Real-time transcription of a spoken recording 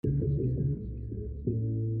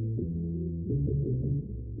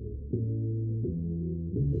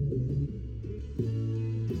Washed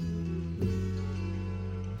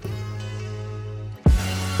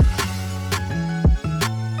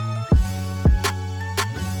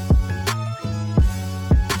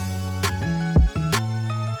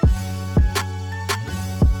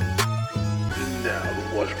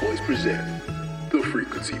Boyz present the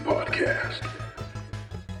Frequency Podcast.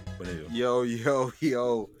 Yo.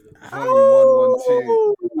 Volume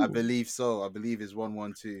 112. I believe so. I believe it's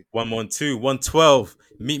 112. 112, 112.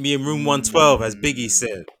 Meet me in room 112, as Biggie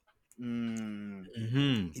said.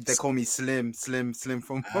 They call me Slim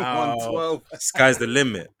from 112. Sky's the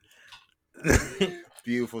limit.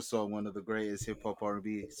 Beautiful song, one of the greatest hip hop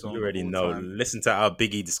R&B songs. You already of all know. time. Listen to our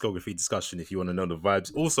Biggie discography discussion if you want to know the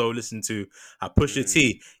vibes. Also, listen to our Pusha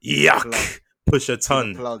T, Yuck, Pusha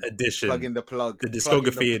Ton edition. Plug in the plug. The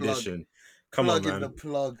discography edition. Come on, man. Plug in the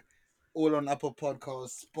plug. All on Apple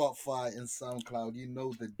Podcasts, Spotify, and SoundCloud. You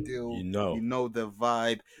know the deal. You know the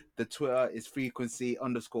vibe. The Twitter is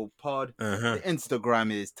frequency_pod. The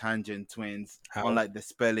Instagram is Tangent Twinz. Unlike the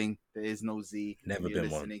spelling, there is no Z. Never You're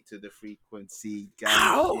been listening one. to the Frequency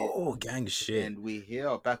gang. Gang shit. And we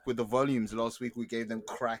here back with the volumes. Last week we gave them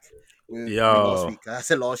crack. Last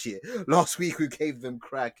week we gave them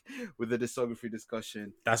crack with the discography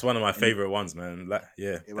discussion. That's one of my favorite ones, man.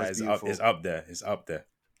 It's up there. It's up there.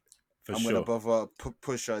 I'm gonna bother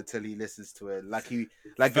Pusha until he listens to it. Like the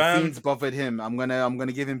Fiends bothered him. I'm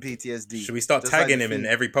gonna give him PTSD. Should we start tagging him in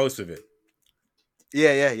every post with it?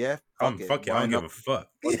 Yeah. Fuck it. I don't give a fuck.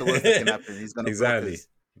 What's the worst that can happen? He's gonna exactly.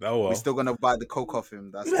 Oh well. We're still gonna bite the coke off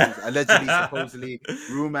him. That's allegedly, supposedly,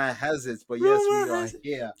 rumor has it. But yes, we are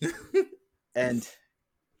here, and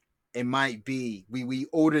it might be. We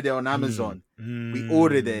ordered it on Amazon. We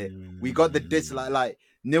ordered it. We got the disc like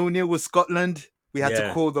 0-0 with Scotland. We had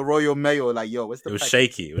to call the Royal Mail, like, yo, what's the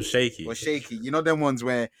package? It was shaky. You know them ones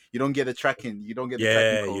where you don't get the tracking. You don't get the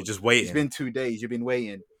tracking code. You're just waiting. It's been 2 days. You've been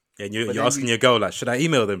waiting. Yeah, and you're asking your girl, like, should I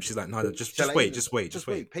email them? She's like, no, just wait.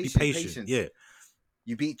 Be patient. Yeah.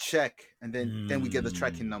 You beat Czech, and then we get the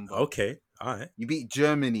tracking number. Okay, all right. You beat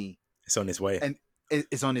Germany. It's on its way. And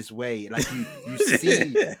it's on its way. Like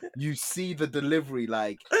you see the delivery.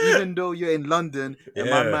 Like even though you're in London and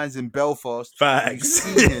my man's in Belfast, facts.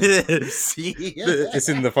 You see It's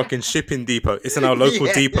in the fucking shipping depot. It's in our local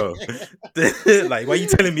depot. Like, why are you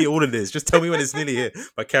telling me all of this? Just tell me when it's nearly here.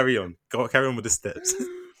 But carry on with the steps.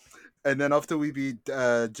 And then after we beat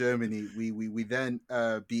Germany, we then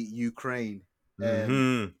beat Ukraine.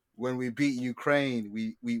 And when we beat Ukraine,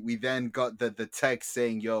 we then got the text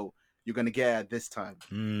saying, "Yo, you're gonna get it this time."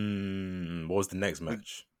 What was the next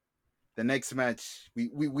match? The next match,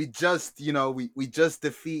 we just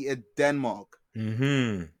defeated Denmark.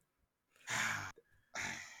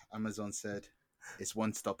 Amazon said it's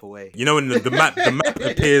one stop away. You know when the map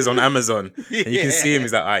appears on Amazon and you can see him,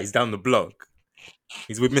 he's like, alright, he's down the block.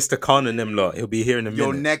 He's with Mr. Khan and them lot. He'll be here in a minute.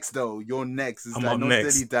 You're next, though. You're next. It's I'm like up no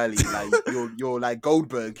next. dilly-dally. Like you're like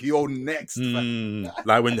Goldberg. You're next.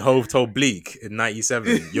 Like when Hove told Bleak in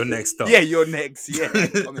 '97, "You're next up." Yeah, you're next. Yeah,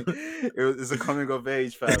 it's a coming of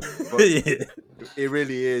age, fam. But it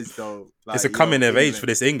really is, though. Like, it's a coming of age for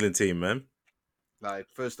this England team, man. Like,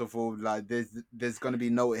 first of all, like there's gonna be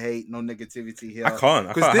no hate, no negativity here. I can't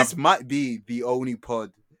because this might be the only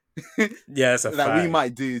pod. Yeah, it's a that fact. we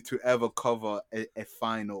might do to ever cover a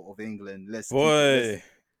final of England. Next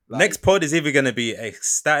pod is either going to be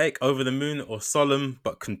ecstatic, over the moon, or solemn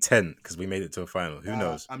but content because we made it to a final. Who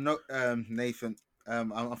knows? I'm not Nathan.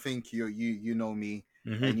 I think you know me,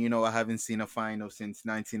 and you know I haven't seen a final since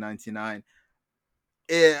 1999.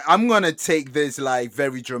 I'm gonna take this like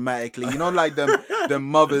very dramatically. You know, like the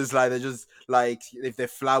mothers, like they're just like if their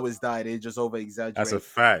flowers die, they just over exaggerate. That's a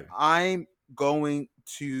fact. I'm going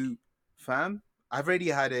to I've already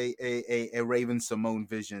had a Raven Simone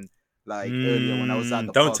vision like earlier when I was at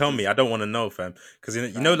the Don't tell me. I don't want to know, fam. Because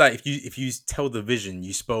you know, like if you tell the vision,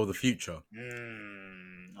 you spoil the future.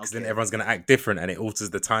 Because then everyone's gonna act different and it alters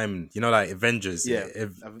the time. You know, like Avengers. Yeah,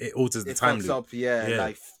 it alters the time loop.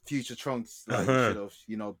 Like future Trunks. Like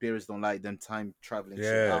beers don't like them time traveling.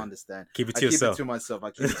 Shit. I understand. Keep it to yourself.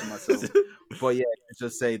 I keep it to myself. But yeah,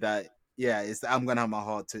 just say that. Yeah, I'm gonna have my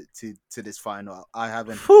heart to this final. I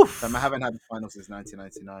haven't had a final since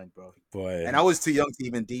 1999, bro. Boy, and I was too young to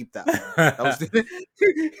even deep that.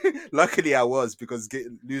 Luckily, I was because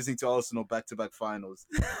losing to Arsenal back-to-back finals.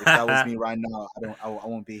 If that was me right now, I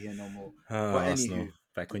won't be here no more. But Arsenal,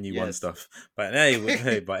 back when you won stuff. But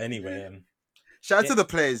anyway, shout out to the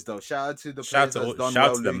players though. Shout out to the players. Shout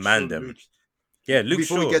out to the man them. Yeah, Luke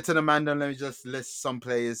Shaw. Before we get to the man them, let me just list some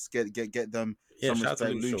players. Get them. Yeah, shout out to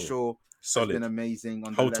Luke Shaw. Solid. Has been amazing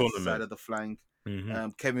on the left side of the flank.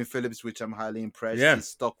 Kevin Phillips, which I'm highly impressed. Yeah. His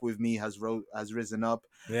stock with me has risen up.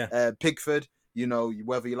 Yeah. Pickford,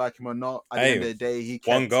 whether you like him or not, at the end of the day, he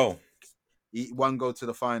kept one goal to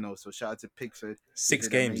the final. So shout out to Pickford. 6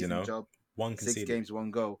 games, job. One conceded. 6 games,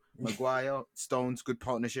 1 goal. Maguire, Stones, good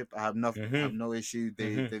partnership. I have no issue.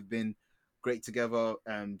 They've been great together.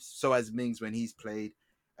 So has Mings when he's played.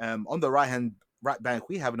 On the right back,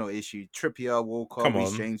 we have no issue. Trippier, Walker,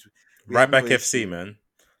 Reece James. Right back FC, man.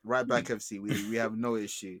 Right back FC. We have no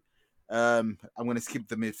issue. I'm going to skip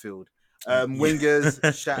the midfield.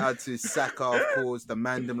 Wingers, shout out to Saka, of course, the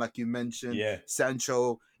Mandem, like you mentioned. Yeah.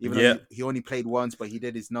 Sancho, even though he only played once, but he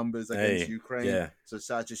did his numbers against Ukraine. Yeah. So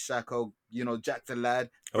shout out to Saka, Jack the lad,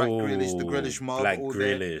 Black Grealish, the Grealish mob. Black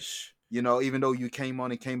Grealish. Even though you came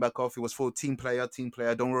on and came back off, it was for team player.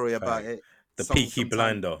 Don't worry about it. The peaky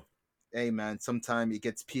blinder. Hey man, sometimes it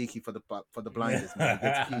gets peaky for the blinders, man. It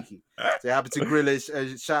gets peaky. So it happened to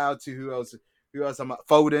Grealish. Shout out to who else? I'm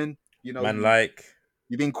Foden.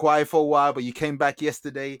 You've been quiet for a while, but you came back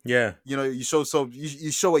yesterday. Yeah. You show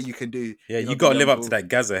what you can do. Yeah, you got to live up to that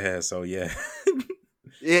Gaza hair, so yeah.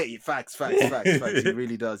 Yeah, facts. He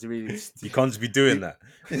really does. You can't just be doing that.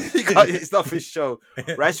 It's not for show.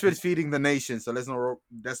 Rashford's feeding the nation, so let's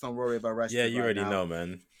not worry about Rashford. Yeah, you already know,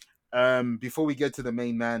 man. Before we get to the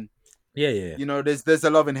main man. Yeah. There's a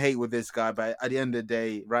love and hate with this guy, but at the end of the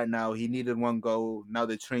day, right now, he needed 1 goal. Now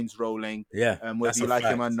the train's rolling. Yeah. Whether you like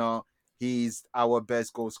him or not, he's our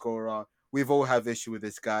best goal scorer. We've all have issue with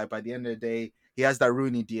this guy. By the end of the day, he has that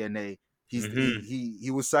Rooney DNA.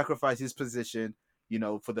 He will sacrifice his position,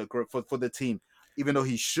 for the team, even though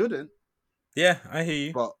he shouldn't. Yeah, I hear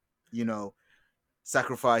you. But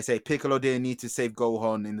sacrifice. Hey, Piccolo didn't need to save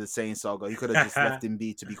Gohan in the same saga. He could have just left him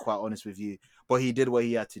be, to be quite honest with you. But he did what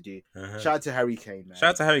he had to do. Shout out to Harry Kane, man.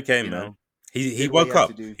 Shout out to Harry Kane, man. He woke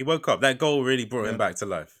up. He woke up. That goal really brought him back to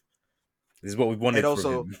life. This is what we wanted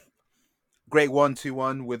from him. Great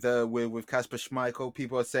 1-2-1 with Kasper Schmeichel.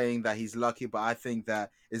 People are saying that he's lucky, but I think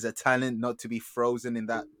that is a talent not to be frozen in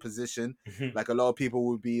that position. Like a lot of people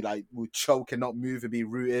would choke and not move and be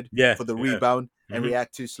rooted for the rebound and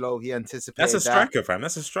react too slow. He anticipated That's a striker, fam.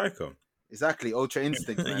 That's a striker. Exactly. Ultra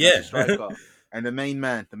instinct, man. Yeah. That's a striker. And the main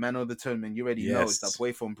man, the man of the tournament, you already know, it's that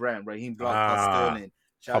boy from Brent, Raheem Sterling.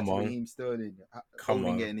 Shout out to Raheem Sterling.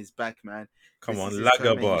 Holding it in his back, man. Come on,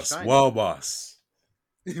 Lager boss. World boss.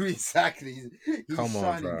 Exactly. He's Come on,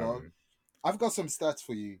 shining, bro. I've got some stats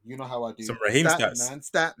for you. You know how I do. Some Raheem stats.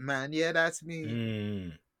 Stat man. Yeah, that's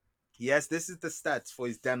me. Yes, this is the stats for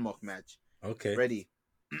his Denmark match. Okay. Ready?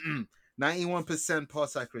 91%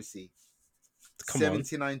 pass accuracy.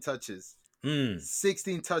 79 touches.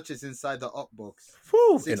 16 touches inside the up box.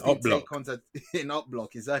 16 in up block. In up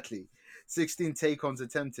block, exactly. 16 take-ons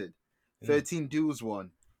attempted. 13 duels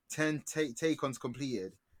won. 10 take-ons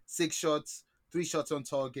completed. 6 shots. 3 shots on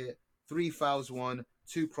target, 3 fouls won,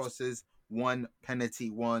 2 crosses, 1 penalty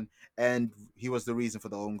won, and he was the reason for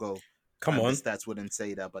the own goal. Come on, the stats wouldn't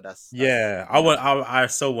say that, but that's I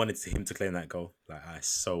so wanted him to claim that goal. Like I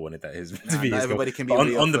so wanted that to be his everybody goal. can be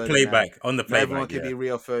on the playback. On the playback, everyone can be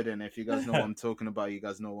Rio Ferdinand. If you guys know what I'm talking about, you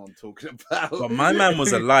guys know what I'm talking about. But my man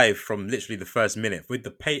was alive from literally the first minute with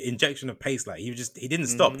the injection of pace. Like he didn't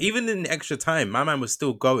stop. Even in the extra time, my man was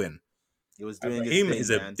still going. He was doing Raheem his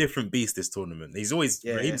thing, a different beast this tournament.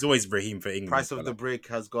 Raheem's always Raheem for England. Price of the brick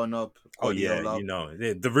has gone up. Oh yeah,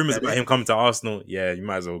 the rumors about him coming to Arsenal. Yeah, you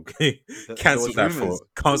might as well cancel that for.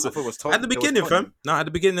 At the beginning, fam. No, at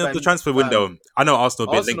the beginning of the transfer window. I know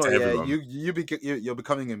Arsenal have been linked to everyone. You're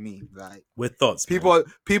becoming a meme. Like with thoughts. People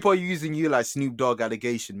are using you like Snoop Dogg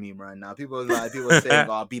allegation meme right now. People are saying,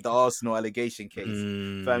 "I'll be the Arsenal allegation case."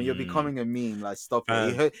 Fam, you're becoming a meme. Like stop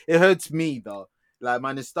it. It hurts me though. Like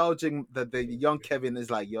my nostalgia that the young Kevin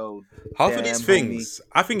is like, yo. Half of these things, homie.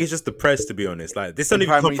 I think it's just the press, to be honest. Like this don't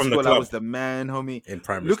even come from the club. I was the man, homie. In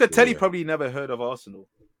primary Look at Teddy. Yeah. Probably never heard of Arsenal.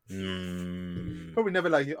 Probably never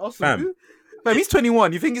like Arsenal. Fam. Man, he's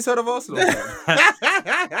 21. You think he's heard of Arsenal?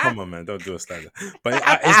 Come on, man, don't do us like that. But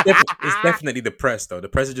it's definitely the press, though. The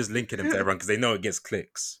press are just linking him to everyone because they know it gets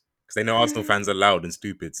clicks. Because they know Arsenal fans are loud and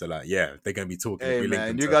stupid. So, like, yeah, they're going to be talking. Hey,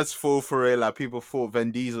 man, you guys fall for it. Like, people thought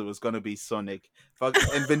Vin Diesel was going to be Sonic.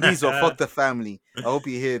 And Vin Diesel, fuck the family. I hope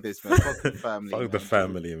you hear this, man. Fuck the family. Fuck the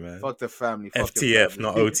family, man. Fuck the family. Fuck FTF,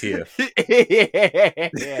 not OTF.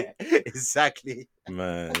 Yeah, exactly.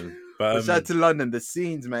 Man. But shout out to London, the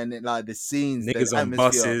scenes, man. Like, the scenes. Niggas on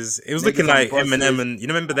buses. It was looking like Eminem and... You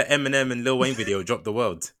remember the Eminem and Lil Wayne video, Drop the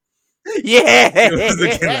World? Yeah. She was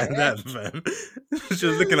looking like that, fam. She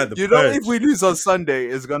was looking like the You know, Purge. if we lose on Sunday,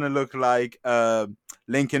 it's gonna look like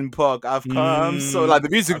Linkin Park. I've come so like the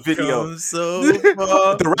music I've video, come so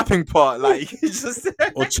far. the rapping part, like it's just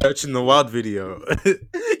Or Church in the Wild video.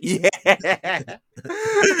 yeah.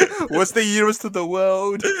 What's the Euros to the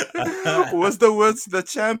world? What's the words to the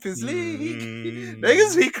Champions League?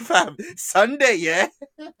 Niggas week, fam. Sunday, yeah.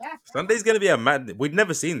 Sunday's gonna be a mad. We've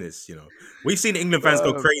never seen this, you know. We've seen England fans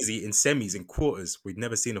go crazy in semis, in quarters. We've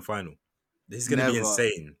never seen a final. This is gonna be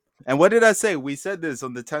insane. And what did I say? We said this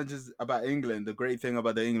on the tangents about England. The great thing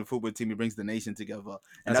about the England football team, it brings the nation together,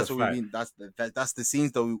 and that's what we mean. That's the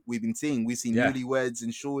scenes that we've been seeing. We've seen newlyweds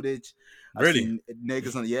in Shoreditch. Really, I've seen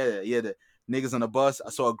niggas on the niggas on the bus.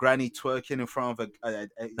 I saw a granny twerking in front of a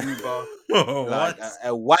Uber, like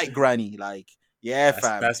a white granny. Like,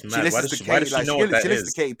 fam. That's mad. She listens to Katy. Like, she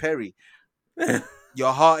listens to Katy Perry.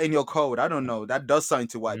 Your heart in your code. I don't know. That does something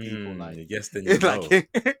to white people. Like, yes, then you know. Like,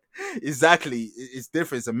 exactly. It's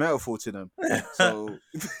different. It's a metaphor to them. So,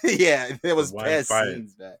 yeah, there was bad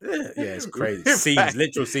scenes. Man. Yeah, it's crazy. Scenes,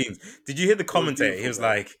 literal scenes. Did you hear the commentator? He was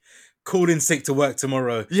like, called in sick to work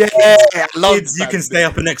tomorrow. Yeah, kids, you can stay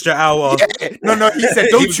up an extra hour. Yeah. No, he said,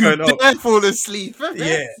 don't you dare fall asleep.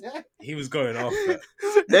 Yeah, he was going off.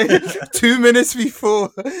 2 minutes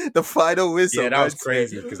before the final whistle. Yeah, that was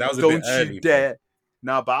crazy because that was a don't bit early. Don't you dare.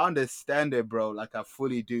 Nah, but I understand it, bro. Like, I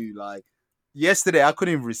fully do. Like, yesterday, I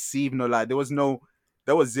couldn't receive no, like, there was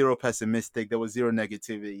zero pessimistic. There was zero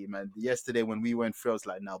negativity, man. Yesterday, when we went through, I was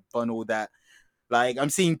like, now, bun all that. Like, I'm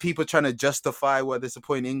seeing people trying to justify why they're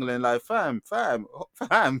supporting England. Like, fam.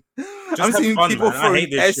 I'm seeing fun, people man.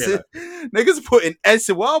 throwing S. Niggas putting S.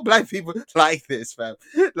 Why are black people like this, fam?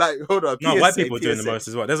 Like, hold on. No, white people are doing the most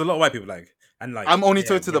as well. There's a lot of white people like. And like, I'm only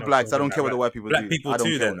talking to the blacks. I don't care what the white people do. Black people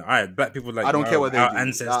too. Then, all right, black people like. I don't care what they do.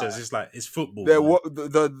 Ancestors. It's like it's football.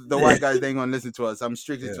 The white guys they ain't gonna listen to us. I'm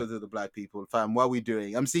strictly to the black people. Fam, what are we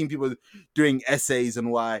doing? I'm seeing people doing essays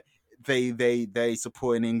on why they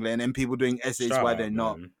support in England, and people doing essays why they're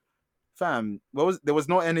not. Fam, there was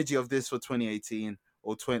no energy of this for 2018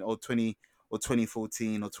 or 2014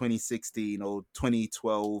 or 2016 or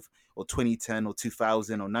 2012 or 2010 or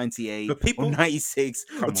 2000 or 98 or 96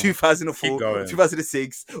 or 2004 or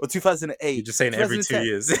 2006 or 2008. You're just saying every 2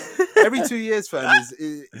 years. Every 2 years, fam,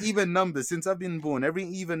 is even numbers since I've been born. Every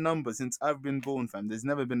even number since I've been born, fam. There's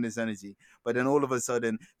never been this energy. But then all of a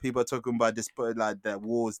sudden, people are talking about this, like the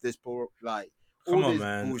wars, like. Come on,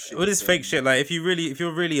 man! All this fake shit. Like, if you're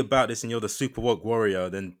really about this and you're the super woke warrior,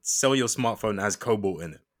 then sell your smartphone that has cobalt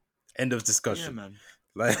in it. End of discussion. Yeah, man.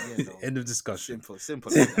 Like, end of discussion.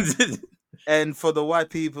 Simple. And for the white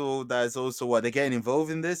people, that's also they're getting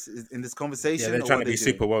involved in this conversation. Yeah, they're trying to be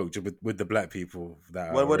super woke with the black people.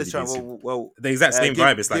 That what is trying? Well, the exact same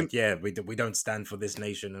vibe. It's like, we don't stand for this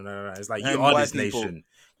nation, and it's like you are this nation.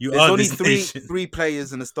 There's only three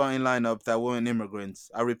players in the starting lineup that weren't immigrants.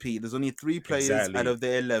 I repeat, there's only 3 players out of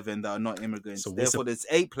the 11 that are not immigrants. So therefore, there's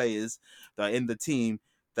 8 players that are in the team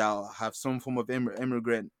that have some form of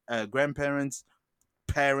immigrant grandparents,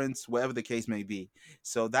 parents, whatever the case may be.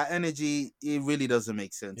 So that energy, it really doesn't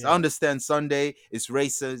make sense. I understand Sunday is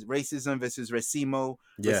racism versus racismo.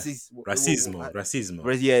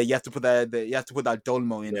 Racismo. Yeah, you have to put that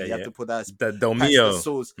dolmo in there. You have to put that the dolmio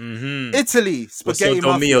sauce. Italy, spaghetti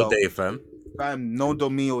mafia. Day, fam? No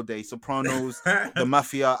Domio Day, Sopranos, the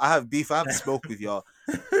Mafia. I have beef. I have to smoke with y'all.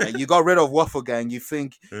 You got rid of Waffle Gang. You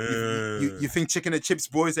think you think Chicken and Chips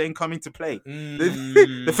Boys ain't coming to play?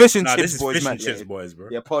 The Fish and Chips Boys, Fish man. and Chips Boys, bro.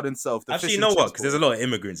 Yeah, pardon self. Actually, you know what? Because there's a lot of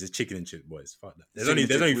immigrants. It's Chicken and Chips Boys. Fuck that. There's only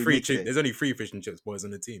 3 Fish and Chips Boys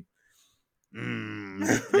on the team.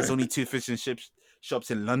 There's only 2 fish and chips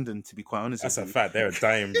shops in London, to be quite honest. That's a fact. They're a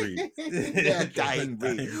dying breed. They're a dying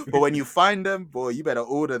breed. But when you find them, boy, you better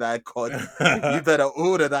order that cod. You better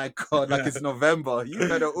order that cod like it's November. You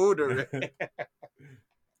better order it.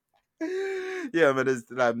 Yeah, but there's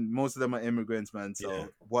like most of them are immigrants, man. So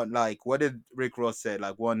what did Rick Ross say?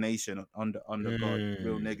 Like, one nation under God,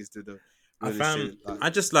 real niggas to the. I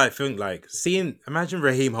just think imagine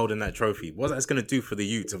Raheem holding that trophy. What's that going to do for the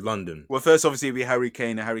youths of London? Well, first obviously it'll be Harry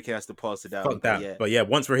Kane, and Harry Kane has to pass it down. Fuck that. But yeah,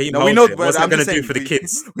 once Raheem holds it, what's that going to do for the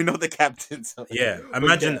kids? We know the captains. Yeah,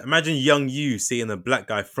 imagine young you seeing a black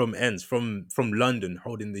guy from London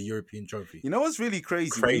holding the European trophy. You know what's really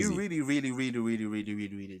crazy? You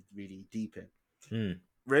really deep in.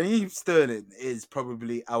 Raheem Sterling is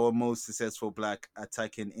probably our most successful black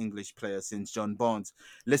attacking English player since John Barnes.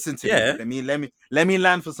 Listen to me. Let me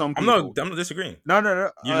land for some people. I'm not disagreeing. No.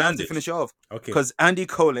 You landed. To finish it off. Okay. Because Andy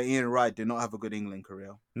Cole and Ian Wright did not have a good England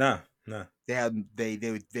career. Nah. They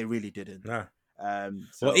really didn't.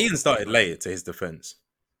 Well, Ian started late, to his defense.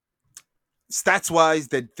 stats wise,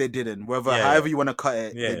 they didn't. However you want to cut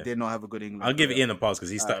it, they did not have a good England. I'll give Ian a pass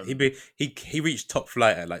because he reached top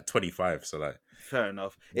flight at like 25. So like, fair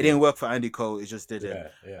enough. It didn't work for Andy Cole. It just didn't.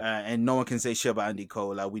 And no one can say shit about Andy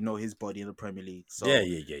Cole. Like, we know his body in the Premier League. So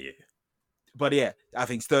yeah. But yeah, I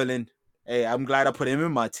think Sterling. Hey, I'm glad I put him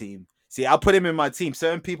in my team. See, I put him in my team.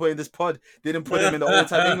 Certain people in this pod didn't put him in the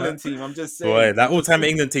all-time England team. I'm just saying. Boy, that all-time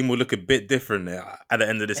England team will look a bit different at the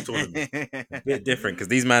end of this tournament. A bit different because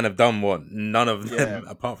these men have done what none of them,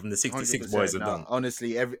 apart from the 66 boys, have done.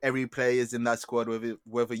 Honestly, every player is in that squad,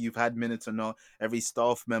 whether you've had minutes or not. Every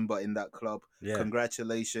staff member in that club. Yeah.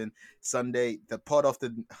 Congratulations. Sunday, the pod of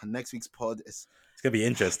the next week's pod is... It's going to be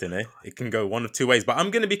interesting, eh? It can go one of two ways, but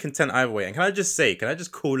I'm going to be content either way. And can I just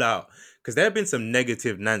call out, because there have been some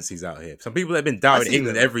negative Nancy's out here. Some people have been doubting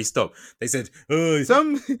England every stop. They said, there's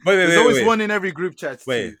always one in every group chat.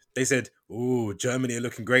 They said, Germany are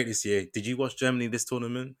looking great this year. Did you watch Germany this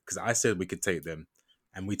tournament? Because I said we could take them,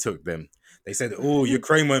 and we took them. They said,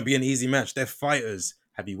 Ukraine won't be an easy match. They're fighters.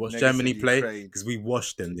 Have you watched Germany play? Because we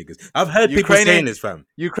washed them niggas. I've heard people saying this, fam.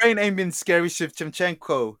 Ukraine ain't been scary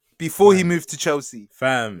Shevchenko before he moved to Chelsea.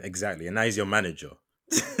 Fam, exactly. And now he's your manager.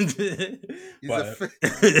 He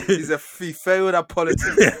failed at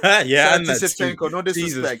politics. Yeah, and that's Shevchenko. No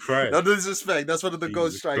disrespect. No disrespect. That's one of the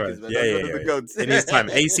goat strikers, man. That's one of the goats. In his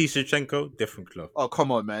time, AC Shevchenko, different club. Oh,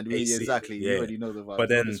 come on, man. Exactly. You already know the vibe. But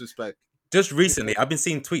then, no disrespect. Just recently, I've been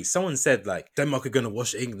seeing tweets. Someone said, like, Denmark are going to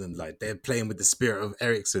wash England. Like, they're playing with the spirit of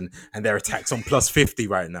Ericsson and their attack's on plus 50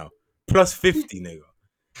 right now. Plus 50, nigga.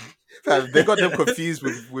 Fam, they got them confused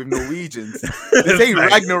with Norwegians. They say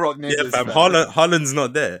Ragnarok niggas. Yeah, fam. Haaland's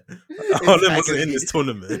not there. Haaland wasn't in this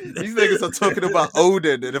tournament. These niggas are talking about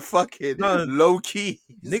Odin and the fucking low key.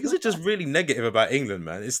 Niggas are just really negative about England,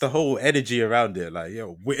 man. It's the whole energy around it. Like,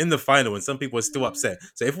 yo, we're in the final and some people are still upset.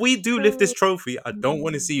 So if we do lift this trophy, I don't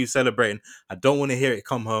want to see you celebrating. I don't want to hear it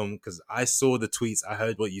come home because I saw the tweets. I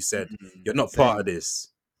heard what you said. You're not part of this.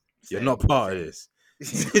 You're not part of this.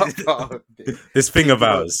 This thing of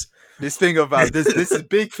ours. This thing of ours. This is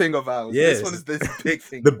big thing of ours. Yes. This one is this big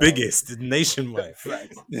thing. The biggest nationwide.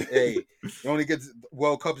 Hey, you only get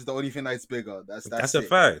World Cup is the only thing that's bigger. That's a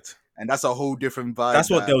fact. And that's a whole different vibe. That's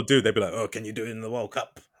what they'll do. They'll be like, "Oh, can you do it in the World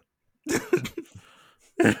Cup?" Just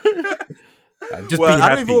be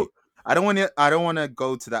happy. I don't want to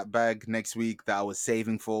go to that bag next week that I was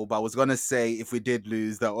saving for, but I was gonna say if we did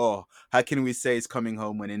lose that, how can we say it's coming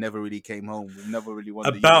home when it never really came home? We never really won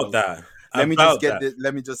about that. Let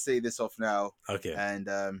me just say this off now. Okay. And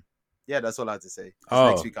that's all I have to say.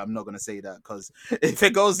 Next week I'm not gonna say that because if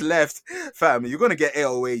it goes left, fam, you're gonna get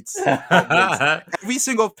 808s. Every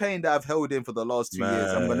single pain that I've held in for the last 2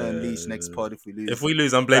 years, I'm gonna unleash next pod if we lose. If we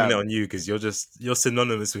lose, I'm blaming it on you because you're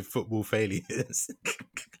synonymous with football failures.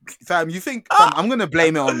 Fam, you think I'm gonna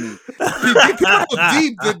blame it on me?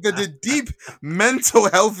 Deep, the deep mental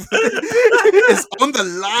health is on the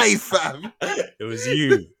line, fam. It was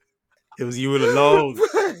you. It was you all along.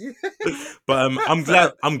 But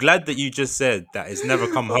I'm glad that you just said that it's never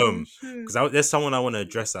come home because there's someone I want to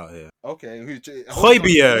address out here. Okay,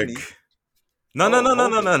 Højbjerg. No.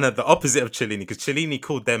 The opposite of Cellini because Cellini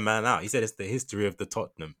called their man out. He said it's the history of the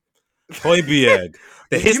Tottenham. Højbjerg.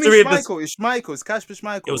 The history of the... It's Schmeichel. It's Kasper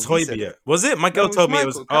Schmeichel. It was Højbjerg. Was it? My girl told me it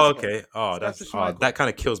was... Oh, okay. Oh, that kind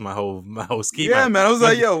of kills my whole scheme. Yeah, man. I was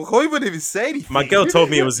like, yo, Højbjerg didn't even say anything. My girl told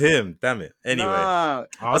me it was him. Damn it. Anyway. I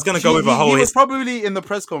was going to go with a whole... He was probably in the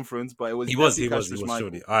press conference, but it was... He was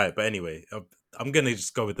surely. All right, but anyway. I'm going to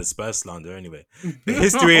just go with the Spurs slander anyway. The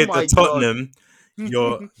history of the Tottenham... I'm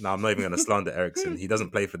not even going to slander Ericsson. He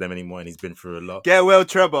doesn't play for them anymore and he's been through a lot. Get well,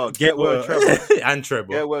 Trevor. And Trevor.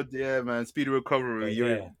 Get well, yeah, man. Speedy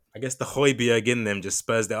recovery. I guess the Højbjerg in them just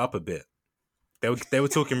spurs it up a bit. They were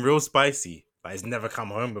talking real spicy, but it's never come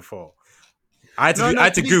home before. I had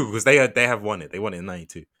to Google because they have won it. They won it in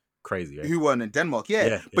 92. Crazy, right? Who won in Denmark?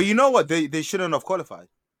 Yeah. But you know what? They shouldn't have qualified.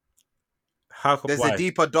 There's a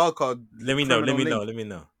deeper, darker... Let me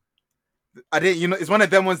know. I didn't, it's one of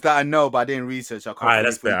them ones that I know, but I didn't research. All right,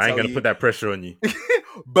 that's fair. I ain't gonna put that pressure on you.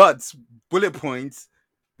 But bullet points,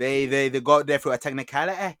 they got there through a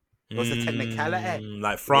technicality. It was a technicality,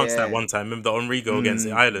 like France that one time. Remember the Henri goal against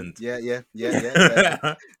Ireland? Yeah.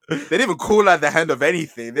 They didn't even call out the hand of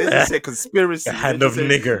anything. They just said conspiracy. The hand of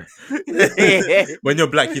nigger. When you're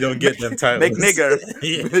black, you don't get them titles. Make nigger.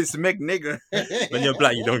 It's make nigger. When you're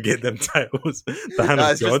black, you don't get them titles. The hand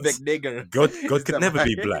of God. Just make nigger. God could never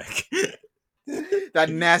be black. That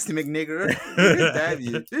nasty McNigger. Damn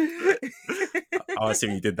you. I see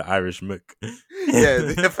you did the Irish Mick.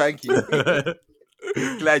 Yeah, thank you.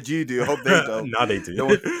 Glad you do. Hope they don't. Now they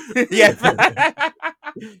do. Yeah.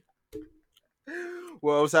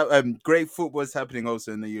 Great football is happening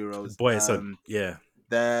also in the Euros. Boy, yeah.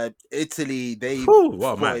 That Italy,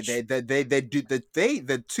 what a match. They do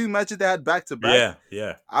the two matches they had back to back.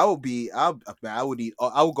 Yeah. I would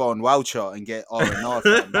go on Wow Chart and get R&R.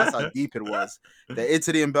 That's how deep it was. The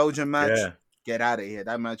Italy and Belgium match, get out of here.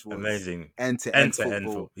 That match was amazing, end to end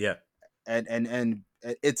football. Yeah, and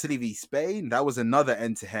Italy v Spain, that was another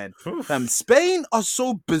end to end. Spain are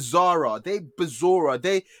so bizarre. They're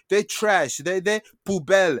trash. They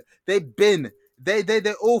poubelle. They bin.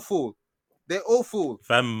 They're awful. They're awful.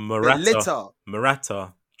 Fam,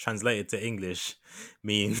 Murata, translated to English,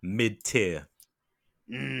 means mid-tier.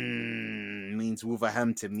 Means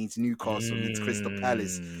Wolverhampton, means Newcastle, means Crystal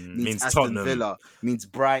Palace, means Aston Tottenham. Villa, means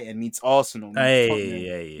Brighton, means Arsenal, means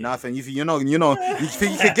Hey. Nothing. You think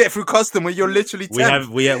you can get through custom when you're literally 10th.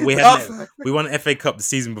 We won FA Cup the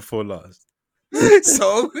season before last.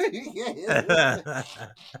 So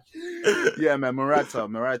yeah, man,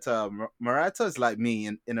 Murata is like me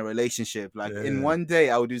in a relationship. Like in one day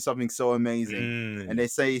I would do something so amazing and they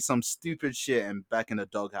say some stupid shit and back in the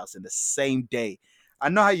doghouse in the same day. I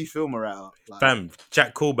know how you feel, Murata. Like, fam,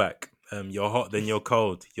 Jack Callback. You're hot, then you're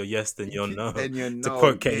cold. You're yes, then you're no. To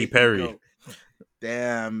quote Katy Perry.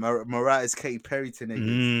 Damn, Murata is Katy Perry to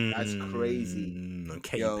niggas. That's crazy.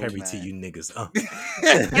 Katy Perry man. To you niggas.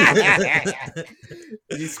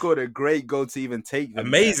 He scored a great goal to even take them.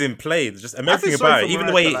 Amazing play. Just everything about it. Even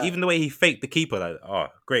the way he faked the keeper. Like,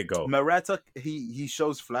 great goal. Murata, he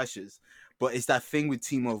shows flashes. But it's that thing with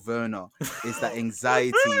Timo Werner. It's that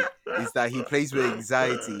anxiety. It's that he plays with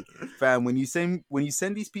anxiety. Fam, when you send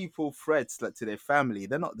these people threats to their family,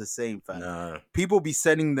 they're not the same, fam. No. People be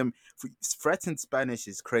sending them threats in Spanish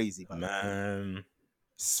is crazy, man.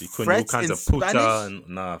 Threats in Spanish?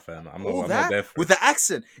 Nah, fam. I'm all not that there for with the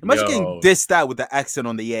accent. Imagine getting dissed out with the accent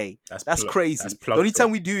on the A. That's crazy. The only time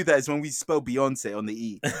we do that is when we spell Beyonce on the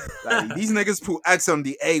E. Like, these niggas put accent on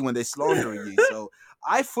the A when they're slandering you. So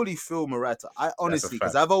I fully feel Murata. I honestly,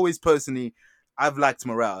 because I've liked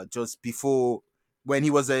Murata just before when he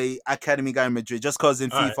was a academy guy in Madrid. Just because in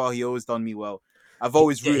FIFA he always done me well. I've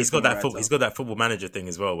always rooted he's got for that he's got that football manager thing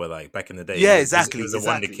as well, where like back in the day, he was a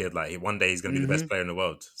wonder kid. Like one day he's gonna be the best player in the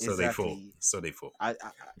world. So they thought.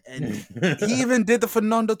 And he even did the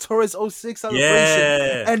Fernando Torres 06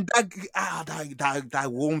 celebration, and that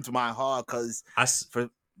warmed my heart because I saw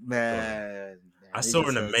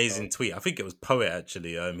an amazing tweet. I think it was Poet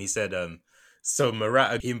actually. He said, so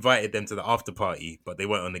Murata, he invited them to the after party, but they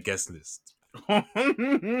weren't on the guest list.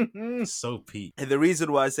 So Pete. And the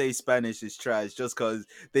reason why I say Spanish is trash just because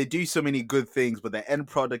they do so many good things, but the end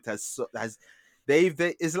product it's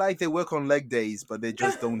like they work on leg days, but they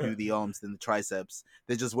just don't do the arms and the triceps.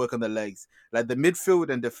 They just work on the legs. Like the midfield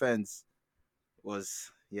and defense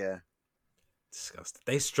was disgusting.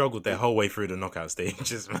 They struggled their whole way through the knockout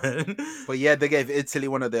stages, man. But yeah, they gave Italy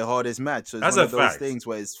one of their hardest matches. So it's one of those things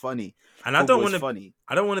where it's funny. And I don't want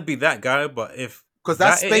to be that guy, but because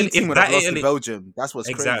that Spain team would have lost to Belgium. That's what's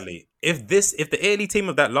exactly crazy. If the Italy team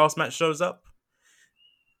of that last match shows up,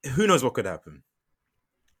 who knows what could happen?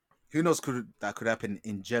 Who knows that could happen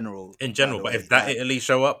in general? But if that Italy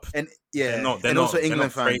show up, and also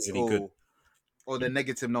England fans or the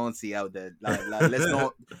negative Nancy out there, like let's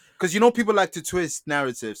not, because people like to twist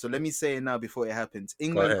narrative. So let me say it now before it happens.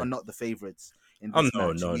 England are not the favourites. In this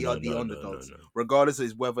match. We are the underdogs, regardless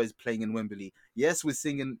of whether it's playing in Wembley. Yes, we've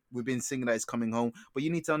been singing that it's coming home, but you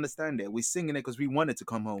need to understand it. We're singing it because we want it to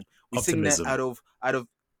come home. We're singing it out of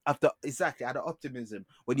optimism.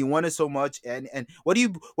 When you want it so much, and what do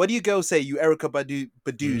you girls say? You Erica Badu's.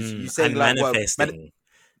 You saying like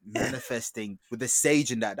manifesting with the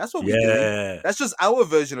sage and that. That's what we're doing. That's just our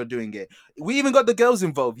version of doing it. We even got the girls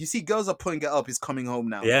involved. You see, girls are putting it up. It's coming home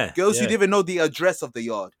now. Girls who didn't even know the address of the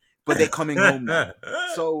yard, but they're coming home now.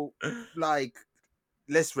 So, like,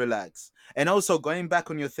 let's relax. And also, going back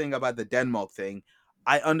on your thing about the Denmark thing,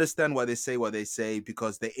 I understand why they say what they say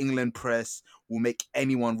because the England press will make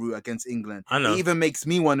anyone root against England. I know. It even makes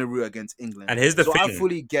me want to root against England. And here's the thing. I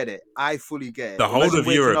fully get it. The whole of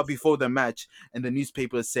Europe. Up before the match and the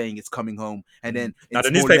newspaper is saying it's coming home. And then now the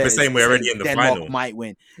newspaper is saying we're already in the Denmark final. Might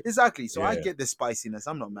win. Exactly. So I get the spiciness.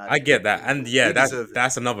 I'm not mad. I get that. And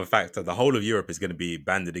that's another factor. The whole of Europe is going to be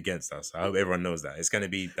banded against us. I hope everyone knows that. It's going to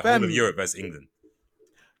be the whole of Europe versus England.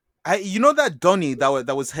 You know that Donny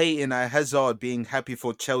that was hating at Hazard being happy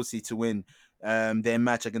for Chelsea to win their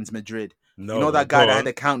match against Madrid. No, you know that guy that had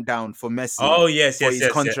a countdown for Messi. Oh yes, for his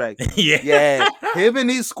contract. Yeah. Him and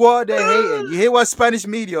his squad, they're hating. You hear what Spanish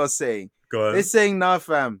media are saying? Go on. They're saying, "Nah,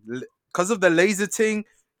 fam, because of the laser thing,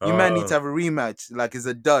 you might need to have a rematch. Like it's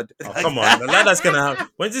a dud." Oh, come on, that's gonna happen.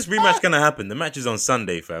 When's this rematch gonna happen? The match is on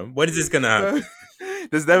Sunday, fam. When is this gonna happen?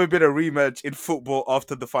 There's never been a rematch in football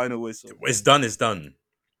after the final whistle. It's done. It's done.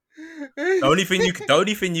 The only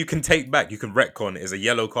thing you can take back, you can retcon, is a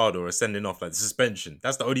yellow card or a sending off, like suspension.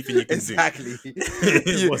 That's the only thing you can do. Exactly.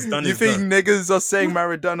 What's done you is think done. niggas are saying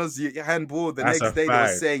Maradona's handball? The That's next a day they were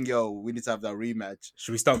fact. saying, "Yo, we need to have that rematch."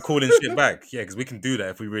 Should we start calling shit back? Yeah, because we can do that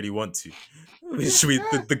if we really want to. Should we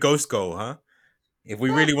the ghost goal, huh? If we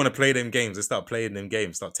really want to play them games, let's start playing them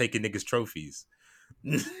games. Start taking niggas trophies.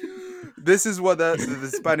 This is what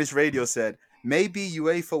the Spanish radio said. Maybe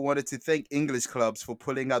UEFA wanted to thank English clubs for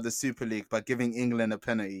pulling out the Super League by giving England a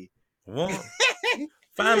penalty. What?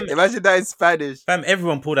 Fam, imagine that in Spanish. Fam,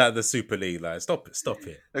 everyone pulled out of the Super League. Like, stop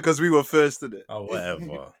it. Because we were first in it. Oh,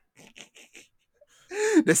 whatever.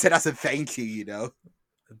 They said that's a thank you, you know.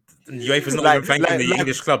 UEFA's not even thanking the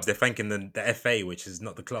English clubs. They're thanking the FA, which is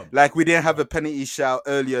not the club. Like, we didn't have a penalty shout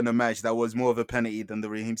earlier in the match that was more of a penalty than the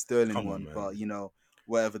Raheem Sterling one. Man. But, you know,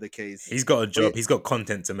 whatever the case. He's got a job. He's got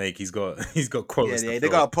content to make. He's got quotes. Yeah, they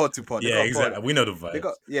got a pod to pod. Yeah, exactly. We know the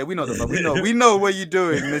vibe. We know the vibe. We know what you're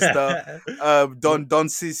doing, Mister Don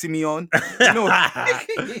Simeon. You know,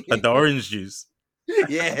 the orange juice.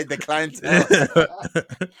 Yeah, the clientele.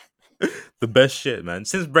 The best shit, man.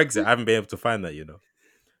 Since Brexit, I haven't been able to find that. You know,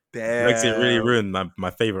 damn. Brexit really ruined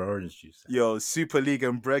my favorite orange juice. Yo, Super League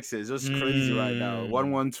and Brexit is just crazy right now.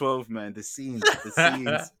 1-1-12, man. The scenes.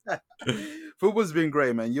 Football's been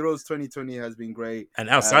great, man. Euros 2020 has been great. And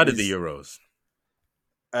outside of the Euros,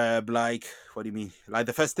 like, what do you mean? Like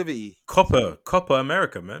the festivity? Copa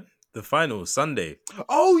America, man. The final Sunday.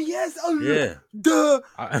 Oh yes! Oh yeah.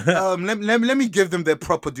 Let me give them their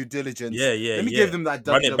proper due diligence. Yeah. Let me give them that.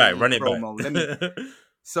 Run it back.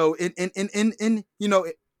 So in you know,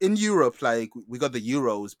 in Europe, like, we got the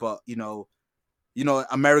Euros, but you know,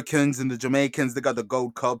 Americans and the Jamaicans, they got the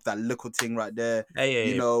Gold Cup, that little thing right there. Hey,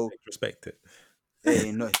 you know, respect it.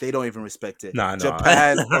 Hey, no, they don't even respect it. No.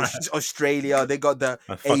 Japan, Australia, they got the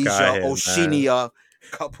Asia, Oceania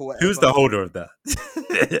Cup. Who's the holder of that?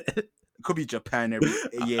 It could be Japan every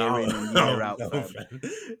year in and year out.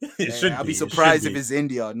 I'll be surprised if it's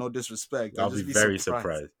India. No disrespect. I'll be very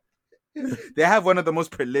surprised. They have one of the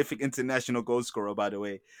most prolific international goal scorer, by the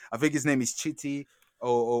way. I think his name is Chiti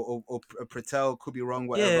or Patel. Could be wrong,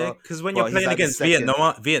 whatever. Yeah, because when you're playing against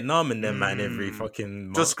Vietnam and them, man, every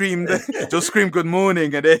fucking month. just scream good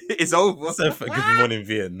morning and it's over. Good morning,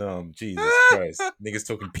 Vietnam. Jesus Christ, niggas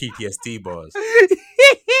talking PTSD bars.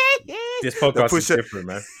 This podcast is different,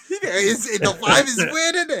 man. The vibe is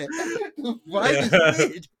weird, isn't it? The vibe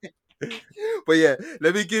is weird. But yeah,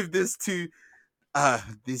 let me give these two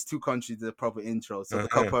countries the proper intro. So the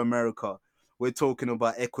Copa America, we're talking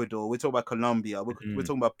about Ecuador, we're talking about Colombia, we're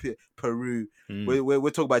talking about Peru,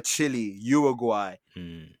 we're talking about Chile, Uruguay,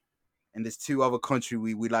 and there's two other countries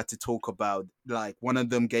we like to talk about. Like, one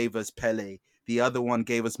of them gave us Pele, the other one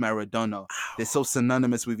gave us Maradona. They're so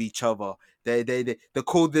synonymous with each other. They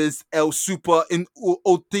call this El Super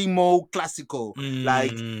Ultimo Clásico.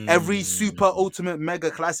 Like, every super ultimate mega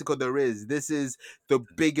classical there is. This is the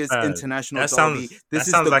biggest international derby. This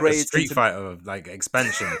is the like greatest a Street Fighter like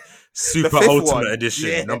expansion. Super Ultimate one. Edition.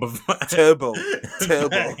 Yeah. Number 5. Turbo.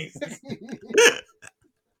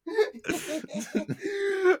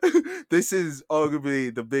 This is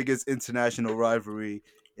arguably the biggest international rivalry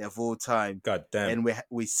of all time. God damn. And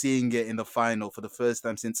we're seeing it in the final for the first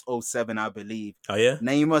time since 2007, I believe. Oh yeah.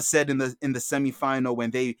 Neymar said in the semi-final when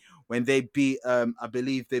they beat I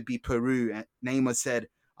believe they beat Peru, and Neymar said,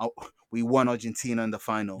 we won Argentina in the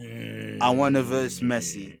final. I want to verse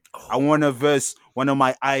Messi. I want to verse one of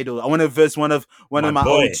my idols. I want to verse one of my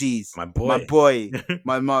OGs. My boy.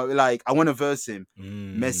 Like, I want to verse him.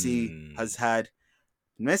 Messi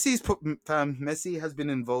has been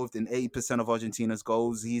involved in 80% of Argentina's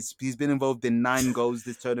goals. He's been involved in 9 goals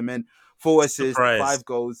this tournament, 4 assists, 5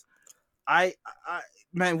 goals.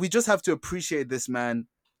 Man, we just have to appreciate this man.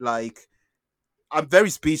 Like, I'm very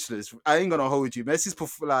speechless. I ain't gonna hold you. Messi's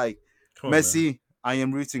Messi, man. I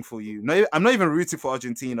am rooting for you. No, I'm not even rooting for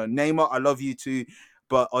Argentina. Neymar, I love you too,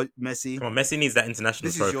 but Messi. Come on, Messi needs that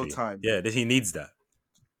international trophy. This is your time. Yeah, he needs that.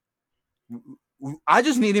 I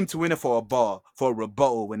just need him to win it for a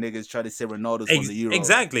rebuttal when niggas try to say Ronaldo's won the Euro.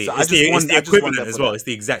 Exactly. So it's the equivalent as well. It's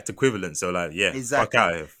the exact equivalent. So, like, yeah,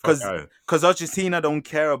 exactly. Fuck out. Because Argentina don't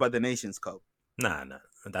care about the Nations Cup. Nah.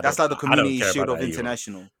 That's like the Community Shield of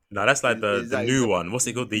International. No, that's like the new one. What's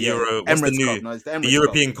it called? The Euro. What's Emirates the new? Cup. No, it's the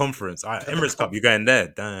European Cup. Conference. Emirates Cup. You're going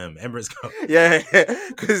there. Damn, Emirates Cup. Yeah,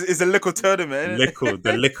 because it's a little tournament.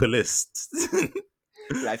 The liquor list.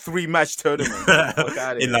 like 3-match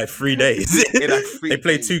tournament. In like 3 days. They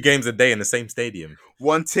play 2 games a day in the same stadium.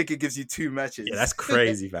 1 ticket gives you 2 matches. Yeah, that's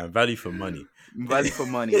crazy, man. Value for money. Value for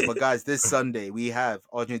money. But guys, this Sunday we have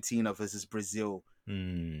Argentina versus Brazil.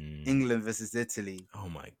 England versus Italy. Oh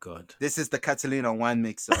my God. This is the Catalina wine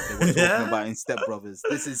mixer they were talking about in Step Brothers.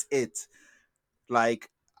 This is it. Like,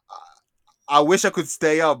 I wish I could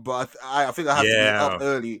stay up, but I think I have to be up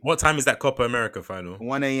early. What time is that Copa America final?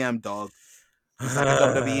 1 a.m., dog. It's like a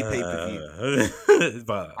WWE pay-per-view.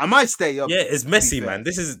 But I might stay up. Yeah, it's messy, man.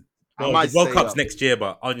 This is the World Cup's next year,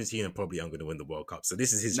 but Argentina probably aren't going to win the World Cup. So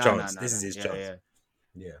this is his chance. This is his chance.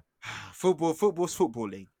 Yeah. Football's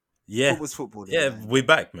footballing. Yeah. Football's footballing. Yeah, man. we're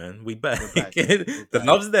back, man. We're back. The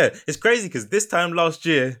love's there. It's crazy because this time last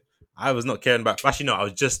year, I was not caring about... Actually, no, I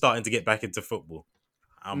was just starting to get back into football.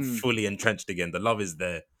 I'm fully entrenched again. The love is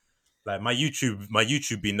there. Like my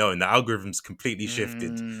YouTube be knowing the algorithm's completely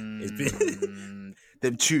shifted. It's been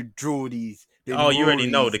them two Geordies. You already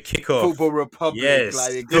know the kickoff. Football Republic. Yes.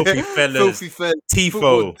 Like, Filthy fellas. Tifo.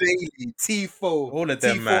 Football Daily. Tifo. All of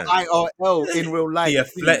them, Tifo man. IRL in real life. The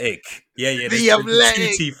Athletic. Yeah. The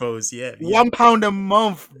Athletic. 2 Tifos. Yeah. £1 a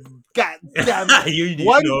month. God damn it.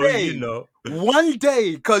 You know. One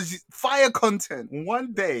day. Because fire content.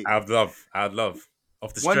 One day. I'd love.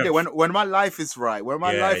 Off the one strength. day when my life is right, when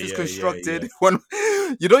my life is constructed, when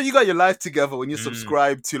you got your life together, when you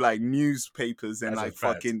subscribe to like newspapers and like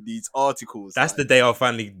fucking these articles. That's the day I'll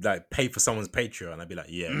finally like pay for someone's Patreon. I'd be like,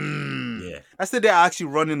 yeah. That's the day I actually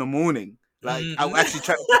run in the morning. Like I actually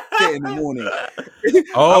try to fit in the morning.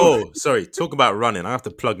 Sorry. Talk about running. I have to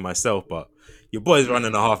plug myself, but your boy's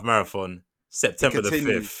running a half marathon September the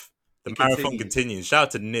 5th. The marathon continues. Shout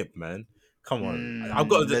out to Nip, man. Come on, I've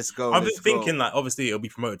got. Let's go. I've been thinking like, obviously it'll be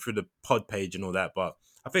promoted through the pod page and all that, but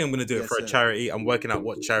I think I'm gonna do it for a charity. I'm working out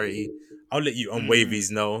what charity. I'll let you on Wavies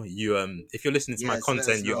know. You if you're listening to my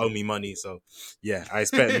content, you owe me money. So yeah, I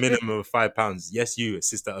expect a minimum of £5. Yes, you,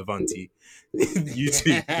 Sister Avanti. You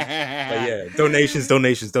too. But yeah, donations.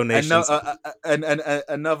 And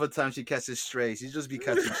another time she catches strays. She just be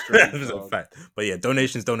catching strays. That's a fact. But yeah,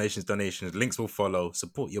 donations. Links will follow.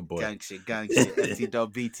 Support your boy. Gang shit. FT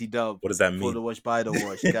dub, BT dub. What does that mean? For the wash, by the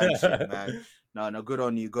wash. Gang shit, man. No, good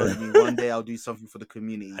on you. One day I'll do something for the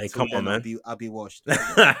community. Hey, come on, man. I'll be washed. So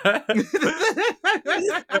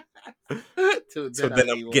then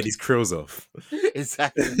I'll get these krills off.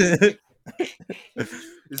 Exactly.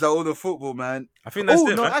 Is that all the football, man? I think that's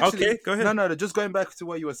it. No, man. actually, okay, go ahead. No. Just going back to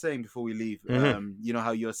what you were saying before we leave. You know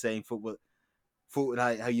how you're saying football,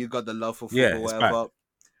 like how you got the love for football, whatever.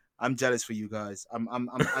 I'm jealous for you guys. I'm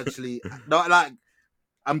actually not like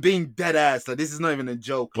I'm being dead ass. Like this is not even a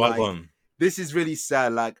joke. What like, one? This is really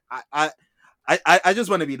sad. Like I just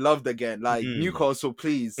want to be loved again. Like Newcastle,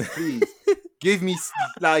 please, give me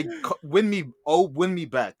like win me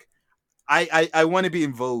back. I want to be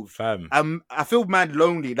involved. Fam. I feel mad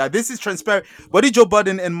lonely. Like this is transparent. What did Joe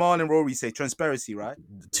Budden and Marlon Rory say? Transparency, right?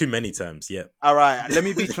 Too many times, yeah. All right, let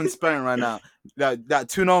me be transparent right now. That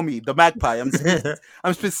Tsunami, the magpie.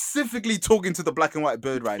 I'm specifically talking to the black and white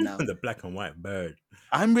bird right now. The black and white bird.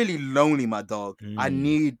 I'm really lonely, my dog. I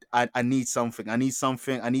need something. I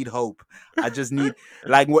need hope. I just need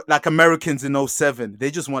like Americans in 07.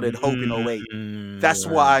 They just wanted hope in 08. That's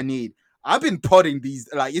what I need. I've been potting these,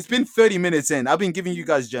 like, it's been 30 minutes in. I've been giving you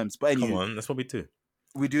guys gems. But anyway. Come on, that's what we do.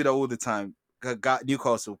 We do that all the time. God,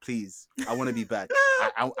 Newcastle, please. I want to be back.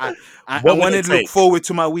 I want to look forward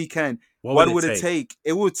to my weekend. What would it take?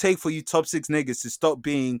 It would take for you top 6 niggas to stop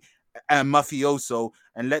being mafioso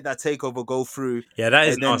and let that takeover go through. Yeah, that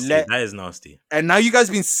is nasty. That is nasty. And now you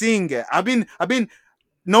guys been seeing it. I've been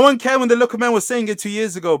no one cared when the local man was saying it 2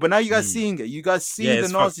 years ago, but now you guys seeing it. You guys see the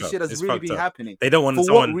nasty shit that's really been happening. They don't want for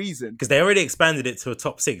someone, what reason? Because they already expanded it to a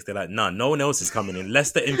top 6. They're like, nah, no one else is coming in.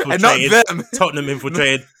 Leicester infiltrated, and not them. Tottenham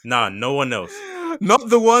infiltrated. Nah, no one else. Not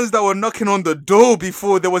the ones that were knocking on the door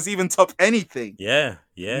before there was even top anything. Yeah.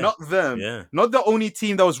 Not them. Yeah. Not the only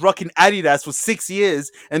team that was rocking Adidas for 6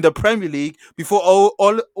 years in the Premier League before all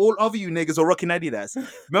other you niggas were rocking Adidas.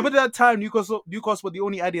 Remember that time Newcastle were the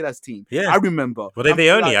only Adidas team? Yeah. I remember. Were they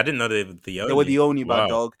the only? I didn't know they were the only. They were the only, my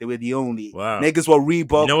dog. They were the only. Wow. Niggas were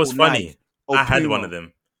Reebok. You know what's funny? I had Puma. one of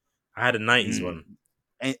them. I had a 90s one.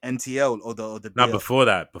 NTL or the no, before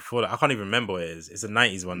that, I can't even remember what it is. It's a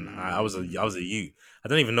 90s one. I was a youth. I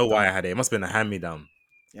don't even know why I had it. It must have been a hand-me-down.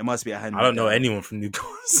 It must be a hand-me-down. I don't know anyone from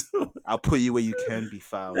Newcastle. I'll put you where you can be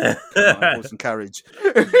found. Horse and carriage.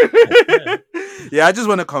 Yeah, I just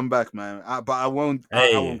want to come back, man. But I won't.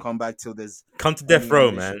 I won't come back till there's. Come to death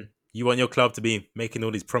row, man. You want your club to be making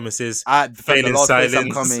all these promises. The last place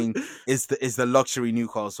I'm coming is the luxury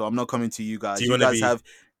Newcastle. I'm not coming to you guys. Do you guys have?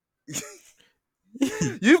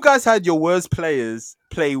 You guys had your worst players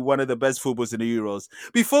play one of the best footballs in the Euros.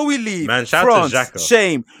 Before we leave, Man, shout out to France, Xhaka.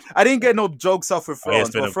 shame. I didn't get no jokes off with Oh, yeah,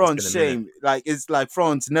 France, but France, shame. Like it's like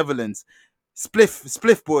France, Netherlands.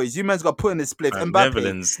 Spliff boys. You man's got put in the spliff.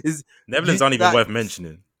 Mbappe Netherlands aren't even worth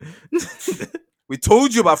mentioning. We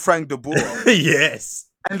told you about Frank de Boer. Yes.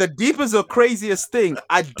 And the deepest or craziest thing,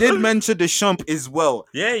 I did mention Deschamps as well.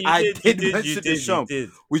 Yeah, I did mention Deschamps.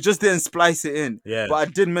 We just didn't splice it in. Yeah. But I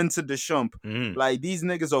did mention Deschamps. Like, these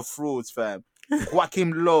niggas are frauds, fam.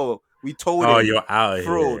 Joachim Low, we told him. Oh, you're out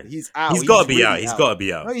fraud. Here. He's out. He's got to be out. He's got to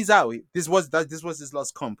be out. No, he's out. This was his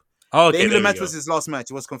last comp. Oh, okay, the England match was his last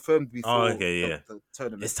match. It was confirmed before the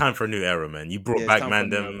tournament. It's time for a new era, man. You brought back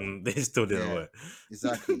Mandem. They still didn't work.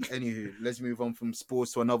 Exactly. Anywho, let's move on from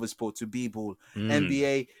sports to another sport, to b-ball.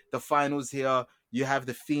 NBA, the finals here. You have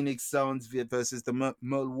the Phoenix Suns versus the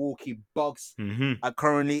Milwaukee Bucks.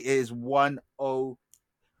 Currently, it is 1-0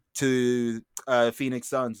 to Phoenix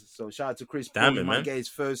Suns. So shout out to Chris Paul. He might get his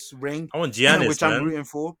first ring. I want Giannis, which I'm rooting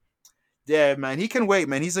for. Yeah, man, he can wait,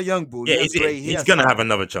 man. He's a young bull. Yeah, he's gonna have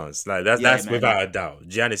another chance. Like that's without a doubt.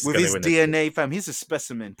 Giannis is with gonna his win DNA, fam. He's a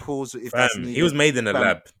specimen. Pause if that's needed. He was made in a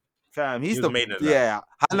lab. Fam, he's made in a lab.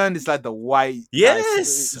 Haaland is like the white.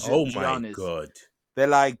 Yes. Oh my god. They're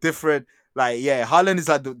like different. Like Haaland is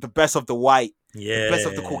like the best of the white. Yeah. The best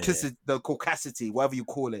of the caucasity, whatever you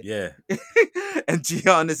call it. Yeah. And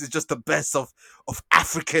Giannis is just the best of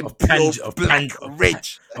African, of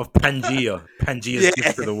rich. Of Pangea. Pangea's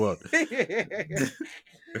gift to the world.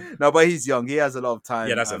 No, but he's young. He has a lot of time.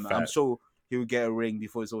 Yeah, that's a fact. I'm sure he will get a ring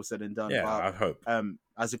before it's all said and done. Yeah, but, I hope.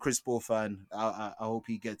 As a Chris Paul fan, I hope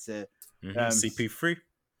he gets it. CP3.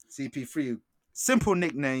 CP3. Simple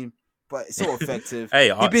nickname, but it's so effective.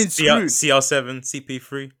 Hey, he's been screwed. CR7,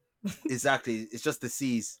 CP3. Exactly. It's just the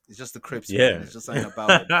C's. It's just the Crips. Yeah. Man. It's just something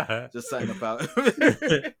about it. Just something about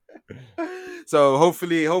it. So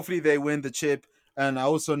hopefully they win the chip. And I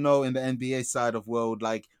also know in the NBA side of world,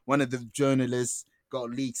 like one of the journalists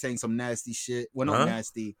got leaked saying some nasty shit. Well, not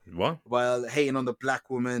nasty. What? Well, hating on the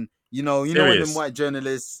black woman. You know when them white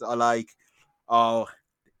journalists are like, oh,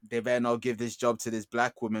 they better not give this job to this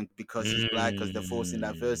black woman because she's black, because they're forcing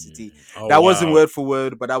diversity. That wasn't word for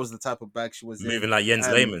word, but that was the type of bag she was moving like Jens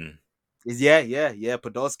Lehmann. Yeah,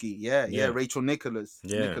 Podolsky. Yeah, Rachel Nicholas.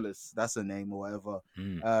 Nicholas, that's her name or whatever.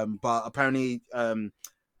 But apparently,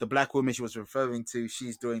 the black woman she was referring to,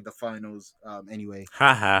 she's doing the finals anyway.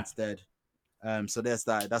 Instead. So there's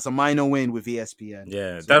that. That's a minor win with ESPN.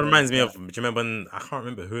 Yeah, so that reminds me of. Do you remember? I can't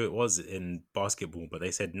remember who it was in basketball, but they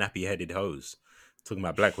said nappy-headed hoes, talking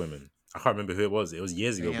about black women. I can't remember who it was. It was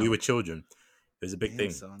years ago. We were children. It was a big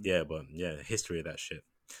thing. Son. Yeah, but history of that shit.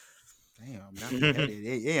 Damn, nappy-headed.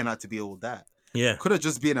 It ain't not to be all that. Yeah, could have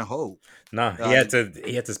just been a hoe. Nah, he had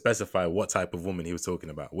to specify what type of woman he was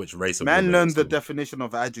talking about, which race of woman. Man learned the definition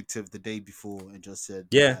of adjective the day before and just said,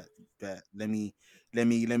 that let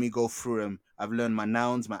me go through them. I've learned my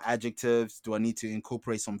nouns, my adjectives. Do I need to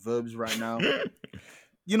incorporate some verbs right now?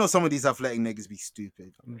 You know, some of these athletic niggas be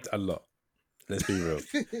stupid. A lot. Let's be real.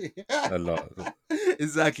 A lot.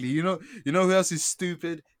 Exactly. You know who else is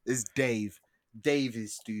stupid? Is Dave. Dave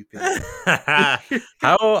is stupid.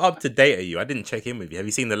 How up to date are you? I didn't check in with you. Have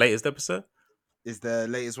you seen the latest episode? Is the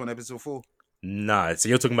latest one episode 4? Nah, so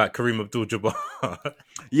you're talking about Kareem Abdul-Jabbar.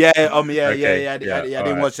 I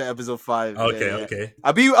didn't watch that episode 5. Okay.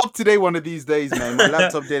 I'll be up to date one of these days, man. My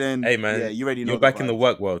laptop didn't. Hey, man. Yeah, you already know. You're back in the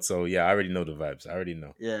work world, so yeah, I already know the vibes. I already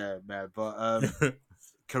know. Yeah, man. But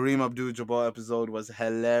Kareem Abdul-Jabbar episode was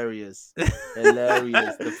hilarious.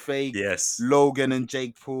 The fake Logan and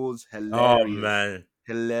Jake Paul's hilarious. Oh man.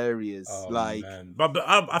 Hilarious. Man. But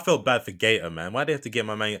I felt bad for Gator, man. Why do they have to get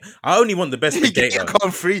my man? I only want the best for Gator.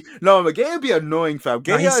 Come free. No, but Gator be annoying, fam.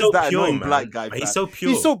 Gator is that pure, annoying black guy. But he's so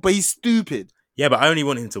pure. But he's stupid. Yeah, but I only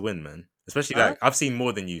want him to win, man. Especially like I've seen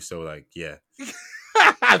more than you, so like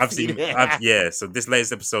I've seen. So this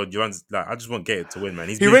latest episode, I just want Gator to win, man.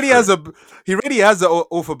 He already has an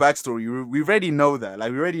awful backstory. We already know that.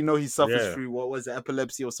 Like we already know he suffers through what was it,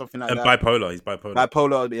 epilepsy or something like that. Bipolar. He's bipolar.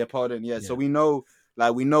 Bipolar. Yeah, pardon. Yeah. So we know.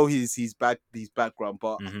 Like we know his background,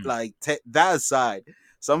 but that aside,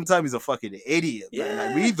 sometimes he's a fucking idiot. Man.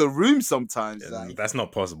 Like read the room sometimes. That's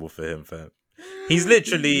not possible for him, fam. He's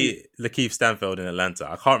literally Lakeith Stanfield in Atlanta.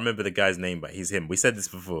 I can't remember the guy's name, but he's him. We said this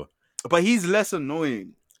before. But he's less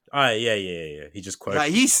annoying. Yeah. He just quirky.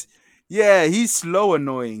 Like he's slow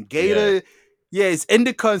annoying. Gator, it's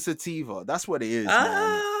indica and sativa. That's what it is,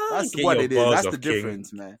 man. That's what it is. That's the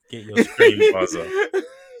difference, man. Get your scream buzzer.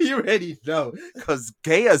 You already know, because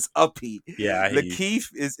Gator's uppy. Yeah, Lakeith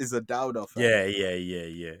is a downer.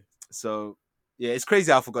 Yeah. So, Yeah, it's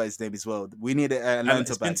crazy. I forgot his name as well. We need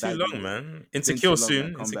Atlanta back. It's been too long, man. Insecure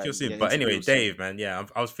Soon. Yeah, but anyway, Insecure Dave, man. Yeah,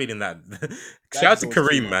 I was feeling that. Shout out to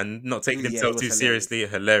Kareem, man. Not taking himself too seriously.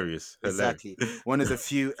 Hilarious. Exactly. One of the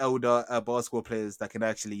few elder basketball players that can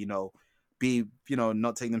actually, be,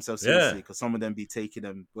 not taking themselves seriously, because some of them be taking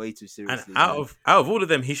them way too seriously. And out of all of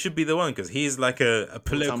them, he should be the one, because he's like a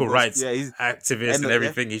political rights activist and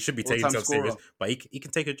everything. He should be taking himself serious, but he can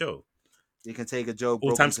take a joke. He can take a joke.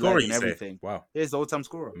 All-time scorer, and everything. Wow. He's the all-time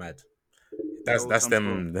scorer. Mad. That's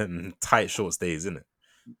them tight shorts days, isn't it?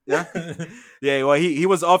 Yeah. Yeah, well, he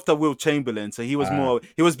was after Will Chamberlain, so he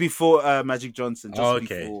was before Magic Johnson.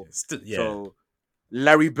 Before. So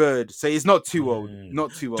Larry Bird. So he's not too old.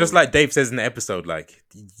 Not too old. Just like Dave says in the episode, like,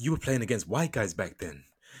 you were playing against white guys back then.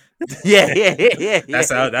 Yeah. That's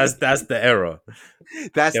the era.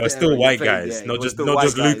 They were still white guys, not just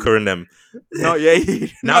Luca and them. No, yeah.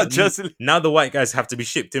 Now the white guys have to be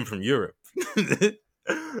shipped in from Europe.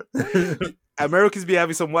 Americans be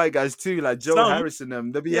having some white guys too, like Joe Harris and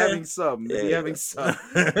them. They'll be having some. They'll be having some.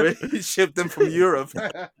 Ship them from Europe.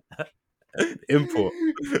 Import.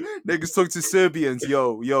 Niggas talk to Serbians.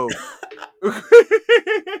 Yo.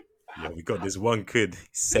 Yeah, we got this one kid,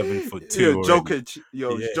 7'2". Jokic.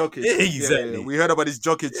 Jokic. Exactly. We heard about his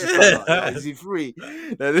Jokic. Is he free?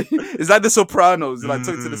 It's like the Sopranos. Like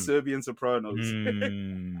talk to the Serbian Sopranos.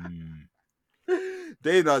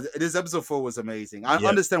 This episode 4 was amazing. I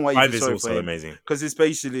understand why you feel sorry for him. Amazing, because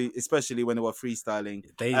especially when they were freestyling.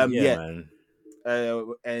 Man.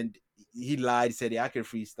 And he lied, said I can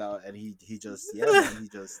freestyle, and he just.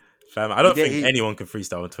 Fam, I don't think anyone can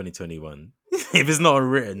freestyle in 2021. If it's not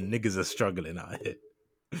written, niggas are struggling out here.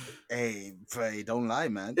 Hey, don't lie,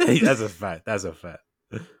 man. That's a fact.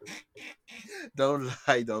 Don't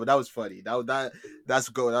lie though. That was funny.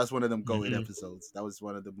 That's one of them going episodes. That was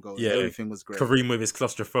one of them going. Yeah, everything was great. Kareem with his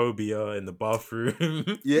claustrophobia in the bathroom.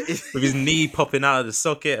 Yeah, with his knee popping out of the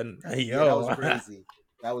socket, and that was crazy.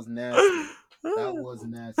 That was nasty.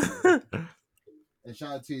 And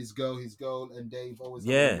shout out to his girl, and Dave always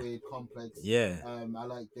weird, complex. Yeah. I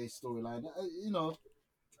like their storyline.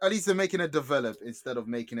 At least they're making it develop instead of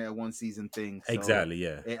making it a one season thing. So exactly,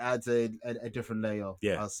 yeah. It adds a different layer,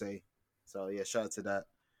 yeah. I'll say. So yeah, shout out to that.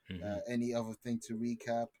 Any other thing to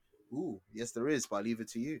recap? Ooh, yes there is, but I'll leave it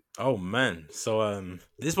to you. Oh man. So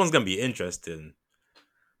this one's gonna be interesting.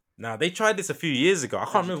 Now they tried this a few years ago. I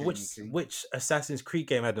can't remember which Assassin's Creed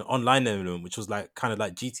game had an online element, which was like kind of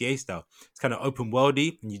like GTA style. It's kind of open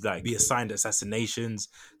worldy, and you'd like be assigned assassinations,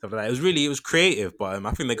 stuff like that. It was creative, but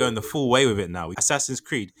I think they're going the full way with it now. Assassin's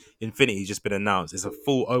Creed Infinity's just been announced. It's a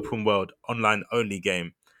full open world online only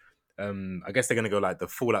game. I guess they're gonna go like the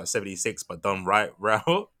Fallout 76, but done right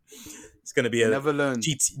route. It's gonna be never learned.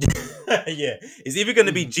 Yeah, it's either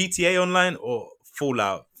gonna be GTA Online or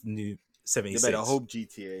Fallout New 76. You better hope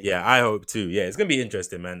GTA. Yeah, I hope too. Yeah, it's gonna be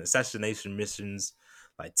interesting, man. Assassination missions,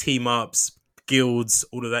 like team ups, guilds,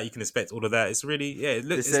 all of that. You can expect all of that. It's really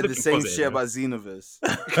They said the same shit about Xenoverse.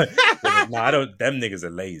 No, I don't. Them niggas are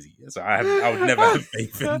lazy. So I would never have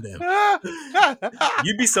faith in them.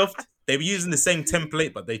 Ubisoft, they were using the same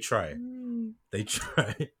template, but they try.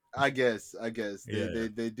 I guess. Yeah.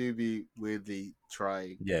 They do be weirdly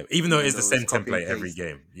trying. Yeah, even though it's the same template every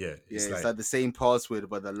game. Yeah, it's like the same password,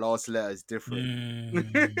 but the last letter is different.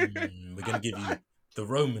 We're gonna give you the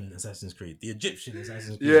Roman Assassin's Creed, the Egyptian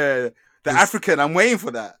Assassin's Creed. Yeah, the African. I'm waiting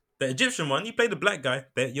for that. The Egyptian one, you played the black guy.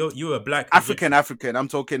 You were a black African. I'm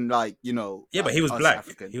talking like Yeah, like but he was black.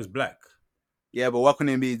 African. He was black. Yeah, but why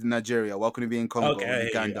couldn't it be Nigeria? Why couldn't it be in Congo or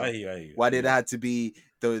Uganda? I hear you. Why did it have to be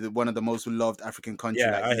the one of the most loved African countries?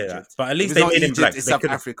 Yeah, like I hear Egypt? that. But at least they made him black. It's South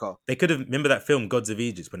Africa. They could have remember that film Gods of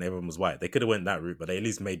Egypt when everyone was white. They could have went that route, but they at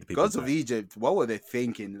least made the people Gods black. of Egypt. What were they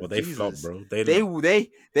thinking? Well, they flopped, bro.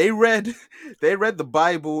 They read the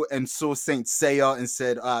Bible and saw Saint Seiya and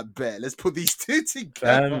said, "I bet let's put these two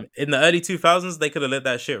together." In the early 2000s, they could have let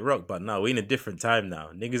that shit rock, but no, we're in a different time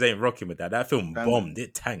now. Niggas ain't rocking with that. That film bombed.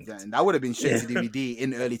 It tanked. That would have been straight to DVD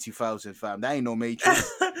in early 2000s, fam. That ain't no Matrix.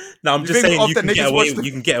 No, I'm just saying you can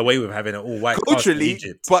get away with having an all white cast in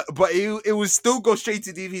Egypt. But it would still go straight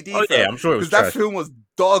to DVD. Oh yeah, I'm sure it was because that film was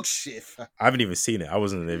dog shit. I haven't even seen it. I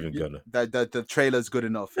wasn't even gonna. The trailer's good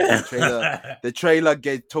enough. The trailer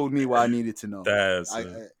told me what I needed to know.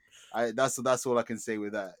 That's all I can say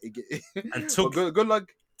with that. And good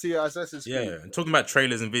luck to your Assassin's Creed. Yeah, and talking about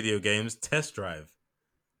trailers and video games, Test Drive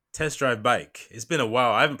Bike. It's been a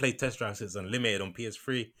while. I haven't played Test Drive since Unlimited on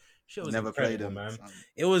PS3. Shit was never played them, man.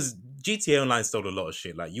 It was GTA Online stole a lot of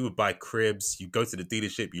shit. Like you would buy cribs, you go to the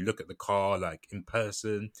dealership, you look at the car like in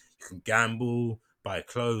person, you can gamble, buy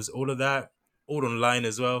clothes, all of that, all online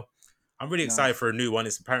as well. I'm really excited for a new one.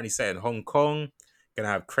 It's apparently set in Hong Kong. Gonna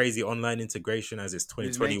have crazy online integration as it's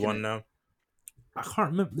 2021 now. I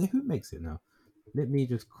can't remember who makes it now. Let me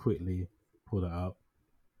just quickly pull that up.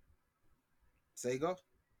 Sega?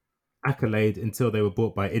 Accolade until they were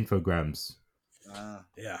bought by Infogrames.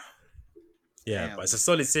 Yeah, Damn. but it's a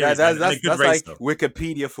solid series. That's race, like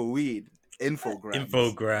Wikipedia for weed.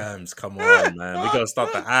 Infograms. Come on, man. We gotta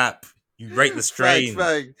start the app. You rate the strain.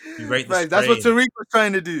 Facts. You rate the strain. That's what Tariq was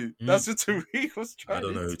trying to do. That's what Tariq was trying to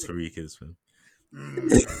do. I don't know who Tariq is, man.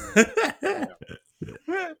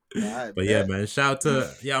 But yeah, man. Shout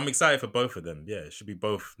out to I'm excited for both of them. Yeah, it should be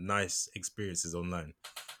both nice experiences online.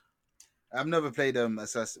 I've never played I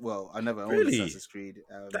never owned Assassin's Creed.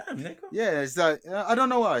 Damn, nigga. Yeah, it's like I don't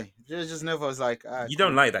know why. Just never was like. You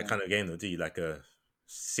don't like that kind of game, though, do you? Like a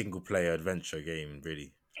single player adventure game,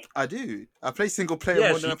 really? I do. I play single player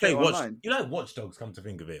more than I play online. You like Watch Dogs, come to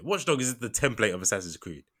think of it. Watch Dogs is the template of Assassin's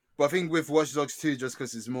Creed. But I think with Watch Dogs 2, just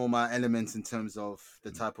because it's more my elements in terms of the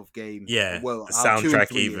type of game. Yeah, well, the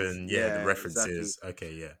soundtrack even. Yeah, the references. Exactly.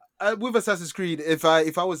 Okay, yeah. With Assassin's Creed, if I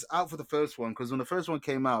was out for the first one, because when the first one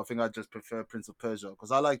came out, I think I just prefer Prince of Persia, because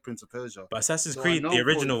I like Prince of Persia. But Assassin's Creed, the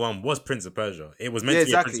original one was Prince of Persia. It was meant to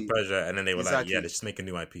be a Prince of Persia, and then they were like, let's just make a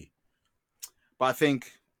new IP. But I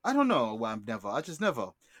think, I don't know, I just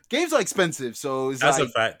never. Games are expensive, so it's That's a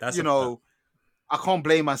fact. That's a fact. I can't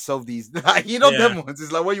blame myself them ones.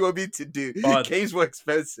 It's like, what you want me to do? But games were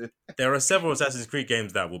expensive. There are several Assassin's Creed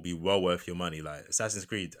games that will be well worth your money. Like Assassin's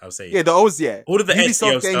Creed, I'll say. Yeah, all of the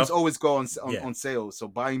Ubisoft games stuff, always go on sale, so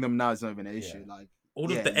buying them now is not even an issue. Like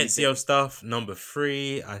all of the Ezio stuff, number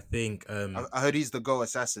 3, I think. I heard he's the Go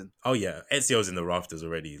assassin. Oh yeah, Ezio's in the rafters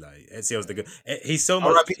already. Like Ezio's the good. He's so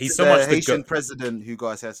much the Haitian president who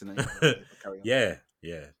got assassinated.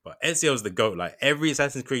 Yeah, but Ezio's the GOAT. Like every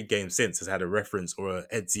Assassin's Creed game since has had a reference or an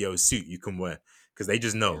Ezio suit you can wear because they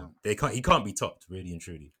just know he can't be topped, really and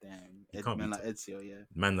truly. Damn, man like Ezio,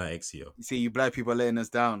 man like Ezio. You see, you black people laying us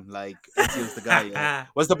down. Like Ezio's the guy. Yeah.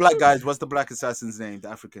 What's the black assassin's name? The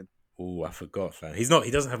African. Oh, I forgot, fam. He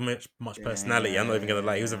doesn't have much personality. I'm not even gonna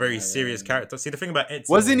lie. He was a very serious character. See, the thing about Ezio,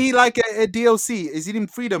 wasn't he like a DLC? Is he in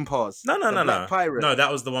Freedom Pass? No. Pirate. No,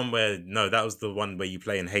 that was the one where you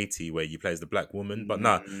play in Haiti, where you play as the black woman. But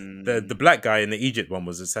the black guy in the Egypt one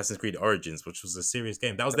was Assassin's Creed Origins, which was a serious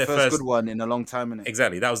game. That was their first good one in a long time. Innit?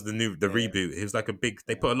 Exactly. That was the reboot. It was like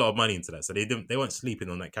they put a lot of money into that, so they weren't sleeping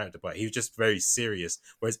on that character. But he was just very serious.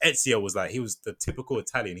 Whereas Ezio was like, he was the typical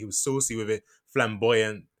Italian. He was saucy with it,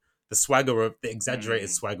 flamboyant. The exaggerated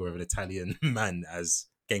swagger of an Italian man, as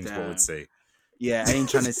GameSpot would say. Yeah, I ain't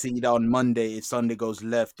trying to see that on Monday if Sunday goes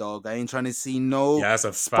left, dog. I ain't trying to see no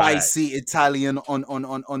spicy Italian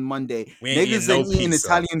on Monday. Niggas ain't eating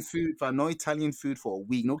Italian food, for no Italian food for a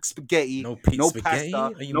week. No spaghetti, no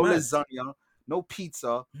pasta, no lasagna, no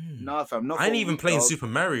pizza. Nah, fam. I ain't even playing Super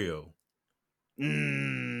Mario.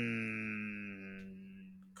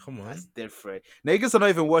 Come on. That's different. Niggas are not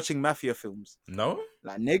even watching mafia films. No?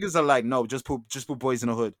 Like niggas are like, no, just put Boys in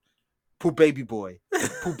the Hood. Put Baby Boy.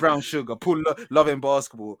 Put Brown Sugar. Put Love and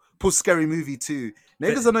Basketball. Put Scary Movie 2.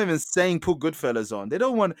 Niggas are not even saying put Goodfellas on. They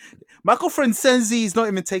don't want Michael Franzenzi is not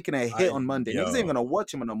even taking a hit on Monday. Niggas ain't gonna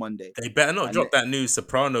watch him on a Monday. They better not drop that new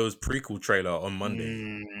Sopranos prequel trailer on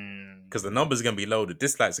Monday. Because the numbers are gonna be low, the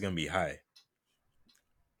dislikes are gonna be high.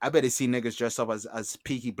 I better see niggas dressed up as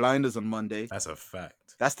Peaky Blinders on Monday. That's a fact.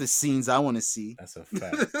 That's the scenes I want to see. That's a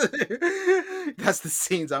fact. That's the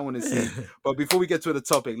scenes I want to see. But before we get to the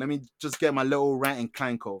topic, let me just get my little rant and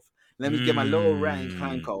clank off.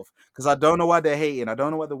 Because I don't know why they're hating. I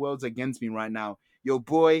don't know why the world's against me right now. Your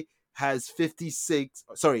boy has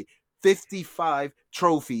 55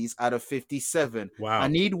 trophies out of 57. Wow. I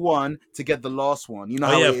need one to get the last one. You know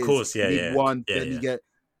how it is. Of course. Yeah, you need one, then you get...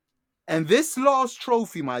 And this last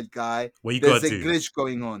trophy, my guy, there's a glitch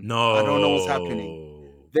going on. No. I don't know what's happening.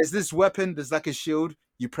 There's this weapon, there's like a shield,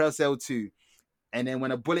 you press L2. And then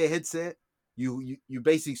when a bullet hits it, you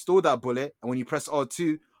basically store that bullet. And when you press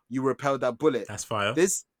R2, you repel that bullet. That's fire.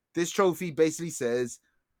 This trophy basically says,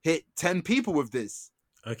 hit 10 people with this.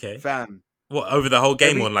 Okay. Fam. What, over the whole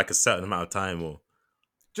game or like a certain amount of time? Or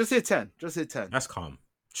Just hit 10. That's calm.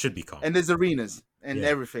 Should be calm. And there's arenas and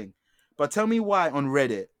everything. But tell me why on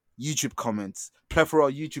Reddit, YouTube comments, plethora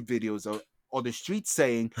of YouTube videos or the streets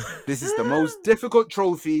saying this is the most difficult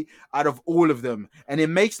trophy out of all of them. And it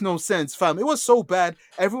makes no sense, fam. It was so bad.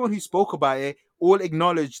 Everyone who spoke about it all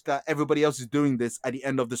acknowledged that everybody else is doing this at the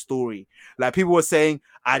end of the story. Like people were saying,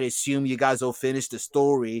 I'd assume you guys will finish the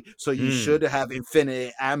story, so you should have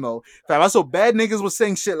infinite ammo. Fam, I saw bad niggas were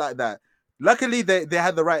saying shit like that. Luckily, they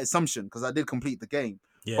had the right assumption because I did complete the game.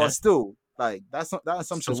 Yeah. But still, Like that So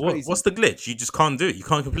assumption's crazy. what's the glitch? You just can't do it. You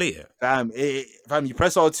can't complete it. Fam, you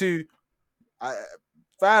press R2.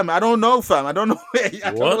 Fam, I don't know, fam. I don't know. I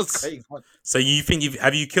don't know what's going on. So you think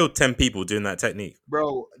have you killed 10 people doing that technique?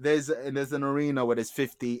 Bro, there's an arena where there's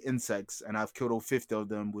 50 insects, and I've killed all 50 of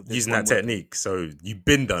them with this using that technique. So you've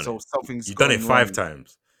been done. So something's you've done it 5 wrong.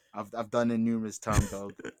 times. I've done it numerous times,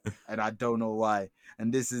 dog, and I don't know why.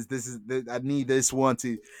 And this is I need this one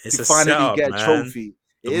to finally setup, get a trophy.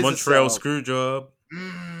 The Montreal screw job.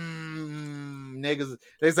 Niggas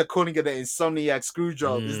are calling it the insomniac screw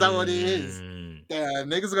job. Is that what it is? Damn,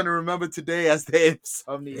 niggas are gonna remember today as the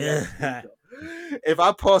insomniac screw job. If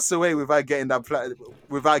I pass away without getting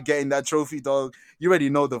that trophy, dog, you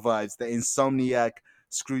already know the vibes. The insomniac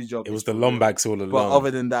screw job. It was the Lombax all along. But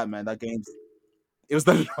other than that, man, it was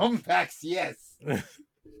the Lombax, yes.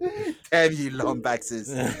 Damn you,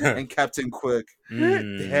 Lombaxes and Captain Quirk.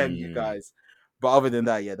 Damn you guys. But other than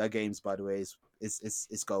that, yeah, that game's, by the way,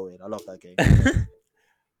 it's going. I love that game.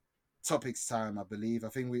 Topics time, I believe. I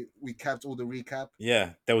think we capped all the recap.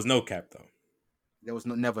 Yeah, there was no cap though. There was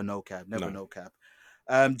never no cap. No cap.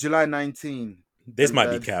 July 19. This might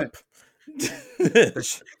be cap.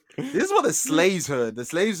 This is what the slaves heard. The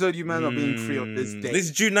slaves heard you man are being free on this day. This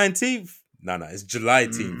is June 19th. No, it's July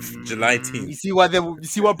 10th. July 10th. You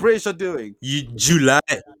see what British are doing? July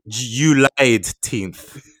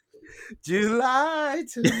 10th. July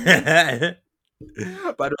 10th.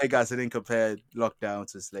 By the way, guys, I didn't compare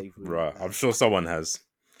lockdown to slavery. Right, I'm sure someone has.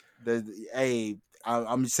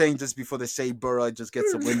 I'm saying just before the Shea Borough just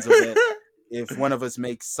gets some wins of it. If one of us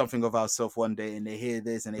makes something of ourselves one day and they hear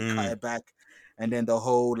this and they cut it back, and then the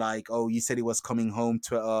whole like, oh, you said he was coming home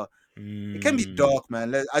Twitter. It can be dark,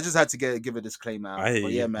 man. I just had to give a disclaimer out.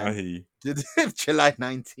 But yeah, man. July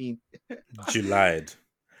 19th. Julyed.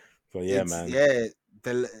 But yeah, man. Yeah,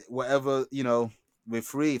 whatever, we're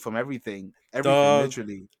free from everything. Dog,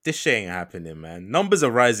 literally. This shit ain't happening, man. Numbers are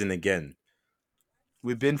rising again.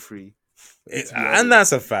 We've been free. And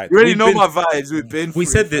that's a fact. You already know my vibes. We've been free.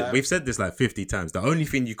 We've said this like 50 times. The only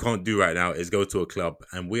thing you can't do right now is go to a club,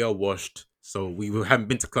 and we are washed. So we haven't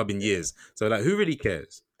been to club in years. So like, who really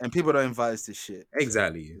cares? And people don't invite us to shit.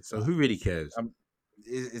 Exactly. So who really cares?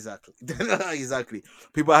 Exactly. Exactly.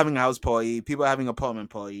 People are having a house party. People are having an apartment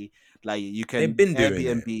party. Like you can. They've been doing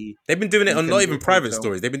Airbnb. It. They've been doing it on not even private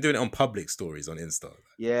stories. They've been doing it on public stories on Insta.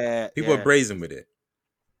 Yeah. People are brazen with it.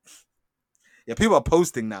 Yeah, people are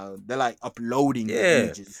posting now. They're like uploading their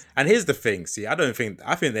images. And here's the thing. See, I think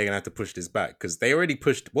they're gonna have to push this back because they already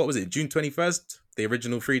pushed. What was it? June 21st, the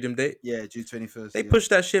original freedom date. Yeah, June 21st. They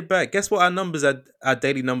pushed that shit back. Guess what our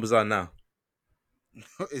daily numbers are now?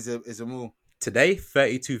 Is it more? Today,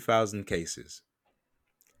 32,000 cases.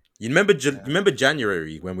 You remember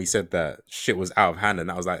January when we said that shit was out of hand and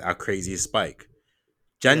that was like our craziest spike?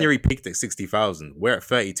 January peaked at 60,000. We're at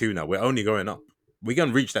 32 now. We're only going up. We're going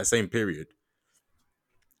to reach that same period.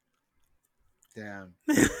 Damn.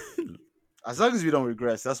 As long as we don't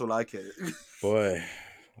regress, that's all I care. Boy,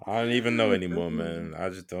 I don't even know anymore, man. I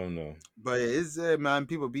just don't know. But it's man,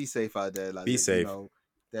 people be safe out there. Like, be safe.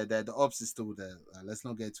 The ops is still there. Let's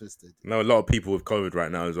not get twisted. No, a lot of people with COVID right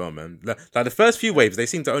now as well, man. Like the first few waves, they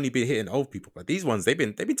seem to only be hitting old people. But these ones, they've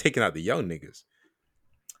been taking out the young niggas.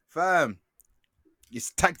 Fam,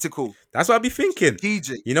 it's tactical. That's what I be thinking.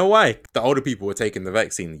 Strategic. You know why? The older people were taking the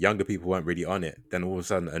vaccine. The younger people weren't really on it. Then all of a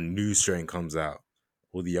sudden, a new strain comes out.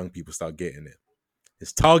 All the young people start getting it.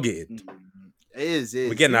 It's targeted. It is.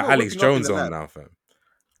 We're getting that Alex Jones on now, fam.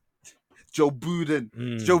 Joe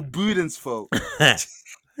Budden. Joe Budden's fault.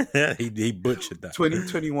 he butchered that.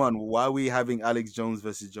 2021. Why are we having Alex Jones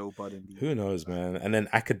versus Joe Budden? Who knows, man? And then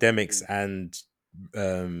Academics and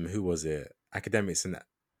who was it? Academics and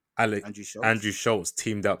Andrew Schultz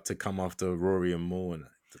teamed up to come after Rory and Moore. And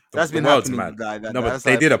that's been happening, man. But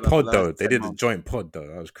they did a pod though. They did a joint pod though.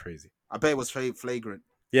 That was crazy. I bet it was flagrant.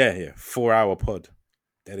 Yeah. 4-hour pod.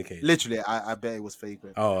 Dedicated. Literally, I bet it was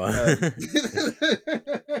flagrant. Oh.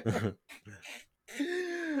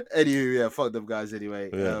 Anyway, yeah, fuck them guys. Anyway,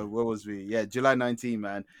 where was we? Yeah, July 19,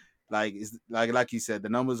 man. Like it's like you said, the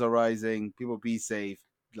numbers are rising. People be safe.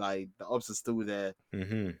 Like the ops are still there,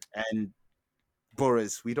 and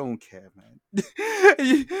Boris, we don't care, man.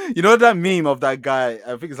 You know that meme of that guy?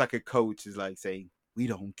 I think it's like a coach is like saying, "We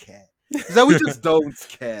don't care." It's like we just don't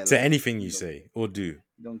care. To anything you say or do,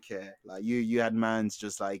 we don't care. Like you had mans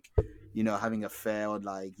just like having a fair, or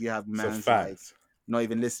like you have mans like not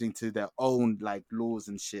even listening to their own like laws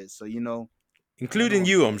and shit. So including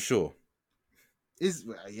you, I'm sure.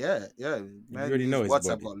 Yeah. Man, you already know his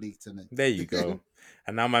WhatsApp body. got leaked in it. There you go.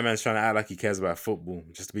 And now my man's trying to act like he cares about football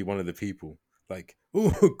just to be one of the people. Like,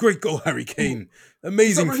 oh, great goal, Harry Kane.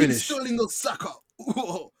 Amazing finish. Sterling or Saka.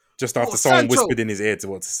 Just after someone whispered in his ear to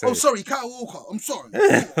what to say. Oh, sorry, Kyle Walker. I'm sorry.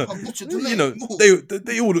 I butchered the name. You know,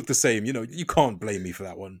 they all look the same. You know, you can't blame me for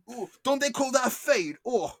that one. Don't they call that a fade?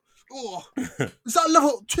 Is that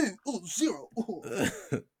level 2? 0.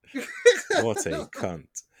 What a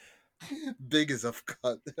cunt. Big as a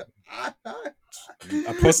cunt.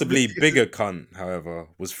 A possibly bigger cunt, however,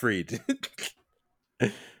 was freed.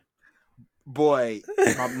 Boy,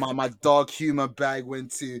 my dark humor bag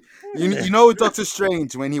went to you know Doctor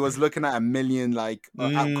Strange when he was looking at a million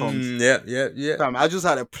outcomes. Yeah. I just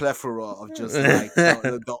had a plethora of just like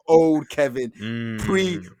the old Kevin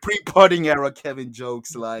pre-podding era Kevin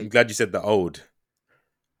jokes. Like, I'm glad you said the old.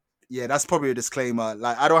 Yeah, that's probably a disclaimer.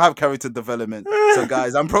 Like, I don't have character development, so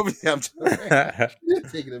guys, I'm just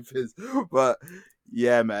taking a piss. But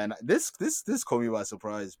yeah, man, this caught me by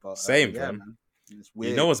surprise. But same, yeah, man. It's weird.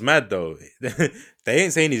 You know what's mad though? They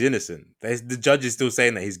ain't saying he's innocent. The judge is still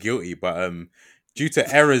saying that he's guilty, but due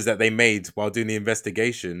to errors that they made while doing the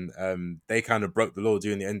investigation, they kind of broke the law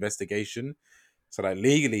during the investigation. So like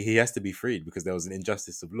legally, he has to be freed because there was an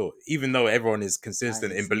injustice of law, even though everyone is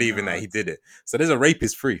consistent in believing that he did it. So there's a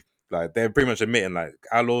rapist free. Like, they're pretty much admitting like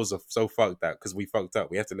our laws are so fucked that because we fucked up,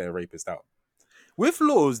 we have to let a rapist out. With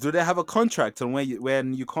laws, do they have a contract on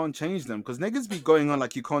when you can't change them? Because niggas be going on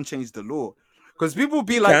like you can't change the law. Because people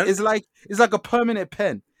be like, it's like a permanent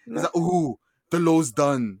pen. It's like, ooh, the law's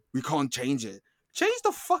done. We can't change it. Change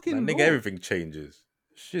the fucking law. Nigga, everything changes.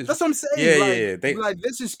 Shit. That's what I'm saying. Yeah. Like,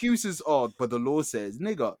 this excuse is odd, but the law says,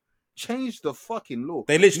 nigga, change the fucking law.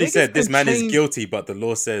 They literally said this man is guilty, but the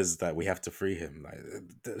law says that we have to free him.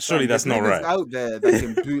 Like, surely that's not right. Out there that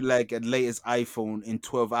can bootleg a latest iPhone in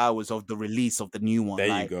 12 hours of the release of the new one.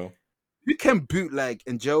 There you go. You can bootleg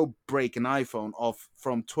and jailbreak an iPhone off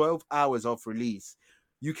from 12 hours of release.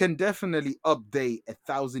 You can definitely update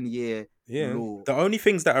 1,000-year law. The only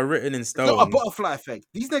things that are written in stone. It's not a butterfly effect.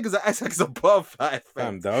 These niggas are acting like it's a butterfly effect.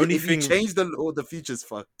 Fam, the only thing you change the law, the future's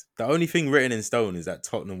fucked. The only thing written in stone is that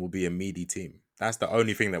Tottenham will be a meaty team. That's the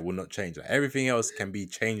only thing that will not change. Like, everything else can be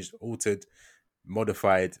changed, altered,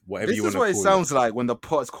 modified, whatever you want to call it. This is what it sounds like when the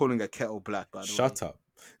pot's calling a kettle black, by the way. Shut up.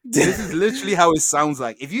 This is literally how it sounds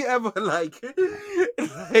like. If you ever like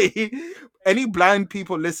any blind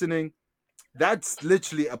people listening, that's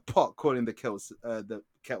literally a pot calling the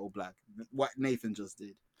kettle black. What Nathan just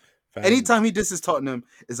did. Fam. Anytime he disses Tottenham,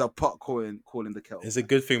 is a pot calling the kettle. It's a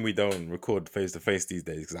good thing we don't record face to face these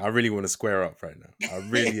days because I really want to square up right now. I'm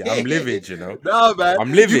livid, you know. No, man,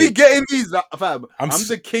 I'm livid. You be getting these, fam. I'm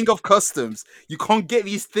the king of customs. You can't get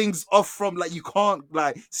these things off from you can't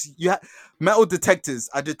metal detectors.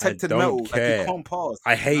 I detected metal. Care. Like, you can't pass.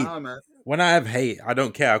 I hate. Man. When I have hate, I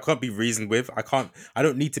don't care. I can't be reasoned with. I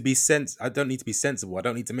don't need to be I don't need to be sensible. I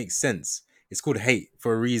don't need to make sense. It's called hate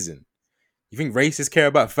for a reason. You think racists care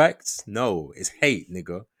about facts? No, it's hate,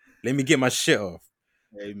 nigga. Let me get my shit off.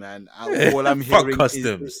 Hey, man. All I'm hearing fuck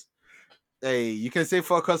customs. Hey, you can say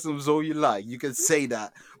fuck customs all you like. You can say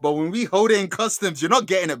that. But when we hold it in customs, you're not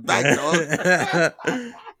getting it back, dog.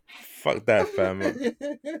 Fuck that, fam.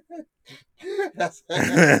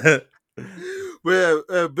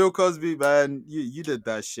 Well, Bill Cosby, man, you did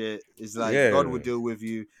that shit. It's like, God will deal with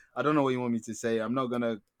you. I don't know what you want me to say. I'm not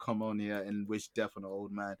gonna come on here and wish death on an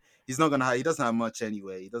old man. He's not gonna. He doesn't have much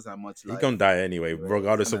anyway. He doesn't have much life. He's gonna die anyway,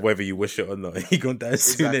 regardless of whether you wish it or not. He's gonna die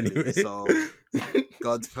soon anyway. So,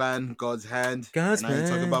 God's plan, God's hand. God's plan. I ain't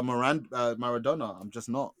talking about Maradona. I'm just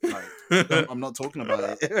not. I'm not talking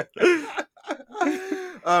about it.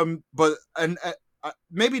 But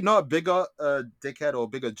maybe not a bigger dickhead or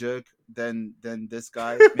bigger jerk than this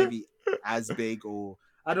guy. Maybe as big or.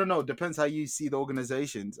 I don't know. Depends how you see the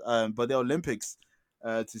organizations. But the Olympics,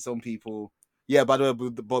 to some people, yeah. By the way,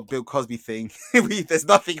 the Bill Cosby thing, there's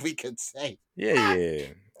nothing we can say. Yeah.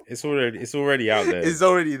 It's already out there. It's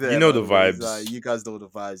already there. You know the vibes. You guys know the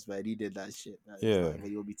vibes, man. He did that shit. Yeah. What do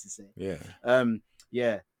you want me to say? Yeah.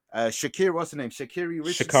 Yeah. Sha'Carri, what's her name? Sha'Carri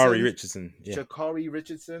Richardson. Sha'Carri Richardson. Yeah. Sha'Carri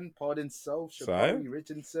Richardson. Pardon self. Sha'Carri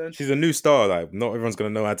Richardson. She's a new star. Like, not everyone's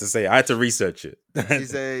gonna know how to say it. I had to research it.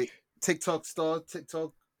 She's a TikTok star.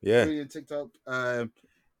 Brilliant TikTok.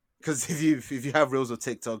 Because if you have reels of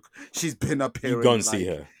TikTok, she's been up here. You gonna see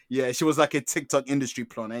her. Yeah, she was like a TikTok industry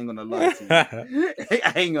plant. I ain't gonna lie to you.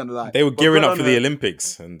 I ain't gonna lie. They were gearing up for the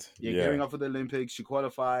Olympics, and gearing up for the Olympics. She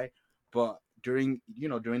qualified, but during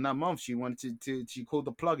that month, she wanted to. She called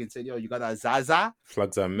the plug and said, "Yo, you got that Zaza?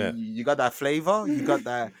 Plugs are met. You got that flavor. You got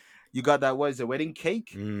that." You got that. What is it? Wedding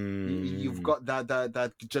cake. You've got that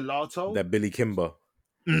gelato. That Billy Kimber.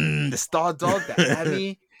 The Star Dog. That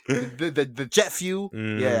Abby. the jet fuel.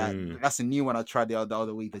 Yeah, that's a new one I tried the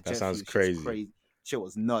other week. The jet sounds fuel, crazy. Shit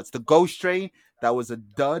was nuts. The Ghost Train, that was a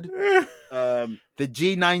dud. The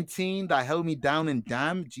G19 that held me down and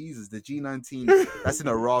damn, Jesus, the G19, that's in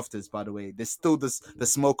the rafters, by the way. There's still the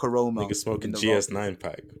smoke aroma. Nigga smoking in the GS9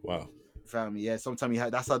 pack. Wow. Family, yeah. Sometimes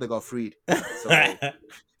that's how they got freed. So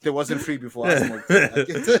they wasn't free before I smoked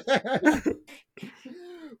it.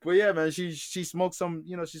 But yeah, man, she smoked some,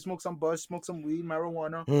 she smoked some bud, smoked some weed,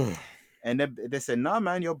 marijuana. And then they said, nah,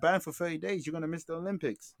 man, you're banned for 30 days. You're gonna miss the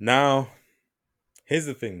Olympics. Now, here's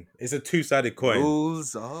the thing. It's a two-sided coin.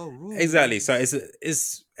 Rules are rules. Exactly. So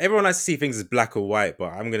it's everyone likes to see things as black or white,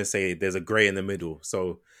 but I'm gonna say there's a grey in the middle.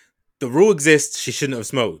 So the rule exists. She shouldn't have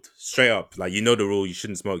smoked. Straight up, like the rule. You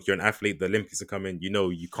shouldn't smoke. You're an athlete. The Olympics are coming.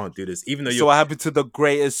 You can't do this. Even though So what happened to the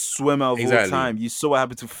greatest swimmer of all time? You saw what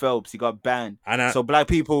happened to Phelps. He got banned. So black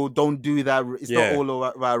people don't do that. It's not all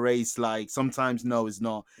about race. Like sometimes, no, it's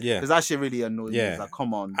not. Yeah, because that shit really annoys me. It's like,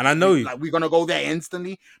 come on. And I know, like we're gonna go there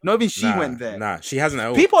instantly. No, even she went there. Nah, she hasn't at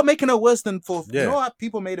all. People are making it worse than for. You know what?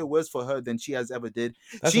 People made it worse for her than she has ever did.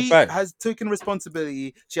 She has taken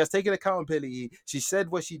responsibility. She has taken accountability. She said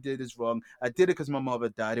what she did is wrong. I did it because my mother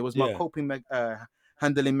died. It was my coping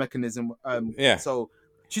handling mechanism. So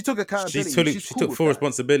she took accountability. She took full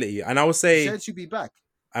responsibility. And I would say... She said she'd be back.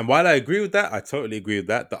 And while I agree with that, I totally agree with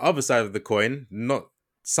that. The other side of the coin, not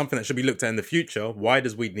something that should be looked at in the future. Why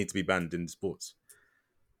does weed need to be banned in sports?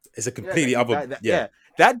 It's a completely other...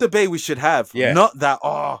 That debate we should have. Not that,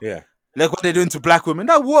 look what they're doing to black women.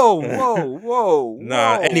 No, whoa.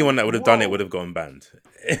 Nah, anyone that would have done it would have gotten banned.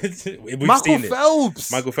 Michael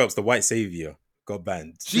Phelps. Michael Phelps, the white savior, got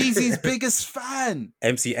banned. Jeezy's biggest fan.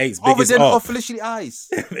 MC8's biggest other than up. Officially Ice.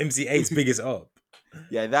 MC8's biggest up.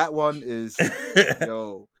 Yeah, that one is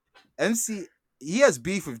MC. He has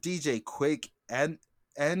beef with DJ Quick and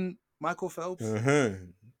Michael Phelps. The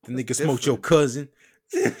nigga smoked your cousin.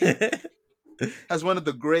 Has one of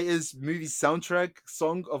the greatest movie soundtrack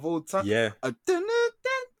song of all time. Yeah.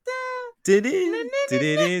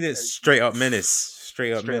 Straight up menace.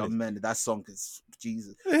 Straight up menace. That song is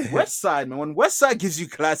Jesus. West Side, man. When West Side gives you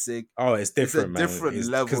classic, it's different, man. Different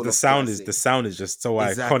level. Because the sound is just so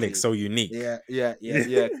iconic, so unique. Yeah.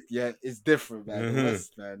 It's different, man. The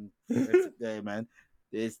West, man. Man.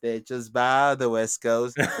 They're just by the West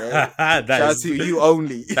Coast. Shout to you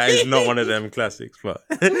only. That is not one of them classics, but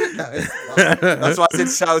that's why I said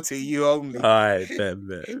shout to you only. All right,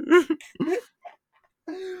 bet.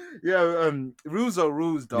 Rules are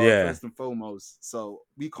rules, dog. First and foremost. So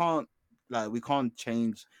we can't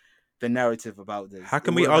change the narrative about this. How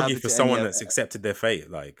can we argue for someone that's accepted their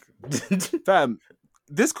fate? Like, fam,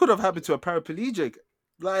 this could have happened to a paraplegic.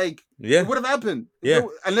 Like, it would have happened.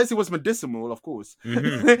 Unless it was medicinal, of course.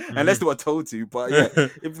 Unless they were told to. But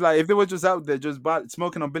if they were just out there just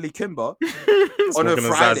smoking on Billy Kimber on a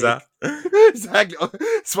Friday. Exactly.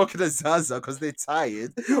 Smoking a Zaza because they're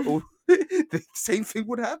tired. The same thing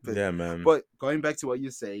would happen. Yeah, man. But going back to what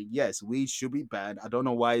you're saying, yes, weed should be banned. I don't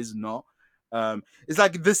know why it's not. It's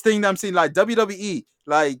like this thing that I'm seeing, like WWE.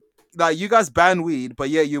 Like you guys ban weed,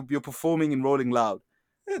 but you're performing in Rolling Loud.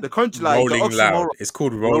 The country, like Rolling Loud. It's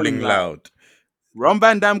called Rolling Loud. Ron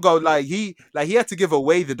Van Dam he had to give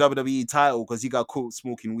away the WWE title because he got caught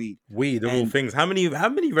smoking weed. Weed, of all things. How many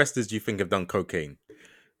wrestlers do you think have done cocaine?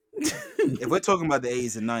 If we're talking about the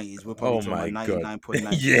 80s and 90s, we're probably talking about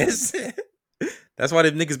 99.9%. Yes. That's why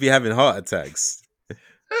them niggas be having heart attacks.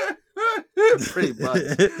 Pretty much.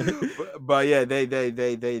 But yeah, they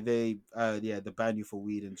ban you for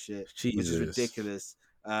weed and shit, Jesus. Which is ridiculous.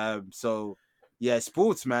 So yeah,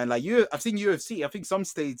 sports, man. Like I've seen UFC. I think some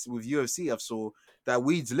states with UFC I've saw that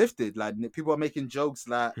weed's lifted. Like people are making jokes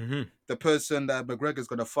like the person that McGregor's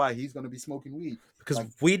gonna fight, he's gonna be smoking weed. Because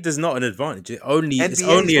weed is not an advantage. It's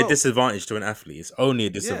only a disadvantage to an athlete. It's only a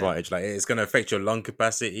disadvantage. Like it's gonna affect your lung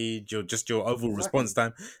capacity, your overall response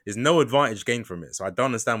time. There's no advantage gained from it. So I don't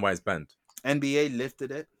understand why it's banned. NBA lifted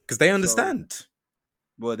it because they understand.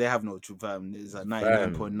 Well, they have no true fam. It's like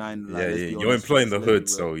 99.9. Like, you're employing the hood,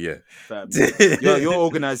 so yeah. Fam. your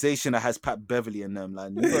organization that has Pat Beverly in them,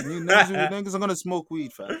 like niggas are gonna smoke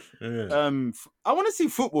weed, fam. I want to see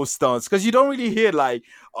football stance because you don't really hear like,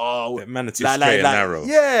 man, it's straight and narrow.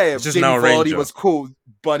 Yeah, it's just Jamie now Vardy was cool,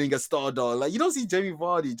 bunning a star dog. Like you don't see Jamie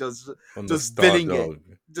Vardy just billing it.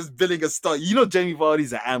 Just billing a star. You know Jamie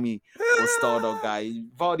Vardy's an Ami or star dog guy.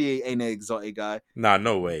 Vardy ain't an exotic guy. Nah,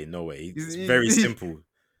 no way. It's very simple.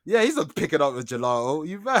 Yeah, he's not picking up the gelato.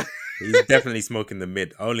 You bet. He's definitely smoking the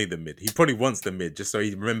mid. Only the mid. He probably wants the mid just so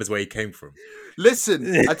he remembers where he came from.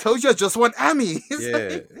 Listen, I told you I just want Ami.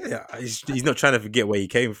 He's not trying to forget where he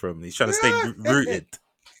came from. He's trying to stay rooted.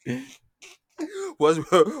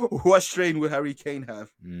 What strain would Harry Kane have?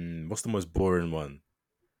 What's the most boring one?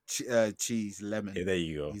 Cheese, lemon. Yeah, there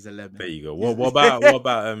you go. He's a lemon. There you go. What about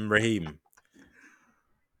Raheem?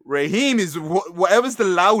 Raheem is whatever's the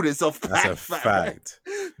loudest of That's a fact.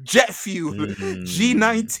 Jet fuel,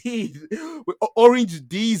 G19, orange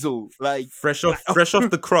diesel, like fresh off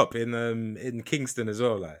the crop in Kingston as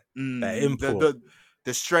well, like that import.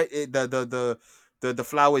 The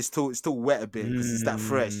flour is still wet a bit because it's that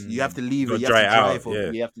fresh. You have to leave it. You dry have to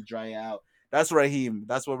out. You have to dry it out. That's Raheem.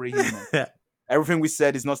 That's what Raheem is. Everything we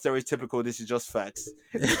said is not stereotypical. This is just facts.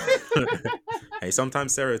 Hey,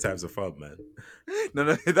 sometimes stereotypes are fun, man.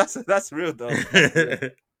 No, that's real though.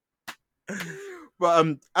 But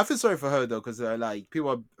I feel sorry for her though, because like people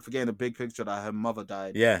are forgetting the big picture that her mother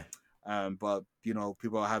died. Yeah. But you know,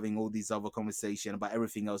 people are having all these other conversations about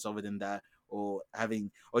everything else other than that, or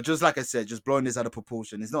just like I said, just blowing this out of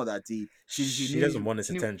proportion. It's not that deep. She doesn't want this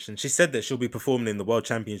attention. She said that she'll be performing in the World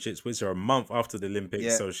Championships, which are a month after the Olympics.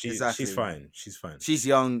 Yeah, so she's fine. She's fine. She's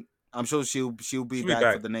young. I'm sure she'll be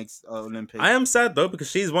back for the next Olympics. I am sad though, because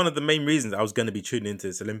she's one of the main reasons I was going to be tuning into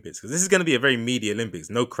this Olympics, because this is going to be a very media Olympics.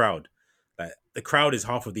 No crowd. Like the crowd is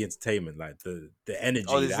half of the entertainment. Like the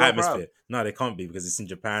energy, the atmosphere. Crowd. No, they can't be, because it's in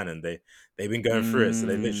Japan and they've been going through it. So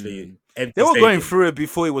they literally they were going through it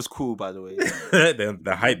before it was cool. By the way,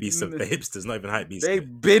 the hype beasts of the hipsters, not even hype beasts.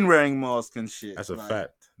 They've been wearing masks and shit. That's a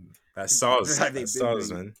fact. That's SARS. That's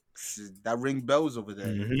SARS, man. That ring bells over there.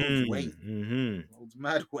 Holds weight. Holds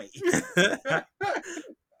mad weight.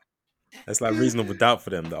 That's like Reasonable Doubt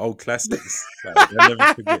for them. The old classics. Like, they'll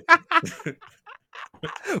never forget.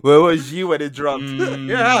 Where was you when it dropped?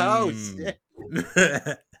 Yeah, oh shit.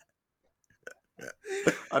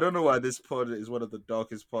 I don't know why this pod is one of the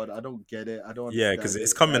darkest pod. I don't get it. I don't. Yeah, because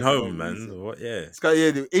it's coming home, man. What? Yeah.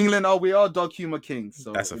 England. We are dark humor kings.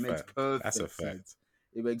 So that's a fact. That's a fact. Sense.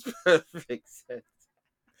 It makes perfect sense.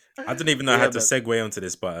 I don't even know how to segue onto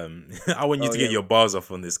this, but I want you to get your bars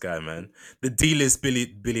off on this guy, man. The D-list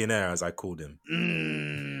billionaire, as I called him.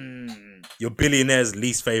 Your billionaire's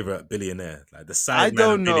least favorite billionaire, like the side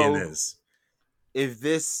man of billionaires. If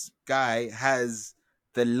this guy has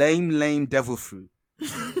the lame devil fruit.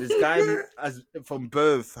 This guy from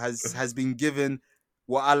birth has been given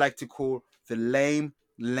what I like to call the lame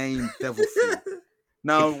devil fruit.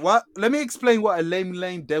 Now, let me explain what a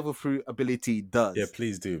lame devil fruit ability does. Yeah,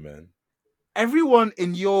 please do, man. Everyone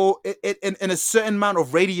in in a certain amount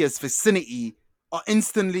of radius vicinity are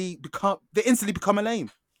instantly become a lame.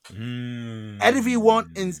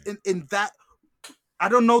 Everyone in that, I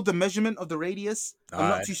don't know the measurement of the radius. I'm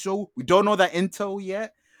not too sure. We don't know that intel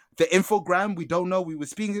yet. The infogram, we don't know. We're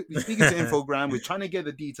speaking to infogram. We're trying to get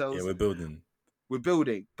the details. Yeah, we're building.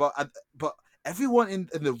 But everyone in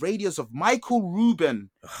the radius of Michael Rubin.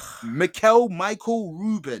 Michael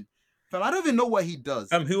Rubin. But I don't even know what he does.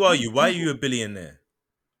 Who are you? Why are you a billionaire?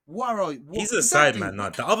 He's a side man. No,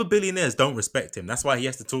 the other billionaires don't respect him. That's why he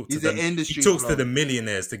has to talk to them. He talks to the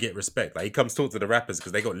millionaires to get respect. Like he comes talk to the rappers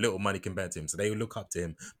because they got little money compared to him, so they look up to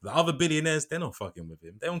him. But the other billionaires, they're not fucking with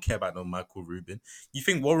him. They don't care about no Michael Rubin. You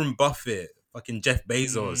think Warren Buffett, fucking Jeff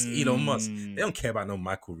Bezos, Elon Musk, they don't care about no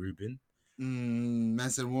Michael Rubin. Man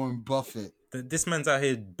said Warren Buffett. This man's out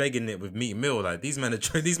here begging it with Meat Mill. Like these men are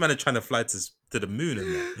trying to fly to the moon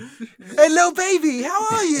and that. Hey, little baby, how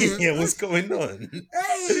are you? Yeah, what's going on?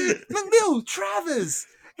 Hey, McMill, Travis.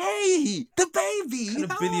 Hey, the baby. What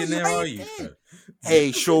kind of billionaire are you?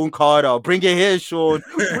 Hey, Sean Carter, bring it here, Sean.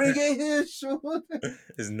 Bring it here, Sean.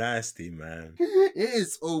 It's nasty, man. It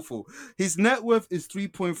is awful. His net worth is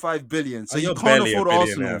 3.5 billion. So you can't afford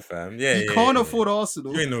Arsenal, fam. Yeah, you can't afford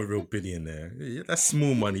Arsenal. You ain't no real billionaire. That's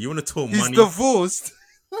small money. You want to talk money? He's divorced.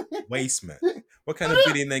 Waste, man. What kind of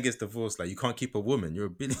billionaire gets divorced? Like you can't keep a woman. You're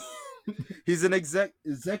a billionaire. He's an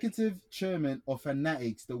executive chairman of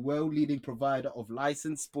Fanatics, the world-leading provider of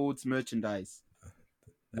licensed sports merchandise.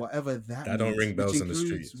 Whatever that means, don't ring bells on the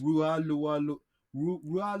streets. Lua, the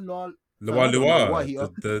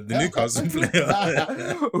Newcastle player.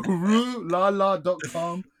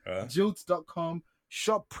 Rulala.com, Jilts.com,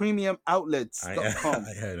 shoppremiumoutlets.com.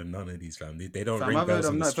 I heard of none of these, fam. They don't ring bells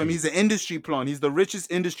on the streets. He's an industry plant. He's the richest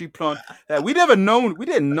industry plant. We didn't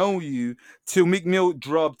know you till Meek Mill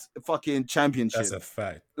dropped a fucking championship. That's a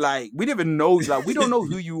fact. Like, we didn't even know. Like, we don't know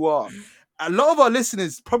who you are. A lot of our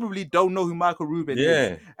listeners probably don't know who Michael Rubin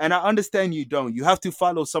is. And I understand you don't. You have to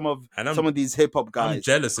follow some of these hip-hop guys. I'm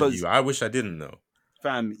jealous of you. I wish I didn't know.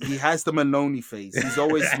 Fam, he has the Maloney face. He's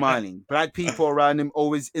always smiling. Black people around him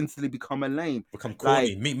always instantly become a lame. Become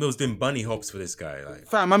corny. Meek Mill's doing bunny hops for this guy. Like,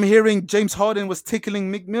 fam, I'm hearing James Harden was tickling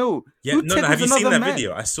Meek Mill. Yeah, no. Have you seen that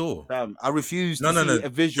video? I saw. Fam, I refuse to see a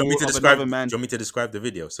visual of another man. Do you want me to describe the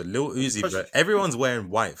video? So Lil Uzi Vert, everyone's wearing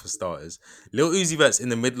white for starters. Lil Uzi Vert's in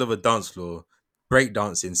the middle of a dance floor,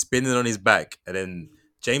 breakdancing, spinning on his back, and then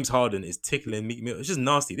James Harden is tickling Meek Mill. It's just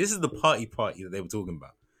nasty. This is the party that they were talking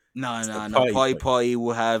about. No. Party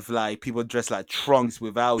will have like people dressed like trunks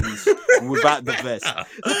without the vest.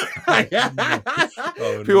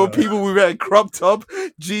 People with a crop top,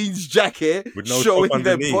 jeans jacket, showing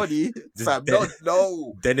their body. Fam,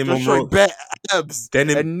 denim on raw bare abs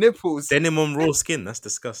and nipples. Denim on raw skin. That's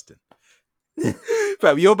disgusting.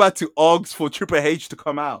 Fam, you're about to args for Triple H to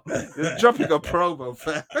come out. They're dropping a promo,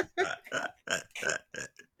 fam.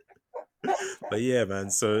 But yeah,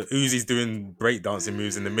 man. So Uzi's doing breakdancing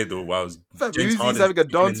moves in the middle while James Uzi's having a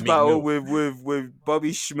dance battle with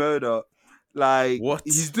Bobby Schmurder. Like what?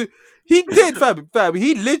 He did, fam.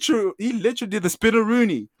 He literally did the spinner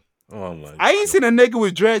Rooney. Oh my! I ain't seen a nigga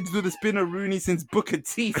with dreads do the spinner Rooney since Booker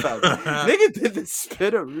T, fam. Nigga did the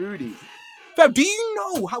spinner Rooney. Fam, do you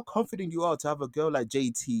know how confident you are to have a girl like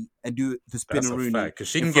JT and do the spinner Rooney? Because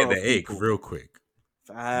she can get the ick real quick.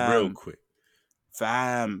 Fam.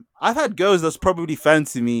 Fam, I've had girls that's probably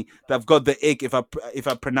fancy me that've got the ick if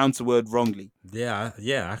I pronounce a word wrongly. Yeah,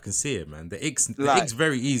 I can see it, man. The ick's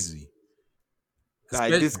very easy.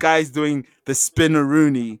 Like this guy's doing the spinner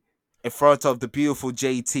Rooney in front of the beautiful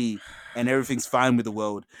JT, and everything's fine with the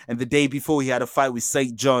world. And the day before he had a fight with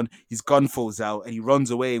St. John, his gun falls out and he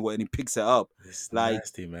runs away and he picks it up. It's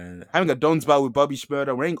nasty, man. Having a dance battle with Bobby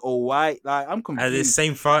Schmurder, wearing all white. Like, I'm confused.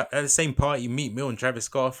 At the same party, Meek Mill and Travis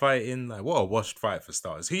Scott fighting. Like, what a washed fight for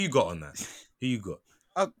starters. Who you got on that? Who you got?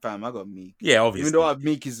 Fam, I got Meek. Yeah, obviously. Even though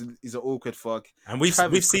Meek is an awkward fuck. And we've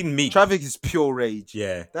seen Meek. Travis is pure rage.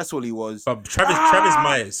 Yeah. That's all he was. But Travis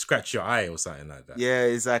might scratch your eye or something like that. Yeah,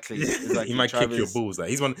 exactly. He might kick your balls. Like,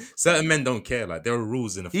 he's one. Certain men don't care. Like, there are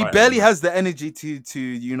rules in a fight. He barely has the energy to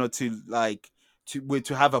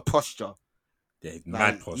have a posture. Yeah,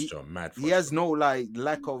 mad posture. He has no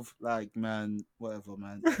lack of whatever,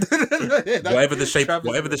 man. whatever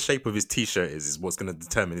the shape of his t-shirt is what's going to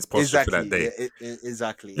determine his posture for that day. Yeah,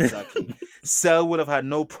 exactly. Cell would have had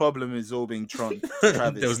no problem absorbing Travis.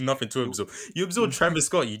 There was nothing to absorb. You absorb Travis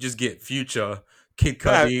Scott, you just get Future, Kid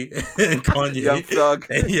Cudi, and Kanye, Young Thug.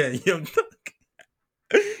 Yeah, Young Thug.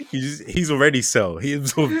 He's already Cell. He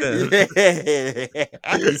absorbed that.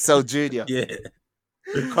 Yeah. He's Cell Junior. Yeah.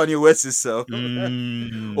 Kanye West is so.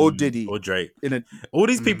 Or Diddy. Or Drake. All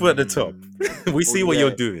these people at the top. We see what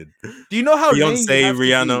you're doing. Do you know how Beyonce,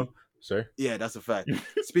 Rihanna. Sorry? Yeah, that's a fact.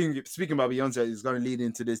 Speaking about Beyonce, is going to lead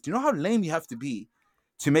into this. Do you know how lame you have to be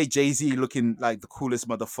to make Jay-Z looking like the coolest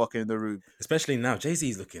motherfucker in the room? Especially now.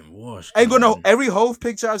 Jay-Z's looking washed. Every Hove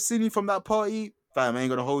picture I've seen from that party, fam, I ain't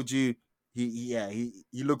gonna hold you. He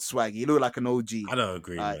looked swaggy. He looked like an OG. I don't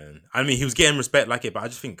agree, man. I mean, he was getting respect like it, but I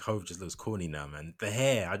just think Hove just looks corny now, man. The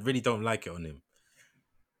hair, I really don't like it on him.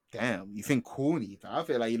 Damn, you think corny? I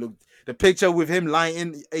feel like he looked. The picture with him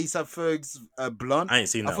lighting A$AP Ferg's blunt. I ain't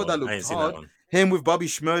seen that. I thought that looked hard. Him with Bobby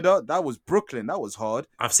Schmurder, that was Brooklyn. That was hard.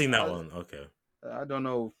 I've seen that one. Okay. I don't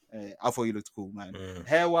know. I thought he looked cool, man.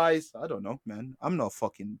 Hair wise, I don't know, man. I'm not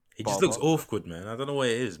fucking. He just looks awkward, man. I don't know what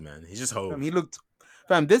it is, man. He's just Hove. He looked.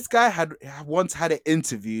 Fam, this guy once had it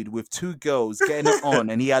interviewed with two girls getting it on,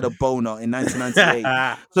 and he had a boner in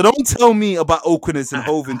 1998. So don't tell me about awkwardness in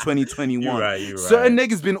Hove in 2021. You're right. Certain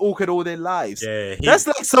niggas been awkward all their lives. Yeah, that's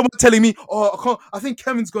like someone telling me, I think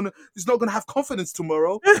Kevin's he's not gonna have confidence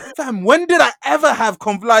tomorrow. Fam, when did I ever have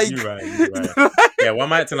confidence? You're right. Yeah, why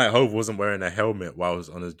am I acting like Hove wasn't wearing a helmet while I was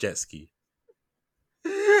on a jet ski?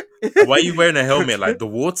 Why are you wearing a helmet? Like the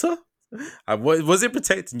water? What was it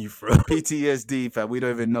protecting you from? PTSD, fam. We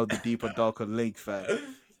don't even know the deeper, darker link, fam.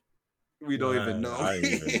 We don't even know. I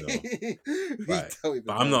don't even know.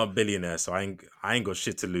 But I'm not a billionaire, so I ain't got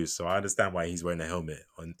shit to lose. So I understand why he's wearing a helmet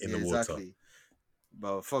in the water. Exactly.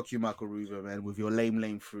 But fuck you, Michael Rubin, man, with your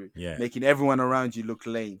lame fruit. Yeah. Making everyone around you look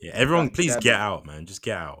lame. Yeah, everyone, please get out, man. Just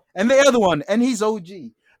get out. And the other one, and he's OG.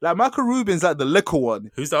 Like Michael Rubin's like the liquor one.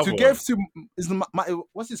 Who's the other one?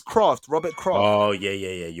 What's his Kraft? Robert Kraft. Oh yeah.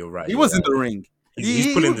 You're right. He was in the ring.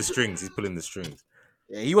 He's pulling the strings.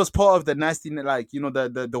 Yeah, he was part of the nasty, like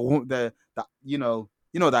the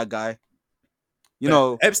that guy.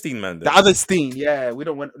 Epstein, man. The other Steen. Yeah, we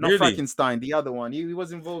don't want not really? Frankenstein. The other one. He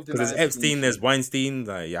was involved in. Because there's Epstein. There's Weinstein.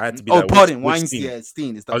 Like I had to be. Pardon, Weinstein. Yeah,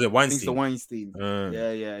 Steen. Is it Weinstein? It's the Weinstein.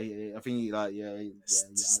 Yeah. I think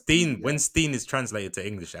Steen. When Steen is translated to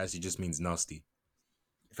English, it actually just means nasty.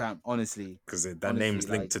 Fam, honestly. Because that name's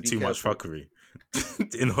linked to too much careful. fuckery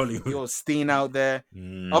in Hollywood. You're Steen out there.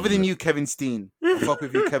 Other than you, Kevin Steen. I fuck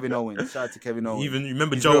with you, Kevin Owens. Shout out to Kevin Owens. Even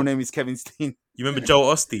remember His Joel? real name is Kevin Steen. You remember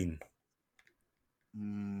Joel Osteen,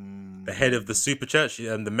 the head of the super church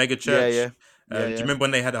and the mega church? Yeah. Do you remember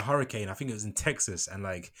when they had a hurricane? I think it was in Texas, and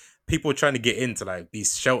like people were trying to get in to like be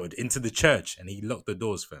sheltered into the church, and he locked the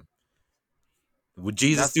doors for him. Would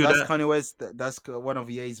Jesus do that? That's Kanye West. That's one of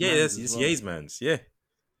Ye's. Yeah, it's Ye's man's. Yeah.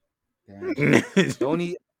 The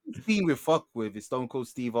only Steen we fuck with is Stone Cold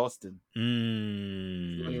Steve Austin.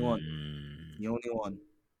 The only one. The only one.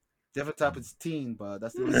 Different type of teen, but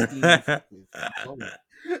that's the only Steen we fuck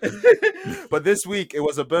with. But this week it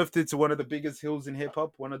was a birthday to one of the biggest hills in hip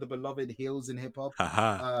hop, one of the beloved hills in hip hop.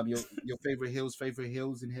 Your favorite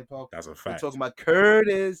hills in hip hop. That's a fact. We're talking about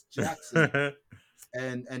Curtis Jackson.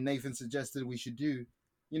 and Nathan suggested we should do,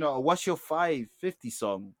 a What's Your 550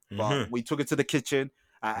 song. But we took it to the kitchen.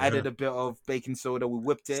 I added a bit of baking soda. We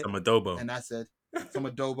whipped it. Some adobo. And I said, some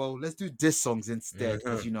adobo. Let's do diss songs instead.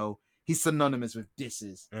 Because, he's synonymous with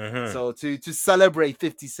disses. So to celebrate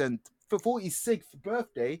 50 Cent for 46th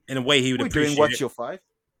birthday, in a way he would appreciate doing What's Your 5.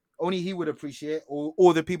 Only he would appreciate,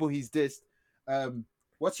 or the people he's dissed.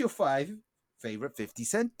 What's your 5 favorite 50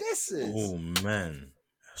 Cent disses? Oh, man.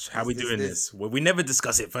 How we doing this? Well, we never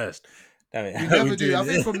discuss it first. Damn it. We never do. I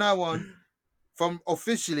think from now on,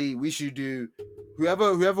 officially, we should do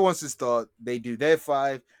whoever wants to start, they do their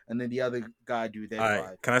 5, and then the other guy do their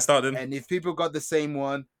 5. Can I start then? And if people got the same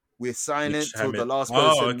one, we assign it till the last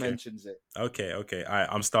person mentions it. Okay. All right,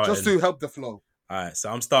 I'm starting. Just to help the flow. All right,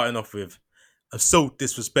 so I'm starting off with so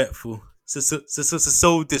disrespectful.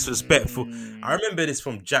 So disrespectful. I remember this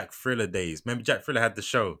from Jack Thriller days. Remember Jack Thriller had the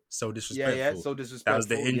show So Disrespectful. Yeah, So Disrespectful. That was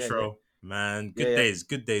the intro. Man, good days.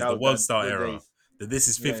 The World Star era. The This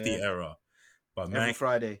Is 50 era. But man, every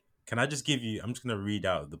Friday. Can I just give you, I'm just going to read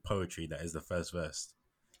out the poetry that is the first verse.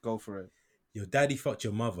 Go for it. Your daddy fucked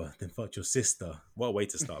your mother, then fucked your sister. What a way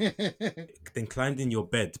to start. Then climbed in your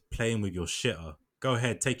bed, playing with your shitter. Go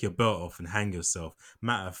ahead, take your belt off and hang yourself.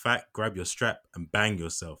 Matter of fact, grab your strap and bang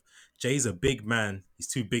yourself. Jay's a big man. He's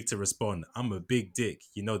too big to respond. I'm a big dick.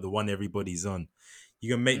 The one everybody's on. You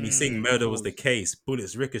gonna make me sing Murder Was the Case.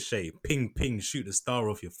 Bullets ricochet. Ping, ping, shoot the star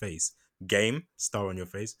off your face. Game, star on your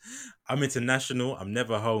face. I'm international. I'm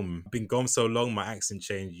never home. Been gone so long, my accent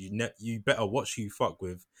changed. You better watch who you fuck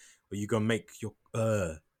with, or you gonna make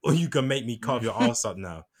me carve your ass up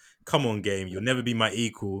now. Come on, game. You'll never be my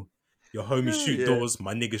equal. Your homies shoot doors,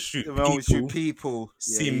 my niggas shoot people.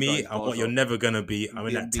 See me, I'm what you're never gonna be. I'm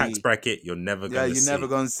in that tax bracket you're never gonna see. You're never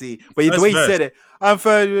gonna see. But the way he said it, I'm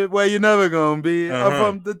from where you're never gonna be. I'm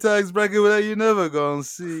from the tax bracket where you're never gonna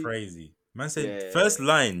see. Crazy. Man said, first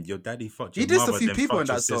line, your daddy fucked your mother, then fucked your sister. He dissed a few people in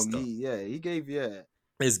that song. He gave,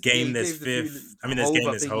 There's Game, there's Fifth. There's Game,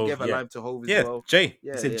 there's Hove. He gave a line to Hove as well. Jay.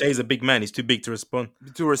 He said Jay's a big man. He's too big to respond.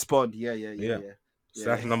 Yeah. So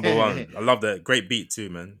that's number one. I love that. Great beat too,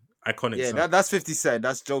 man. Iconic song. That's 50 Cent.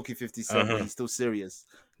 That's jokey 50 Cent, but he's still serious.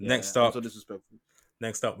 Next up, so disrespectful.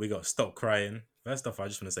 Next up, we got Stop Crying. First off, I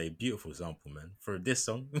just want to say, beautiful sample, man. For this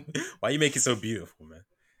song, why you make it so beautiful,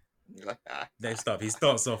 man? Next up, he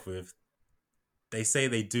starts off with, they say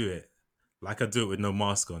they do it, like I do it with no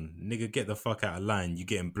mask on. Nigga, get the fuck out of line, you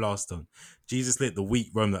getting blasted on. Jesus let the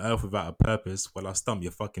weak roam the earth without a purpose, while I stump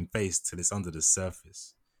your fucking face till it's under the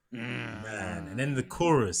surface. Man, and then the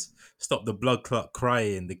chorus, stop the blood clot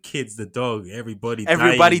crying, the kids, the dog, everybody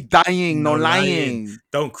dying, no lying.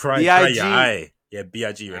 Don't cry, dry your eye. Yeah,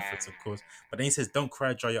 B.I.G. reference, of course. But then he says, don't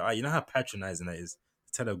cry, dry your eye. You know how patronizing that is?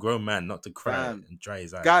 Tell a grown man not to cry and dry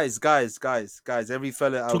his eye. Guys, every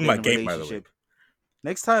fella out talking in about a game, relationship,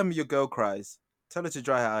 next time your girl cries, tell her to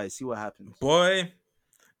dry her eyes, see what happens. Boy,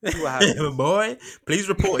 boy, please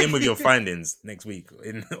report in with your findings next week.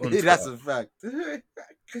 That's a fact.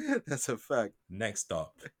 That's a fact. Next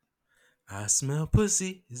up, I smell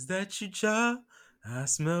pussy. Is that you, Ja? I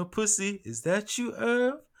smell pussy. Is that you,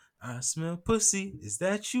 Irv? I smell pussy. Is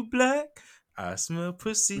that you, Black? I smell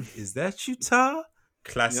pussy. Is that you, Tar?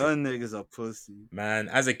 Classic. Your niggas are pussy. Man,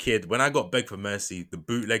 as a kid, when I got Beg for Mercy, the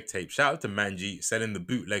bootleg tape, shout out to Manji selling the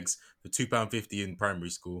bootlegs for £2.50 in primary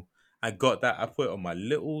school. I got that. I put it on my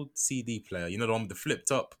little CD player. You know the one with the flip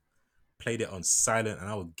top? Played it on silent and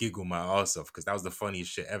I would giggle my ass off because that was the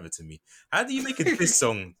funniest shit ever to me. How do you make a diss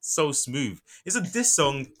song so smooth? It's a diss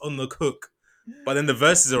song on the hook, but then the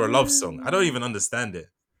verses are a love song. I don't even understand it.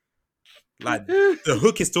 Like, the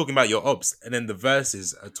hook is talking about your ops and then the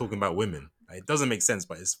verses are talking about women. Like, it doesn't make sense,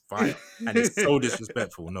 but it's fine. And it's so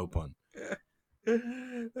disrespectful, no pun.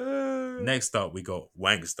 Next up, we got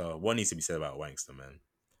Wankster. What needs to be said about Wankster, man?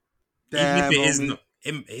 Damn,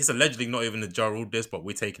 it's allegedly not even a Ja Rule diss, but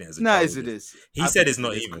we're taking it as a Nah, Ja it's Rule it diss. is. He said it's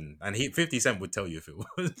not even, and 50 Cent would tell you if it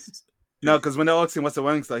was. No, because when they asked him what's a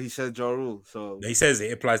wankster, he said Ja Rule. So he says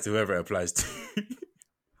it applies to whoever it applies to.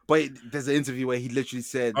 But there's an interview where he literally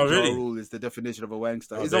said Oh, really? Ja Rule is the definition of a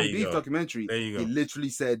wankster. Oh, It's there on you Beef go. documentary. There you go. He literally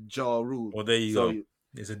said Ja Rule. Well, there you So go.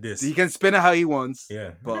 It's a diss. he can spin it how he wants.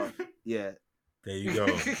 Yeah. But yeah. There you go.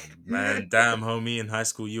 Man, damn, homie. In high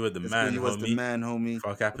school, you were the man, You was homie. the man, homie.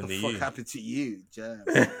 Fuck happened to you. What happened to you, Jam?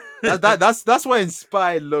 That's what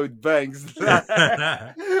inspired Lloyd Banks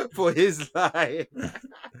for his life.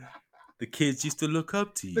 The kids used to look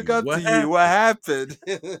up to you. Look up to you. What happened?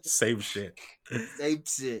 Same shit. Same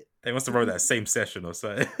shit. They must have wrote that same session or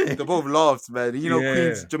something. They both laughed, man. You know, Yeah.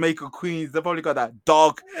 Queens, Jamaica Queens, they've probably got that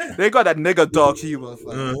dog. They got that nigga dog humor.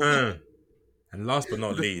 And last but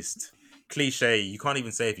not least, cliche. You can't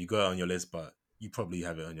even say if you got it on your list, but you probably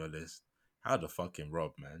have it on your list. How to fucking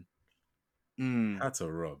rob, man. How to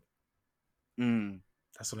rob.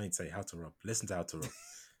 That's what I need to say. How to rob. Listen to How to Rob.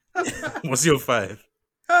 What's your 5?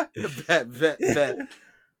 Bet.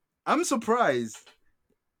 I'm surprised.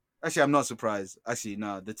 Actually, I'm not surprised. Actually,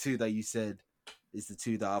 no. The 2 that you said is the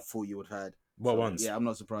 2 that I thought you would have had. What ones? Yeah, I'm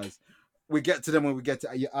not surprised. We get to them when we get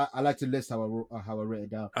to. I like to list how I wrote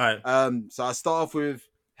it down. All right. So I start off with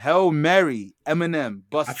Hail Mary, Eminem,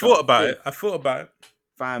 Busta. I thought about it.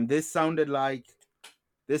 Fam, this sounded like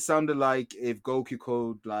if Goku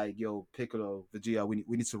called like, yo, Piccolo, Vegeta, we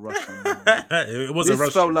need to rush him. It was a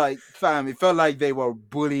rush. It felt like they were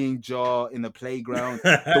bullying Ja in the playground.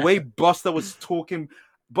 The way Busta was talking,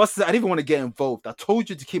 Busta, I didn't even want to get involved. I told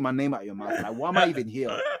you to keep my name out of your mouth. Like, why am I even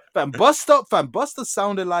here? Busta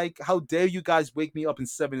sounded like, how dare you guys wake me up in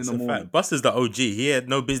 7 in the morning. Busta's the OG. He had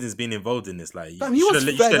no business being involved in this. Like, Fam, you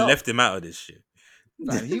should have left him out of this shit.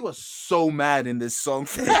 Man, he was so mad in this song.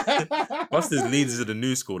 Busta's leaders of the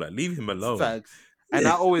new school. Like, leave him alone. Facts. And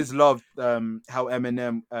I always loved how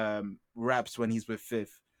Eminem raps when he's with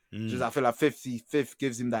Fifth. Just I feel like Fifth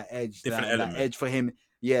gives him that edge, that edge for him.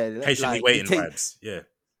 Yeah, patiently waiting vibes.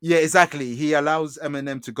 Yeah, exactly. He allows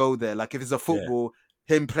Eminem to go there. Like if it's a football,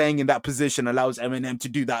 him playing in that position allows Eminem to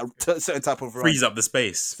do that certain type of run. Freeze up the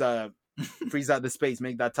space. So, freeze out the space,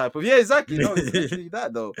 make that type of exactly. No, it's literally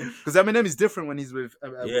that though, because Eminem is different when he's with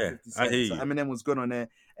 50 Cent. I hear you. So Eminem was good on there,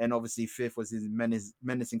 and obviously Fifth was his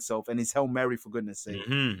menacing self and his Hail Mary, for goodness sake.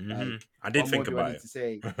 Like, I did think about it. To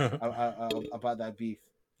say about that beef.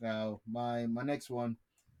 Now my next one.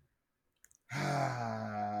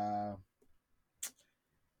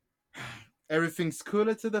 Everything's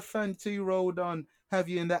cooler to the fan till you rolled on. Have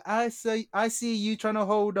you in the I see you trying to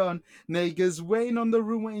hold on. Niggas waiting on the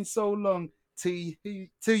room waiting so long. Till you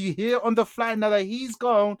hear on the flight now that he's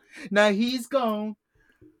gone. Now he's gone.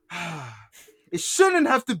 It shouldn't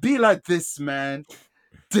have to be like this, man.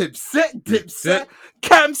 Dipset.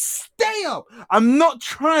 Cam, stay up. I'm not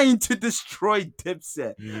trying to destroy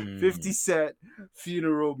Dipset. 50 Cent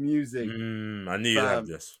funeral music. I knew you'd have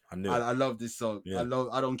this. I love this song.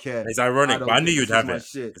 I don't care. It's ironic, but I knew you'd have it.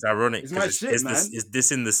 Shit. It's ironic. It's my shit, man. It's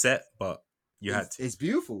this in the set, but you had to. It's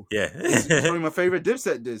beautiful. Yeah. It's probably my favorite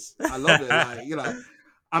Dipset diss. I love it. Like, you know,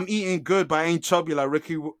 I'm eating good, but I ain't chubby like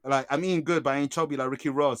Ricky. I'm eating good, but I ain't chubby like Ricky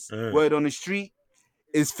Ross. Word on the street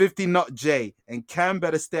is 50 not J, and Cam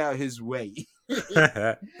better stay out his way.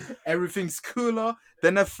 Everything's cooler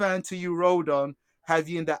than a fan till you rolled on. Have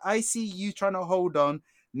you in the ICU trying to hold on?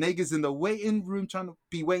 Niggas in the waiting room trying to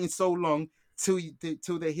be waiting so long till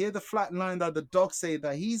they hear the flat line that the dog say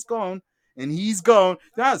that he's gone. And he's gone.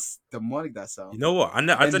 That's demonic, that sound. You know what? I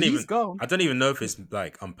don't even know if it's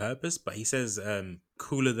like on purpose, but he says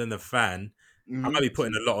cooler than a fan. I might be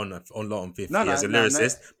putting a lot on 50 as a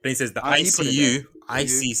lyricist, but he says the ICU,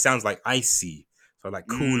 icy sounds like icy. So like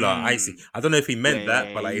cooler, icy. I don't know if he meant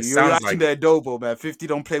that, but like it sounds like the adobo, man. 50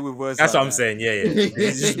 don't play with words. That's like what I'm saying. Yeah.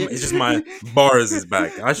 It's just my bars is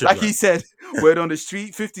back. I should he said, word on the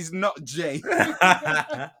street, 50's not J.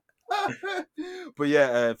 But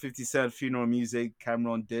yeah, 50 Cent funeral music,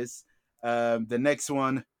 Cameron diss. The next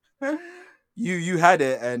one, you had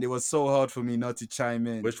it, and it was so hard for me not to chime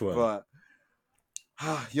in. Which one? But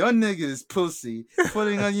your niggas pussy.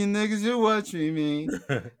 Putting on you niggas, you're watching me.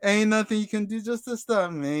 Ain't nothing you can do just to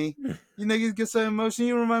stop me. You niggas get so emotional,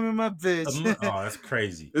 you remind me of my bitch. Oh, that's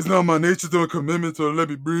crazy. It's not my nature to a commitment to let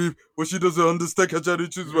me breathe. What she doesn't understand, catch how to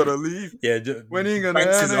choose when I leave. Yeah, when he gonna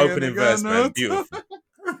Frank's his opening verse, man. Beautiful.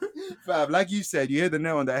 Fab, like you said, you hit the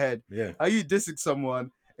nail on the head. Yeah. Are you dissing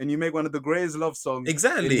someone and you make one of the greatest love songs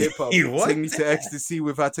exactly in hip hop? Take me to ecstasy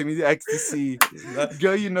without take me to ecstasy.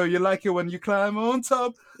 Girl, you know you like it when you climb on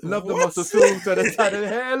top. Love the muscle through to the side of the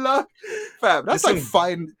hair lock. Fab, that's like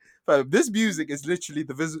fine. Fab, this music is literally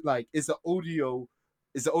it's an audio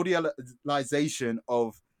is the audialization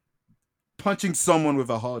of punching someone with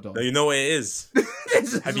a hard on. No, you know what it is.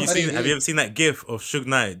 Have you ever seen that GIF of Suge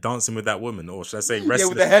Knight dancing with that woman, or should I say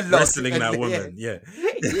wrestling that woman? Yeah.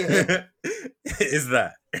 Is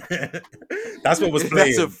that? That's what was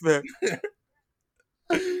playing.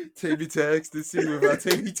 Take me to ecstasy without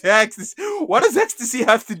take me to ecstasy. What does ecstasy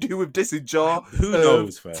have to do with this? Jar, who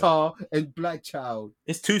knows, fam? Tar and Black Child.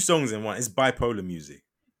 It's 2 songs in one. It's bipolar music.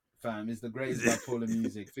 Fam, it's the greatest bipolar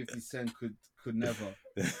music. 50 Cent could never.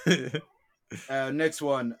 Next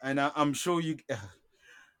one, and I'm sure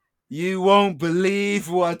you won't believe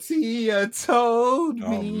what he told me.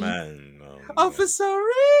 Oh man, Officer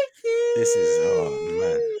Ricky. This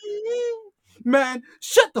is man,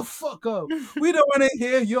 shut the fuck up. We don't want to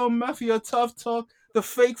hear your mafia tough talk. The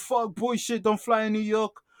fake fuck boy shit don't fly in New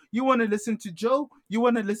York. You want to listen to Joe? You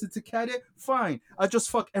want to listen to Cadet? Fine. I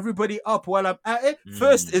just fuck everybody up while I'm at it.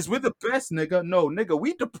 First is with the best, nigga. No, nigga,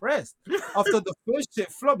 we depressed. After the first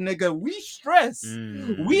shit flop, nigga, we stress.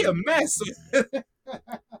 We a mess.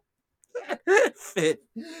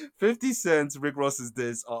 50 Cent's Rick Ross's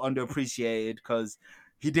diss are underappreciated because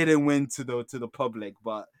he didn't win to the public,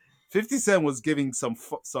 but 50 Cent was giving some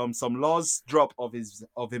last drop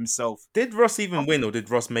of himself. Did Ross even win, or did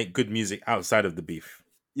Ross make good music outside of the beef?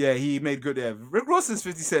 Yeah, he made good. Yeah, Rick Ross's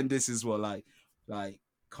 50 Cent disses were like,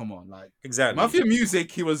 come on, like exactly. Mafia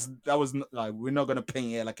music. That was like, we're not gonna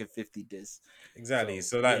paint it like a 50 diss. Exactly.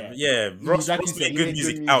 So Ross made good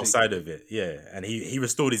music outside of it. Yeah, and he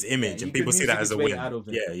restored his image, and people see that as a win.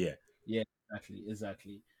 Yeah,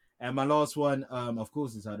 exactly. And my last one, of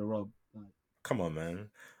course, is How to Rob. Come on, man.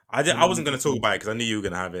 I wasn't going to talk about it because I knew you were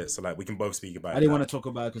going to have it. So like we can both speak about it. I didn't want to talk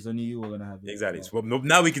about it because I knew you were going to have it. Exactly. So, well,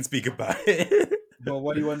 now we can speak about it. But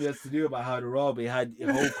what do you want us to do about How to Rob? He had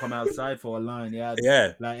Hope come outside for a line.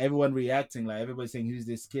 Like everyone reacting, like everybody saying, "Who's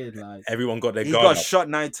this kid?" Like everyone got their. He got shot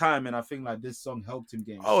 9 times, and I think like this song helped him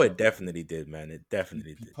get. Oh, it definitely did, man. It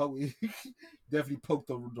definitely did. Definitely poked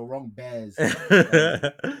the wrong bears.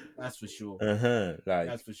 That's for sure. Like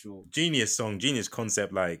that's for sure. Genius song, genius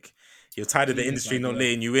concept. Like you're tired of the industry not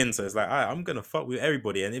letting you in, so it's like, all right, I'm gonna fuck with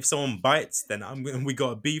everybody, and if someone bites, then we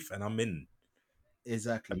got a beef, and I'm in.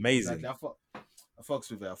 Exactly. Amazing. Exactly. I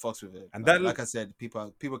fucks with it. And like I said,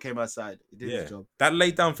 people came outside. It did its job. That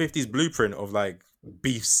laid down 50's blueprint of like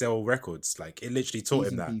beef sell records. Like it literally taught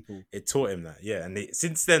him that. People. It taught him that. Yeah. And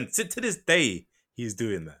since then, to this day, he's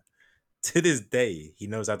doing that. To this day, he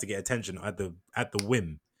knows how to get attention at the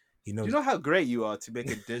whim. He knows. Do you know how great you are to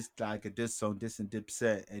make a diss song, diss and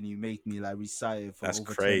Dipset, and you make me like recite it for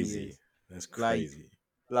over 10 years. That's crazy.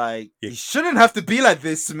 Like, you shouldn't have to be like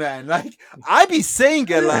this, man. Like, I be saying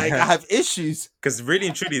it like I have issues. Because really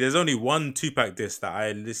and truly, there's only one Tupac diss that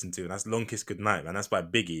I listen to, and that's Long Kiss Goodnight, man. That's by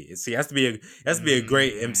Biggie. It has to be a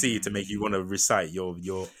great MC to make you want to recite your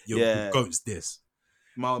goat's diss.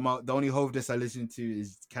 The only Hove diss I listen to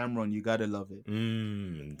is Cameron. You gotta love it.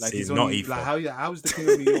 Like he's not even like how was the King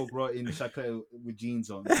of New York brought in Sha'Carri with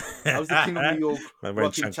jeans on? How was the King of New York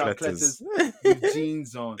rocking chancletas with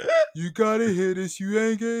jeans on? You gotta hear this. You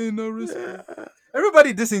ain't getting no respect.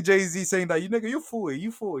 Everybody dissing Jay-Z saying that you're 40,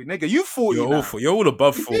 nigga, you 40. You're all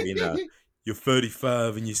above 40 now. You're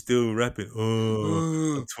 35 and you're still rapping.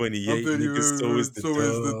 I'm 28. Nigga, so is the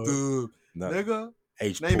dub. No. Nigga,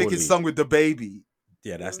 age now you making song with the baby.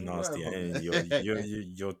 Yeah, that's nasty. And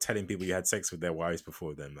you're telling people you had sex with their wives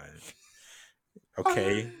before then, man.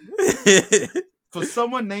 Okay. For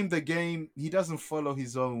someone named the game, he doesn't follow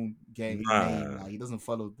his own game. Nah. Like, he doesn't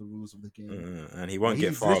follow the rules of the game. And he won't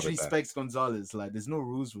get far with that. He's literally Specs Gonzalez. Like, there's no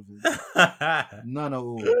rules with it. None at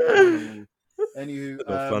all.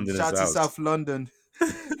 Anywho, shout to South London.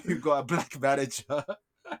 You've got a black manager.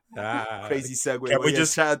 Crazy segue. Can we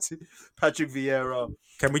just shout out to Patrick Viera?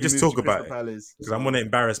 Can we just talk about it? Because I'm gonna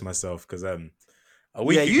embarrass myself. Because a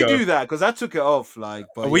week ago, you do that because I took it off. Like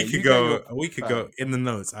a week ago, in the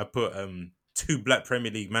notes, I put 2 black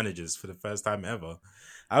Premier League managers for the first time ever.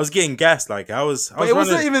 I was getting gassed. Like I was. But it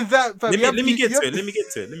wasn't even that. Let me get to it.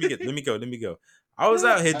 Let me go. I was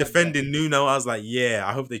out here defending Nuno. I was like, yeah,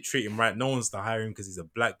 I hope they treat him right. No one's to hire him because he's a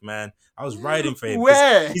black man. I was riding for him.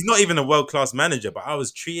 Where? He's not even a world-class manager, but I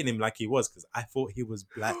was treating him like he was because I thought he was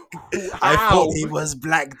black. How? I thought he was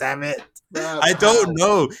black, damn it. I don't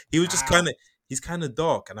know. He was just he's kind of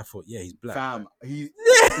dark. And I thought, yeah, he's black. Fam, his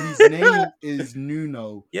name is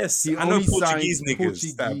Nuno. Yes, I know Portuguese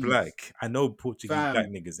niggas that are black. I know Portuguese black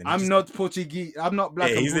niggas. And I'm not Portuguese. I'm not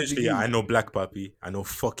black. Yeah, he's literally, I know black, puppy. I know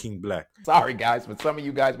fucking black. Sorry, guys, but some of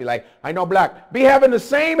you guys be like, I know black. Be having the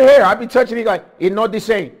same hair. I be touching it like, it's not the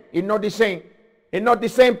same. It's not the same. It's not the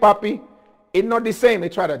same, puppy. It's not the same. They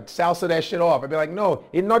try to salsa that shit off. I be like, no,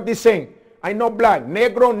 it's not the same. I know black.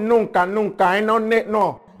 Negro nunca, nunca. I know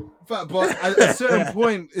no. But at a certain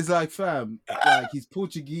point, it's like, fam, like he's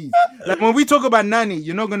Portuguese. Like when we talk about Nani,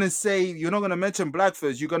 you're not gonna mention black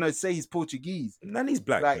first. You're gonna say he's Portuguese. Nani's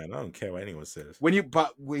black, like, man. I don't care what anyone says. But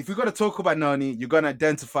if you're gonna talk about Nani, you're gonna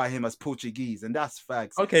identify him as Portuguese, and that's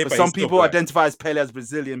facts. Okay, but some people identify as Pele as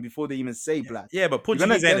Brazilian before they even say black. Yeah, but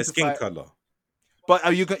Portuguese ain't a skin color.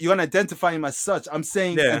 But you're gonna identify him as such. I'm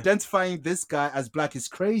saying identifying this guy as black is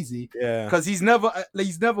crazy. Yeah, because he's never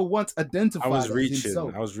once identified. I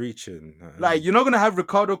was reaching. Like you're not gonna have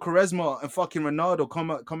Ricardo Quaresma and fucking Ronaldo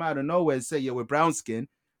come out of nowhere and say, "Yeah, we're brown skin."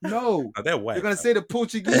 No, they're white. You're gonna say the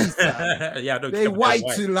Portuguese. Yeah, I don't they're white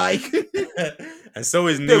to like. And so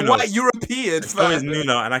is Nuno. They're white European. So is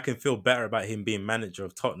Nuno, and I can feel better about him being manager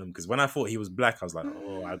of Tottenham because when I thought he was black, I was like,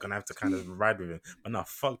 "Oh, I'm gonna have to kind of ride with him." But no,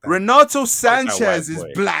 fuck that. Renato Sanchez is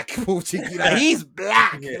black Portuguese. Like, he's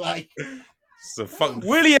black. Yeah. Like, so fuck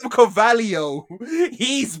William Carvalho.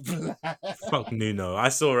 He's black. Fuck Nuno. I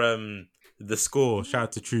saw the score. Shout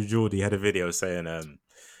out to True Geordie. Had a video saying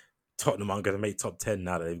Tottenham aren't gonna make top 10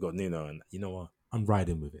 now that they've got Nuno, and you know what? I'm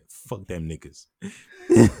riding with it. Fuck them niggas.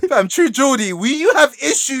 Fam, True Geordie, you have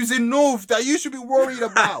issues in North that you should be worried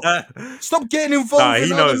about. Stop getting involved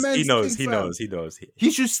in other men's things, he knows.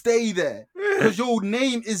 He should stay there. Because your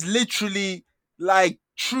name is literally like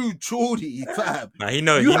True Geordie, fam. Nah, he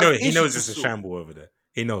knows it's a shamble over there.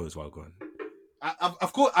 He knows what going.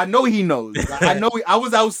 Of course, I know he knows. Like, I know. I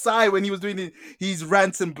was outside when he was doing his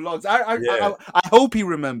rants and blogs. I hope he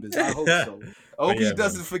remembers. I hope so. I hope he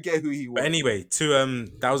doesn't forget who he was. But anyway,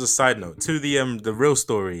 that was a side note. To the real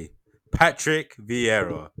story, Patrick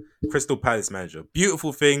Viera, Crystal Palace manager.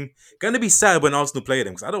 Beautiful thing. Gonna be sad when Arsenal play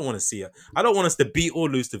them because I don't want to see it. I don't want us to beat or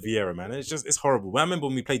lose to Viera, man. It's horrible. I remember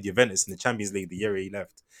when we played Juventus in the Champions League the year he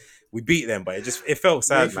left. We beat them, but it felt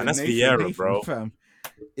sad, man. That's Viera, bro. Fam.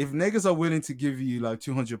 If niggas are willing to give you like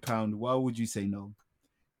 £200, why would you say no?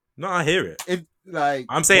 No, I hear it. If like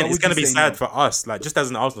I'm saying it's gonna be sad for us, like just as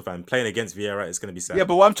an Arsenal fan playing against Vieira, it's gonna be sad. Yeah,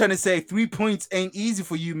 but what I'm trying to say, 3 points ain't easy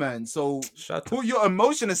for you, man. So put your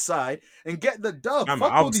emotion aside and get the dub. Man,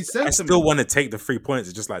 fuck all these sentiments. I still want to take the 3 points.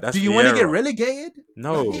 It's just like that's. Do you want to get relegated?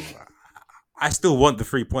 No, I still want the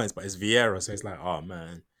 3 points, but it's Vieira, so it's like, oh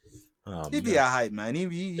man. He'll be a hype, man. He'll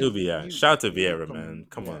be shout out to Vieira, man.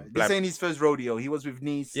 Come on. This ain't his first rodeo. He was with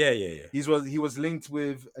Nice. Yeah. He was linked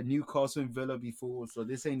with a Newcastle and Villa before, so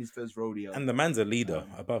this ain't his first rodeo. And the man's a leader.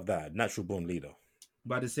 Above that, natural born leader.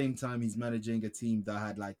 But at the same time, he's managing a team that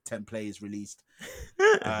had like 10 players released.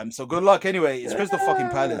 So good luck. Anyway, it's Crystal fucking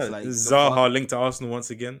Palace. Like Zaha linked to Arsenal once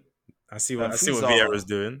again. I see what Vieira's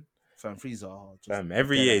doing. Fam, free Zaha.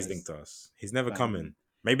 Every year he's linked to us. He's never coming.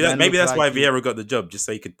 Maybe that's why Vieira got the job, just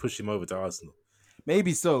so he could push him over to Arsenal.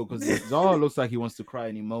 Maybe so, because Zaha looks like he wants to cry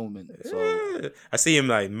any moment. So I see him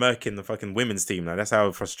like murking the fucking women's team now. That's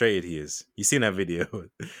how frustrated he is. You seen that video?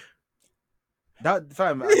 That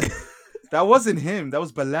wasn't him. That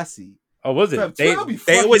was Balassi. Oh, was it? Fam,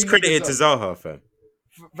 they always credit it to Zaha, fam.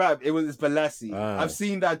 Fam, it's Balassi. I've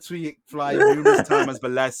seen that tweet fly numerous times as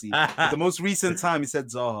Balassi. The most recent time he said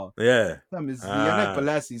Zaha. Yeah. Fam, it's Yannick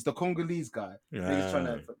Balassi. It's the Congolese guy.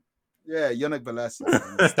 Yannick Balassi.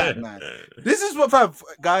 It's that man. This is what, fam,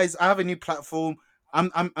 guys. I have a new platform. I'm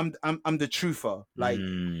the truther. Like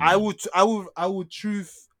I would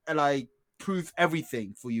truth like prove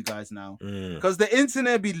everything for you guys now. Because the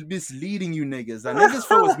internet be misleading you niggas. Like niggas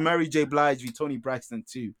thought it was Mary J. Blige with Tony Braxton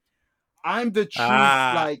too. I'm the truth.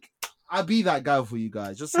 Like I'll be that guy for you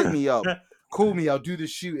guys. Just hit me up. Call me. I'll do the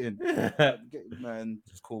shooting. Man,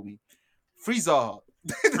 just call me. Free Zaha.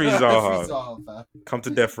 Free Zaha, fam. Come to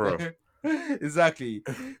death row. Exactly.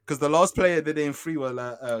 Because the last player that they didn't free was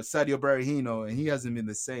Sadio Berahino, and he hasn't been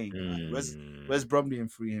the same. Wes Bromley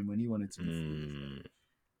didn't free him when he wanted to be free.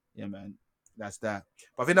 Yeah, man. That's that.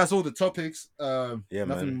 But I think that's all the topics.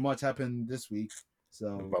 Nothing much happened this week.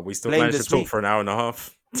 So, but we still managed to talk for an hour and a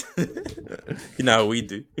half. You know how we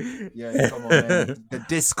do. Yeah, come on, man.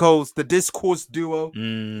 The discourse duo,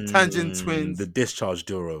 Tangent Twinz, the discharge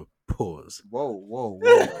duo. Pause. Whoa.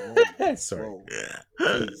 Sorry. Whoa.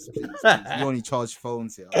 Please. You only charge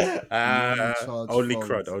phones here. Only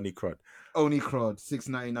crud. Only crud.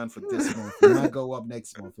 $6.99 for this month. It might go up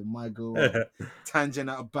next month. It might go up. Tangent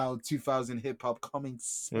at about 2000 hip hop coming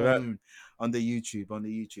soon on the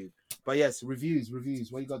YouTube. But yes, reviews.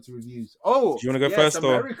 What you got to reviews? Oh, do you want to go first,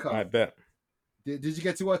 America. Or I bet. Did you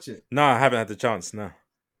get to watch it? No, I haven't had the chance. No.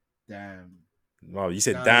 Damn. Well, you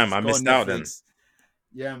said damn. I missed out then.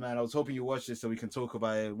 Yeah, man. I was hoping you watched it so we can talk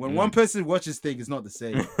about it. When one person watches things, it's not the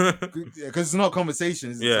same because it's not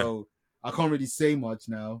conversations. Yeah. So I can't really say much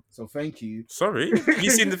now. So thank you. Sorry, you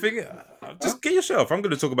seen the thing? Just get your shit off. I'm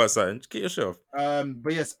going to talk about something. Just get your shit off.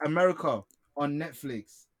 But yes, America on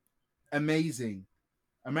Netflix. Amazing.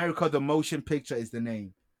 America, the motion picture is the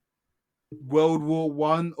name. World War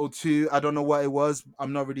One or two, I don't know what it was.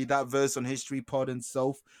 I'm not really that versed on history, pardon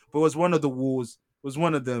self, but it was one of the wars. It was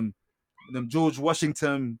one of them George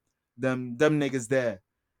Washington, them niggas there.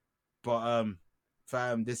 But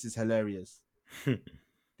fam, this is hilarious.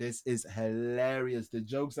 This is hilarious. The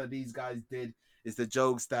jokes that these guys did is the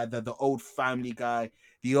jokes that the old Family Guy,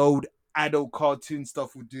 the old adult cartoon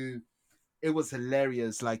stuff would do. It was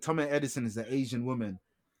hilarious. Like Thomas Edison is an Asian woman.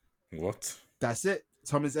 What? That's it.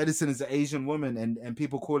 Thomas Edison is an Asian woman, and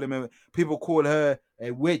people call her a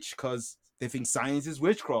witch because they think science is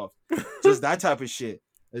witchcraft. Just that type of shit.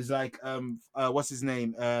 It's like what's his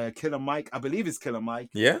name? Killer Mike. I believe it's Killer Mike.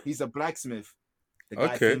 Yeah. He's a blacksmith. The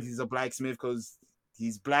guy thinks he's a blacksmith because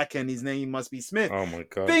he's black and his name must be Smith. Oh my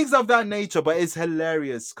god. Things of that nature, but it's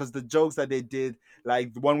hilarious because the jokes that they did,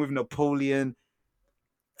 like the one with Napoleon,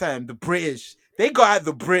 fam, the British, they got at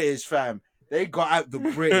the British, fam. They got out the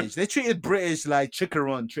British. They treated British like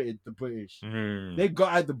Chickaron treated the British. They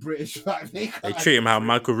got out the British. They treat him how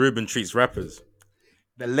Michael Rubin treats rappers.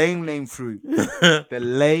 The lame fruit. The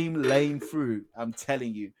lame fruit. I'm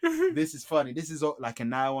telling you. This is funny. This is like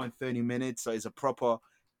an hour and 30 minutes. So it's a proper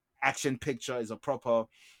action picture. It's a proper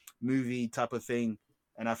movie type of thing.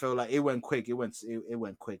 And I feel like it went quick. It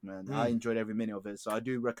went quick, man. I enjoyed every minute of it. So I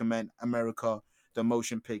do recommend America, the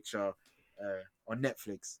motion picture. On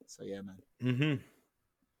Netflix. So yeah, man.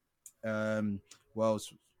 What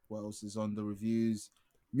else is on the reviews?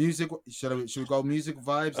 Music. Should we go music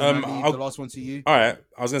vibes? And I'll leave the last one to you. All right.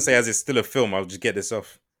 I was gonna say, as it's still a film, I'll just get this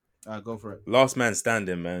off. Go for it. Last Man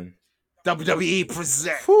Standing, man. WWE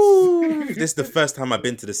presents. This is the first time I've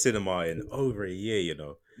been to the cinema in over a year. You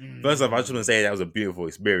know. First off, I just want to say that was a beautiful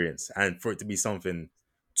experience, and for it to be something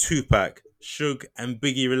Tupac, Suge, and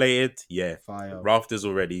Biggie related, yeah, fire. Rafters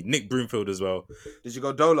already. Nick Broomfield as well. Did you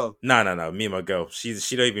go Dolo? No. Me and my girl. She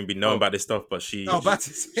don't even be knowing about this stuff, but she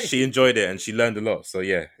enjoyed it and she learned a lot. So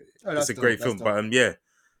yeah, it's a great film. But yeah,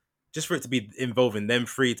 just for it to be involving them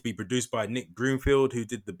three, to be produced by Nick Broomfield, who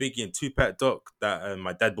did the Biggie and Tupac doc that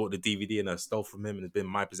my dad bought the DVD and I stole from him and it's been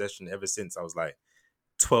my possession ever since I was like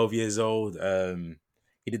 12 years old.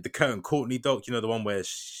 He did the Kurt and Courtney doc, you know, the one where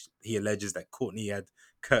he alleges that Courtney had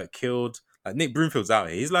Kurt killed. Like Nick Broomfield's out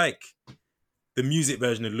here. He's like the music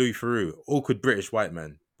version of Louis Theroux, awkward British white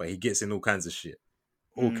man, but he gets in all kinds of shit.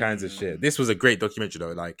 Kinds of shit. This was a great documentary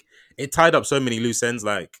though. Like it tied up so many loose ends.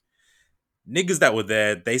 Like niggas that were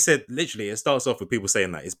there, they said literally it starts off with people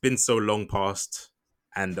saying like it's been so long past,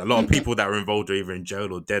 and a lot of people that were involved are either in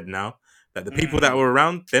jail or dead now. That the people that were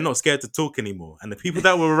around, they're not scared to talk anymore. And the people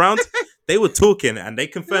that were around, they were talking and they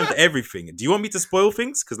confirmed everything. Do you want me to spoil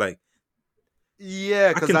things? Because like,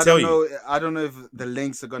 yeah, because I don't know if the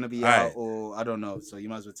links are gonna be out or I don't know. So you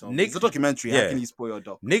might as well tell me. It's a documentary. How can you spoil your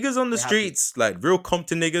doc? Niggas on the streets, like real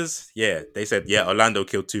Compton niggas, yeah, they said, yeah, Orlando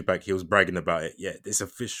killed Tupac. He was bragging about it. Yeah, it's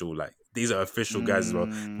official. Like these are official guys as well.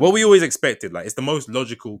 What we always expected, like it's the most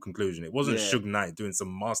logical conclusion. It wasn't Suge Knight doing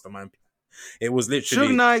some mastermind. It was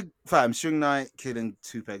literally Suge Knight killing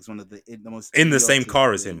Tupac is one of the most in the same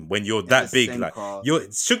car as him. When you're that big, like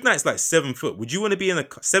Suge Knight's like 7 foot. Would you want to be in a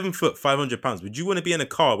 7 foot, 500 pounds? Would you want to be in a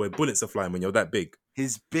car where bullets are flying when you're that big?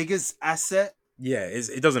 His biggest asset. Yeah,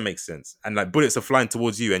 it doesn't make sense. And like bullets are flying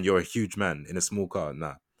towards you, and you're a huge man in a small car.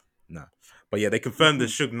 Nah. But yeah, they confirmed the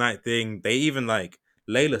Suge Knight thing. They even like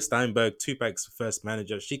Layla Steinberg, Tupac's first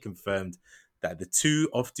manager. She confirmed that the two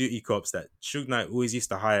off-duty cops that Suge Knight always used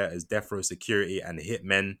to hire as death row security and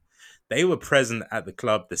hitmen, they were present at the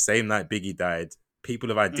club the same night Biggie died. People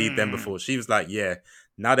have ID'd them before. She was like, yeah,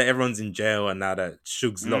 now that everyone's in jail and now that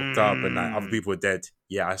Suge's locked up and like other people are dead,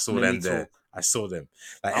 yeah, I saw them there. I saw them.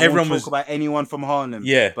 Like I everyone won't talk about anyone from Harlem.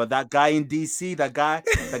 Yeah. But that guy in DC,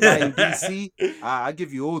 I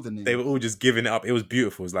give you all the names. They were all just giving it up. It was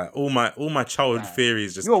beautiful. It was like all my childhood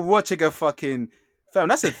theories just... You were watching a fucking... Fam,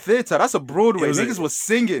 that's a theater. That's a Broadway. Niggas was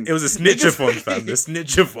singing. It was a snitchathon, fam. The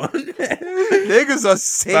snitchathon. Niggas are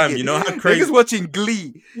singing. Fam, you know how crazy... Niggas watching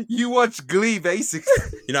Glee. You watch Glee, basically.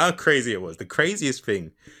 You know how crazy it was? The craziest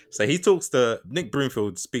thing. So he talks to... Nick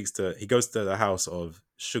Broomfield he goes to the house of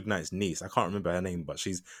Suge Knight's niece. I can't remember her name, but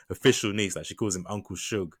she's official niece. Like, she calls him Uncle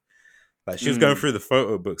Suge. Like, she was going through the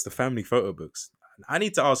photo books, the family photo books. I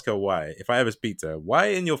need to ask her why, if I ever speak to her, why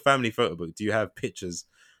in your family photo book do you have pictures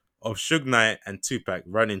of Suge Knight and Tupac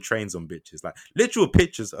running trains on bitches? Like literal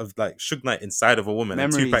pictures of like Suge Knight inside of a woman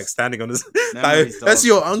and Tupac standing on his like, that's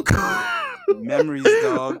your uncle. Memories,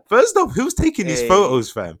 dog. First off, who's taking these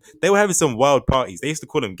photos, fam? They were having some wild parties. They used to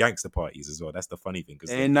call them gangster parties as well. That's the funny thing.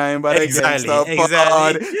 Ain't nothing but a exactly. gangster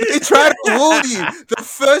pod. They tried to fool you. The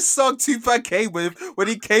first song Tupac came with when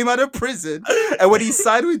he came out of prison and when he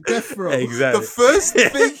signed with Death Row. Exactly. The first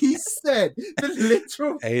thing he said, the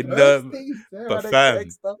literal Ain't first thing he said, but fam,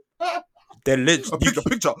 they're a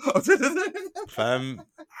picture. Fam,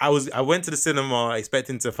 I went to the cinema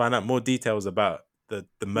expecting to find out more details about the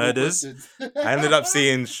murders. I ended up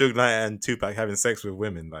seeing Suge Knight and Tupac having sex with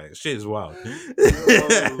women. Like, shit is wild.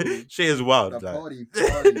 Shit is wild. Like. Party.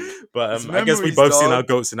 But I guess we both seen our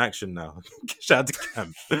goats in action now. Shout out to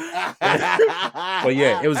Cam. But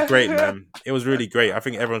yeah, it was great, man. It was really great. I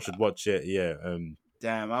think everyone should watch it. Yeah.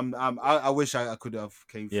 Damn, I wish I could have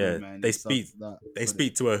came through, man. They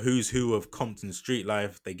speak to a who's who of Compton street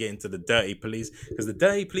life. They get into the dirty police because the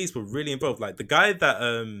dirty police were really involved. Like the guy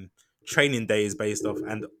that Training Day is based off,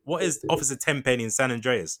 and what is Officer Tenpenny in San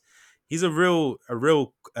Andreas? He's a real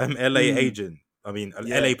LA agent. I mean,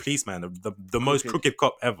 LA policeman, the most crooked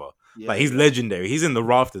cop ever. Yeah, like he's legendary. He's in the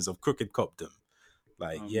rafters of crooked copdom.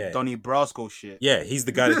 Like Donnie Brasco shit. Yeah, he's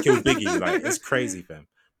the guy that killed Biggie. Like it's crazy, fam.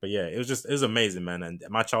 But yeah, it was amazing, man. And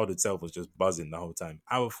my childhood self was just buzzing the whole time.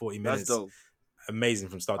 Hour 40 minutes. That's dope. Amazing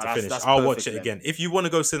from start to finish. I'll watch it again. If you want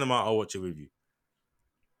to go cinema, I'll watch it with you.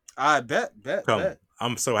 I bet. Come.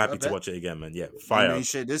 I'm so happy to watch it again, man. Yeah, fire.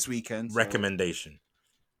 Shit this weekend. So. Recommendation.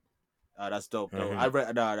 That's dope, though.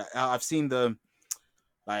 I've seen the,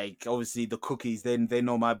 like, obviously the cookies. They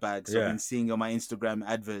know my bag, so I've been seeing on my Instagram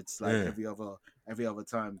adverts like every other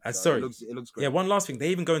time. So it looks great. Yeah, one last thing. They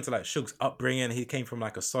even go into like Suge's upbringing. He came from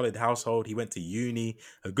like a solid household. He went to uni,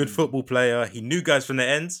 a good football player. He knew guys from the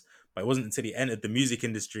ends. But it wasn't until he entered the music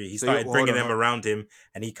industry he started bringing them around him,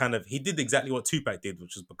 and he did exactly what Tupac did,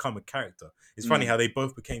 which was become a character. It's funny how they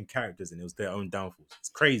both became characters, and it was their own downfalls. It's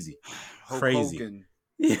crazy, crazy. Hogan,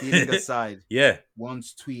 leading aside,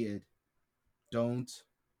 once tweeted, "Don't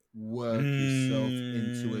work yourself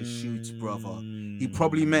into a shoot, brother." He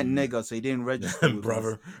probably meant nigger, so he didn't register with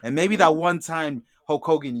brother. Us. And maybe that one time, Hulk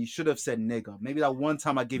Hogan, you should have said nigger. Maybe that one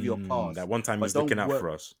time I give you a pass. That one time he was looking out for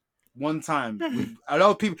us. One time, a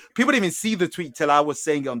lot of people didn't even see the tweet till I was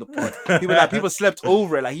saying it on the pod. People slept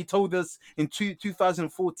over it. Like he told us in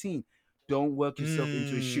 2014, "Don't work yourself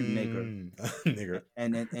into a shoot, nigger." Nigger.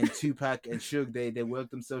 And Tupac and Suge, they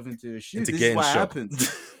worked themselves into a shoot. This is what happens.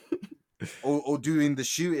 or doing the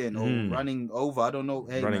shooting or running over. I don't know.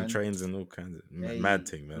 Hey, running trains and all kinds of mad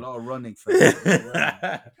thing, man. A lot of running.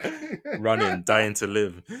 Running, dying to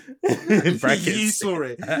live. You saw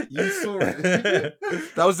it.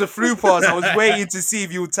 That was the through pass. I was waiting to see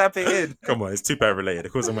if you would tap it in. Come on, it's Tupac related.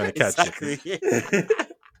 Of course I'm going to catch it.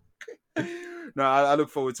 No, I look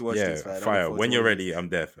forward to watching this, man. Fire. When you're ready, I'm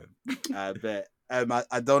there, fam. I bet.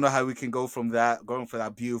 I don't know how we can go from that, going for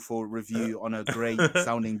that beautiful review on a great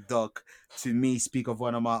sounding duck, to me speak of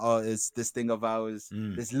one of my artists, this thing of ours,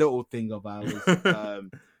 this little thing of ours.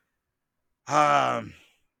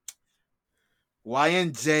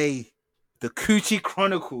 YNJ, the Coochie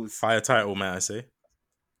Chronicles. Fire title, man, I say.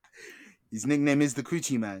 His nickname is the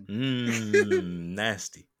Coochie Man.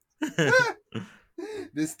 Nasty.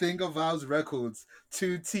 This thing of ours records,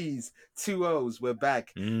 2 T's, 2 O's, we're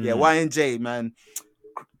back. Yeah, YNJ, man.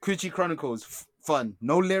 Coochie Chronicles, fun.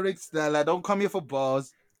 No lyrics, like, don't come here for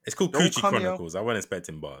bars. It's called Coochie Chronicles. I wasn't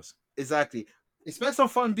expecting bars. Exactly. Expect some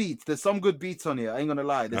fun beats. There's some good beats on here. I ain't gonna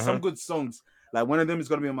lie. There's some good songs. Like, one of them is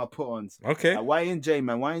gonna be on my put-ons. Okay. YNJ,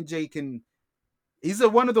 man. YNJ can... He's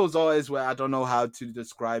one of those artists where I don't know how to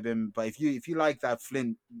describe him, but if you like that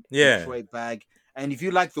Flint Detroit bag, and if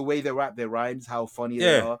you like the way they rap their rhymes, how funny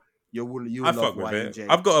they are, you love fuck with YNJ. It.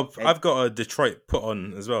 I've got a Detroit put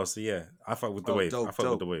on as well, so yeah, I fuck with the wave. I fuck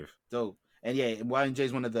with the wave. Dope. And yeah, YNJ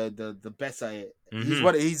is one of the best at it.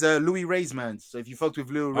 He's Louis Ray's man. So if you fucked with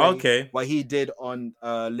Louis Ray, what he did on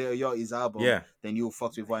Lil Yachty's album, then you'll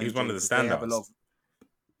fuck with YNJ. He's one of the standouts.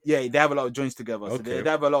 They have a lot of joints together. So they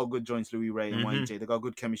have a lot of good joints, Louis Ray and YNJ. They got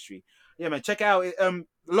good chemistry. Yeah, man, check it out. A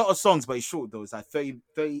lot of songs, but it's short though. It's like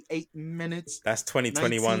 38 minutes. That's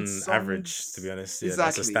 2021 average, to be honest. Yeah, exactly,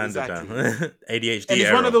 that's a standard now. ADHD and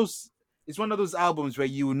era. It's one of those albums where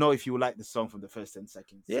you will know if you like the song from the first 10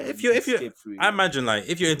 seconds. Yeah, if you I imagine like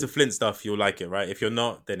if you're into Flint stuff, you'll like it, right? If you're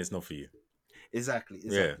not, then it's not for you. Exactly.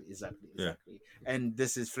 And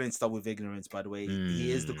this is Flint stuff with ignorance, by the way.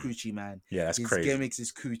 He is the Coochie Man. Yeah, that's crazy. His gimmicks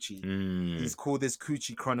is Coochie. He's called this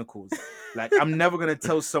Coochie Chronicles. Like, I'm never gonna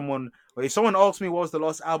tell someone, or if someone asks me what was the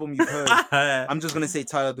last album you've heard, I'm just gonna say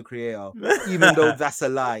Tyler the Creator, even though that's a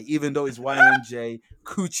lie. Even though it's YNJ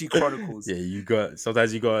Coochie Chronicles. Yeah,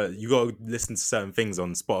 sometimes you got to listen to certain things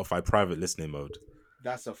on Spotify private listening mode.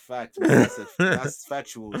 That's a fact, man. That's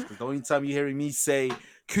factual. Because the only time you're hearing me say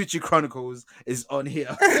Coochie Chronicles is on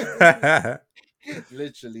here.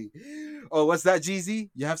 Literally. Oh, what's that, Jeezy?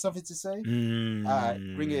 You have something to say? All right,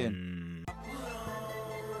 bring it in.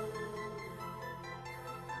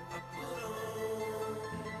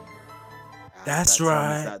 That's that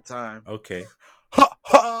right. Time, that time. Okay. Ha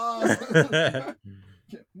ha!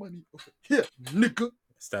 Get money over here, nigga.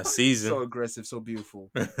 It's that season. So aggressive, so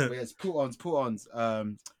beautiful. But yes, put-ons. I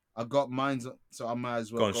got mine, so I might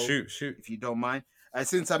as well go. Shoot. If you don't mind.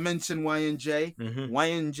 Since I mentioned Y&J,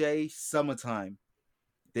 Y&J Summertime.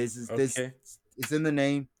 It's in the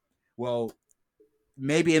name. Well,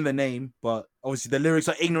 maybe in the name, but obviously the lyrics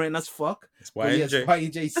are ignorant as fuck. It's Y&J. Yes,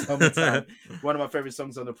 Y&J Summertime. One of my favorite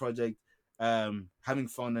songs on the project. Having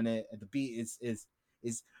fun on it. The beat is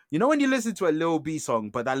you know when you listen to a Lil B song,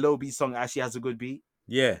 but that Lil B song actually has a good beat?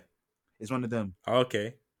 Yeah. It's one of them.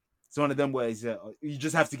 Okay. It's one of them where you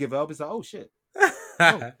just have to give up. It's like, oh shit.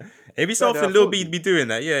 It'd be something Lil B be doing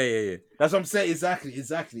that. Yeah. That's what I'm saying. Exactly. This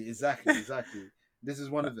is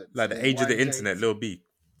one of them. Like the age of the internet, Lil B.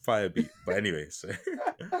 Fire beat. But anyway, so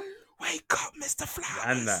wake up, Mr. Flowers.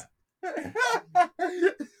 And that.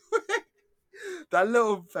 That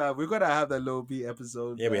little we're gonna have that Lil B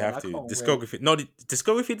episode. Yeah, we have to. Discography. No, the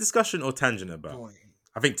discography discussion or tangent about? Boy.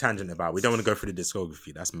 I think tangent about. We don't want to go through the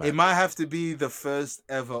discography. That's mad. It might have to be the first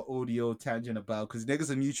ever audio tangent about, because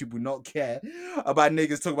niggas on YouTube would not care about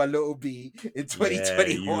niggas talking about Lil B in 2021.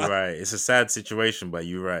 Yeah, you're right. It's a sad situation, but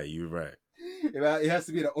you're right. It has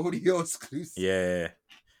to be the audio exclusive. Yeah.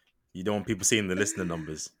 You don't want people seeing the listener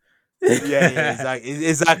numbers. Yeah,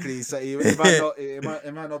 exactly. So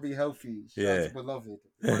it might not be healthy. Shout out to Beloved.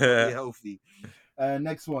 It might not be healthy.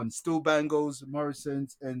 Next one, Still Bangles,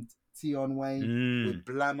 Morrison's and Tion Wayne with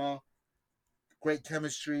Blammer. Great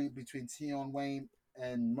chemistry between Tion Wayne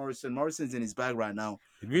and Morrison. Morrison's in his bag right now.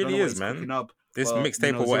 It really is, man. Up, this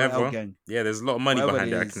mixtape or whatever. Yeah, there's a lot of money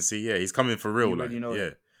behind it. I can see. Yeah, he's coming for real.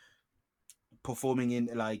 Performing in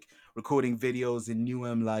recording videos in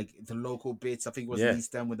Newham, the local bits. I think it was in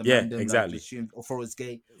East End with the Mandem, exactly. Or Forest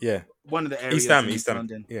Gate. Yeah, one of the areas. East End.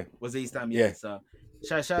 London. Yeah, was East End. Yeah. So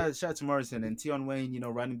shout out to Morrison and Tion Wayne.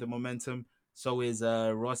 Running the momentum. So is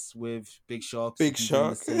Ross with Big Shark.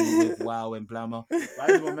 With Wow and Blammer.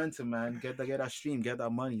 Riding the momentum, man. Get that stream. Get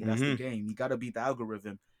that money. That's the game. You gotta beat the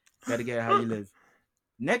algorithm. Gotta get how you live.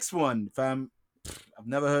 Next one, fam. I've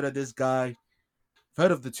never heard of this guy. I've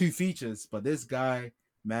heard of the two features, but this guy,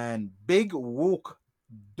 man, Big Walk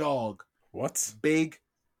Dog. What? Big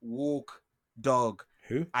Walk Dog.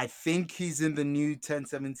 Who? I think he's in the new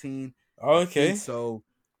 1017. Oh, okay. So,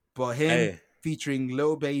 but him featuring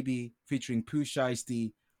Lil Baby, featuring Pooh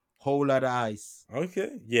Shiesty, Whole Lot of Ice.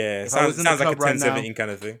 Okay. Yeah. Sounds like a 1017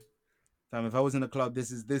 kind of thing. If I was in a club,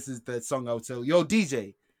 this is the song I would tell. Yo,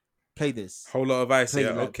 DJ, play this. Whole Lot of Ice.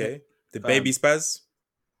 Okay. The Baby spaz?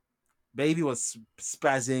 Baby was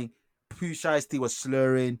spazzing. Pooh Shiesty was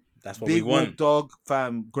slurring. That's what Big we want. Walk Dog,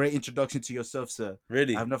 fam. Great introduction to yourself, sir.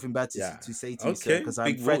 Really? I have nothing bad to say to you, sir. Because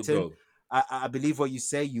I'm threatened. I believe what you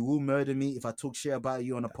say. You will murder me if I talk shit about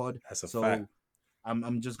you on a pod. That's a fact.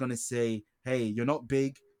 I'm just gonna say, hey, you're not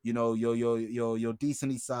big. You're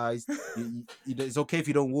decently sized. It's okay if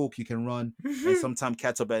you don't walk, you can run. And sometimes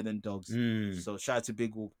cats are better than dogs. So shout out to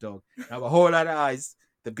Big Walk Dog. Now a Whole Lot of Eyes.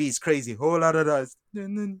 The beat's crazy. Whole Lot of Eyes.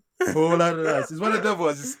 Whole Lot of Eyes. It's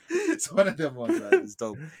one of them ones. Right? It's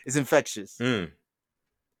dope. It's infectious.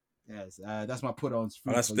 Yes, that's my put on.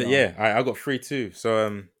 I got 3 too.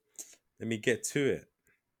 So let me get to it.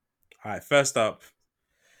 All right, first up,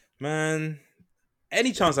 man.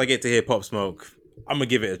 Any chance I get to hear Pop Smoke, I'm gonna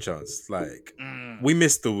give it a chance. We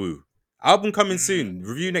missed the Woo album coming soon.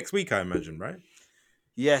 Review next week, I imagine, right?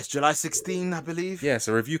 Yes, July 16, I believe. Yeah,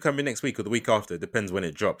 so review coming next week or the week after. It depends when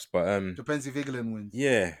it drops, but depends if England wins.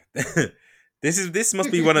 Yeah, this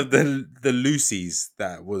must be one of the Lucy's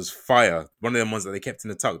that was fire. One of them ones that they kept in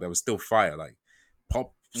the tuck that was still fire.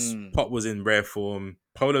 Pop was in rare form.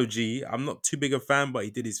 Polo G, I'm not too big a fan, but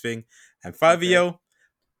he did his thing. And Fabio,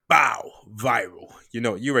 bow, viral.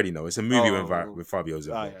 You already know. It's a movie with Fabio's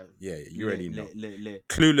involved. Yeah, you already know. Lit.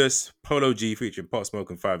 Clueless, Polo G featuring Pop Smoke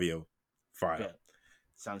and Fabio. Fire. Yeah.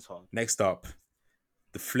 Sounds hard. Next up,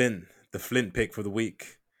 the Flint pick for the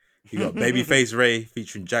week. You got Babyface Ray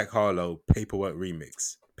featuring Jack Harlow, Paperwork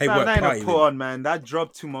Remix. Paperwork Party. Put on, man. That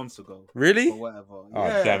dropped 2 months ago. Really? Or whatever.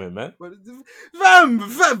 Oh, damn it, man. Fam,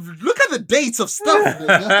 look at the dates of stuff.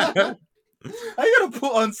 I gotta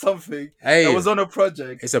put on something that was on a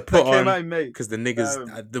project. It's a put on because the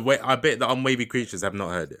niggas, the way I bet the Unwavy Creatures have not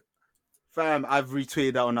heard it. Fam, I've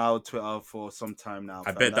retweeted that on our Twitter for some time now.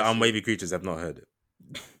 I bet the Unwavy Creatures have not heard it.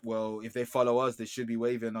 Well, if they follow us, they should be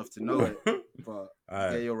wavy enough to know it. But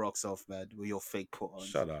get your rocks off, man, with your fake put on.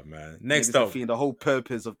 Shut up, man. Next up, the whole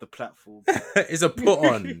purpose of the platform. It's a put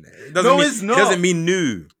on. It's not. It doesn't mean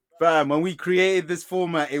new. Fam, when we created this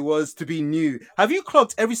format, it was to be new. Have you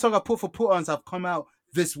clocked every song I put for put-ons have come out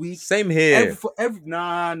this week? Same here.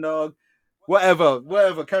 Nah, no.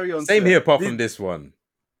 Whatever. Carry on. Same here, apart from this one.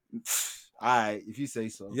 Alright, if you say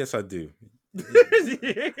so. Yes, I do.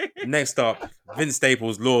 Next up, Vince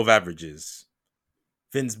Staples' Law of Averages.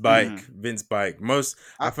 Vince Bike.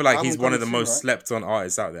 I feel like he's one of the most slept on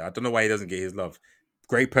artists out there. I don't know why he doesn't get his love.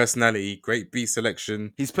 Great personality, great beat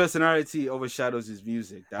selection. His personality overshadows his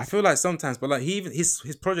music. I feel like sometimes, but like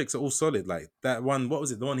his projects are all solid. Like that one, what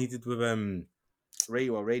was it? The one he did with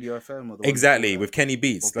Radio FM, or the exactly, with Kenny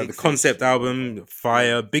Beats, like the concept album,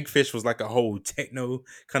 Fire. Big Fish was like a whole techno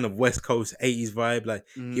kind of West Coast 80s vibe. Like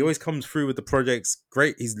he always comes through with the projects.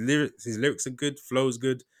 Great, his lyrics are good, flow's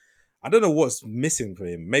good. I don't know what's missing for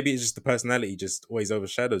him. Maybe it's just the personality just always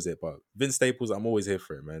overshadows it. But Vince Staples, I'm always here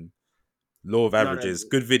for it, man. Law of Averages,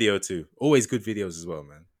 good video too. Always good videos as well,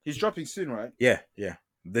 man. He's dropping soon, right? Yeah.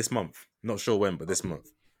 This month, not sure when, but this month.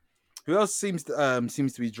 Who else seems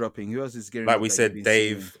to be dropping? Who else is getting? Like we said,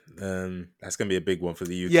 Dave. That's gonna be a big one for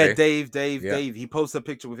the UK. Yeah, Dave. He posted a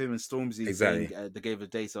picture with him and Stormzy. Exactly. Saying, they gave a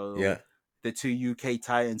day, so yeah, the two UK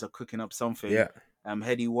Titans are cooking up something. Yeah.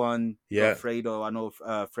 Heady one. Yeah. Fredo. I know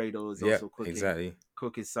Fredo is also cooking. Exactly.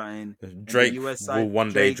 Cooking sign. Drake will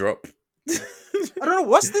one day drop. I don't know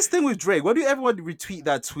what's this thing with Drake. Why do everyone retweet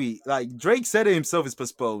that tweet? Like Drake said it himself is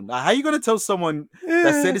postponed. Like, how are you gonna tell someone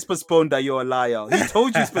that said it's postponed that you're a liar? He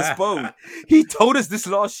told you it's postponed. He told us this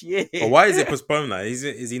last year. But why is it postponed? Like,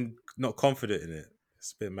 is he not confident in it?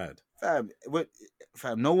 It's a bit mad.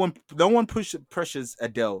 Fam, no one pressures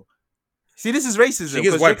Adele. See, this is racism. She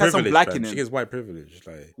gets white privilege. Black in him. She gets white privilege.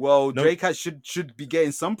 Like, Drake should be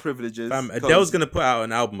getting some privileges. Fam, Adele's gonna put out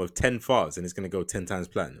an album of 10 farts and it's gonna go 10 times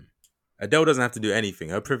platinum. Adele doesn't have to do anything.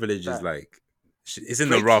 Her privilege is like, it's in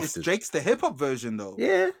the rafters. Drake's the hip hop version, though.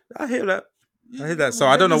 Yeah, I hear that. So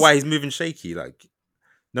I don't know why he's moving shaky. Like,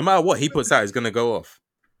 no matter what he puts out, it's gonna go off.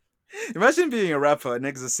 Imagine being a rapper and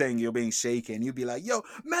niggas are saying you're being shaky and you'd be like, yo,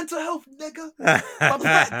 mental health, nigga. My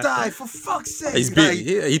black died, for fuck's sake. He's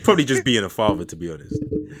probably just being a father, to be honest.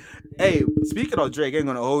 Hey, speaking of Drake, ain't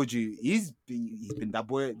gonna hold you. He's been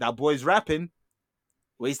that boy's rapping.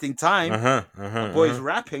 Wasting time. That boy's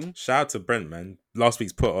rapping. Shout out to Brent, man. Last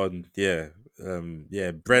week's put on,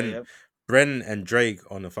 Brent and Drake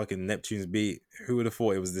on a fucking Neptune's beat. Who would have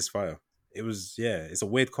thought it was this fire? It was, it's a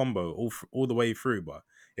weird combo all the way through, but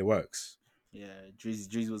it works. Yeah,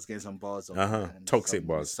 Dreezy was getting some bars on. Toxic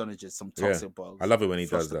bars. Some toxic bars. I love it when he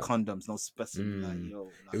does that. Condoms, no specimen.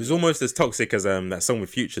 It was almost as toxic as that song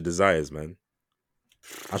with Future, Desires, man.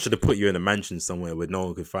 I should have put you in a mansion somewhere where no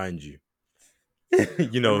one could find you.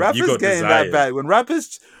 You know, you got getting desire. that bad. When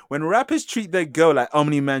rappers treat their girl like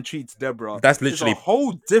Omni Man treats Deborah, that's literally a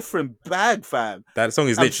whole different bag, fam. That song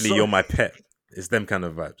is literally You're My Pet. It's them kind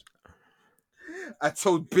of vibes. I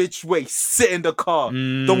told bitch, wait, sit in the car.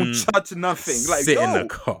 Don't touch nothing. Like, sit in the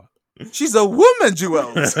car. She's a woman,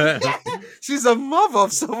 Joel. She's a mother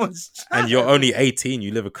of someone's child. And you're only 18.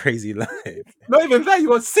 You live a crazy life. Not even that.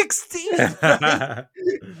 You are 16. Right?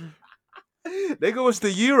 They go watch the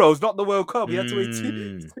Euros, not the World Cup. You have to wait 2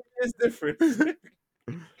 years different.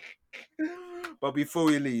 But before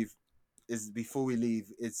we leave,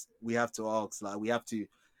 we have to ask, like,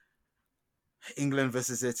 England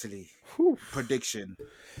versus Italy. Prediction.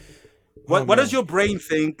 What does your brain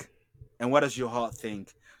think and what does your heart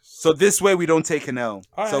think? So this way we don't take an L.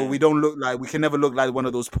 So we can never look like one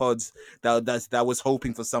of those pods that was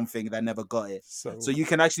hoping for something that never got it. So you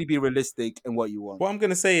can actually be realistic in what you want. What I'm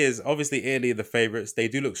gonna say is obviously Italy are the favourites. They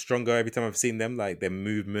do look stronger every time I've seen them, like their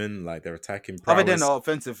movement, like their attacking prowess. Other than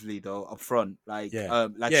offensively though, up front,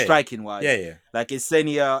 striking wise. Yeah. Like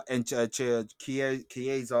Insenia and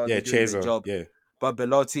Chiesa doing the job. Yeah. But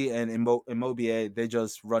Belotti and Immobile, they're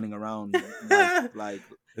just running around like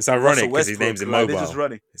it's ironic because his name's Immobile. They're just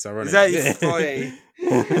running. It's ironic. Exactly.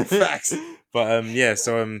 Facts. But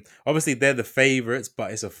so obviously they're the favourites,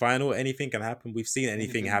 but it's a final. Anything can happen. We've seen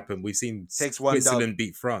anything happen. We've seen Switzerland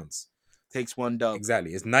beat France. Takes one dub.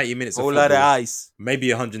 Exactly. It's 90 minutes of football. Whole lot of ice. Maybe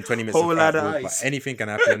 120 minutes of football, but anything can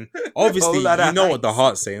happen. Obviously, you know what the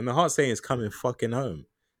heart's saying. The heart's saying is coming fucking home.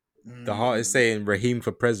 The heart is saying Raheem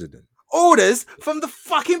for president. Orders from the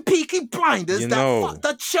fucking Peaky Blinders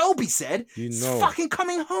that Shelby said. It's fucking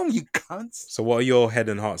coming home, you cunts. So what are your head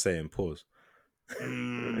and heart saying? Pause.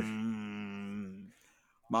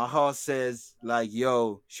 My heart says, like,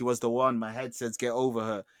 yo, she was the one. My head says, get over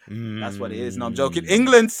her. That's what it is. No, I'm joking.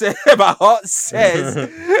 England said, my heart says,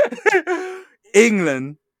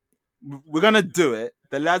 England, we're going to do it.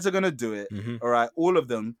 The lads are going to do it. All right. All of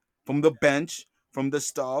them, from the bench, from the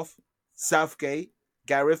staff, Southgate,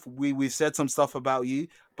 Gareth, we've said some stuff about you,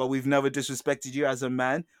 but we've never disrespected you as a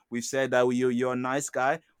man. We've said that you're a nice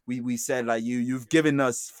guy. We said like you've given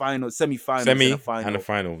us semi-finals and a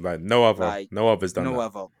final. Like no other's done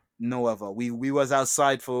that. No other. We was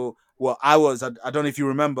outside for I was. I don't know if you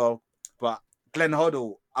remember, but Glenn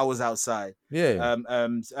Hoddle, I was outside. Yeah.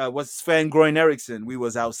 Was Sven Groin Eriksson? We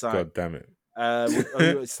was outside. God damn it.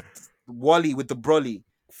 Wally with the brolly.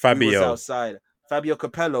 Fabio we was outside. Fabio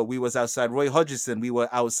Capello, we was outside. Roy Hodgson, we were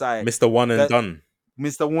outside. Mr. One and Done.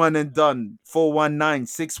 Mr. One and Done. 419,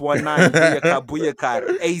 619,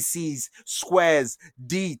 Booyaka, ACs, Squares,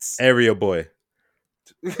 Deets. Area Boy.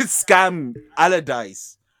 Scam,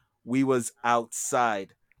 Allardyce. We was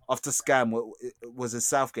outside. After Scam, was it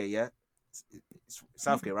Southgate, yeah?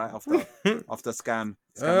 Southgate, right? After Scam.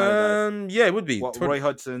 Yeah, it would be. Roy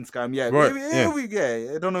Hodgson, Scam, yeah. Right,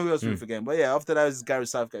 I don't know who else we forget, but yeah, after that was Gareth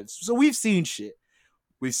Southgate. So we've seen shit.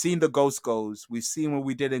 We've seen the ghost goals. We've seen what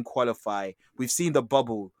we didn't qualify. We've seen the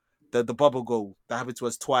bubble, the bubble goal that happened to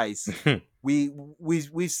us twice. We've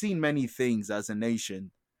seen many things as a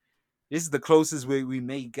nation. This is the closest we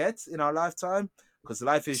may get in our lifetime because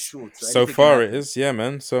life is short. So far it is, yeah,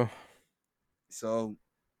 man. So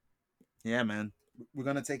yeah, man. We're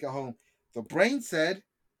gonna take it home. The brain said,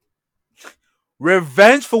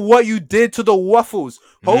 revenge for what you did to the Waffles.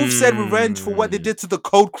 Hove said revenge for what they did to the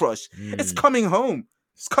Cold Crush. It's coming home.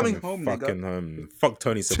 It's coming home, fucking nigga. Home. Fuck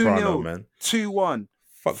Tony Soprano, 2-0, man. 2-1.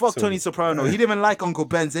 Fuck Tony Soprano. He didn't even like Uncle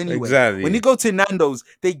Ben's anyway. Exactly. When you go to Nando's,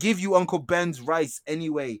 they give you Uncle Ben's rice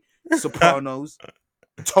anyway. Sopranos,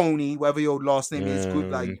 Tony, whatever your last name is,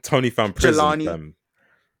 good like Tony found prison. Jelani.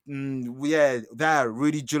 Yeah, that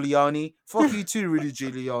Rudy Giuliani. Fuck you too, Rudy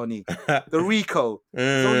Giuliani. The Rico.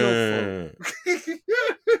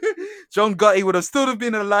 John Gotti would have still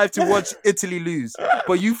been alive to watch Italy lose,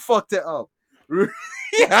 but you fucked it up.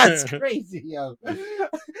 Yeah, that's crazy, yo.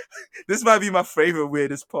 This might be my favorite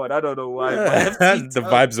weirdest part. I don't know why. The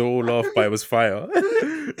vibes are all off, but it was fire.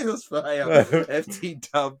 It was fire. FT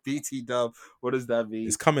dub, BT dub. What does that mean?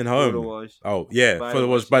 It's coming home. For the wash. Oh, yeah. For the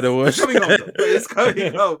wash, by the wash. It's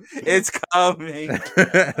coming home. It's coming home. It's coming.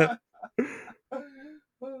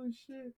 Oh, shit.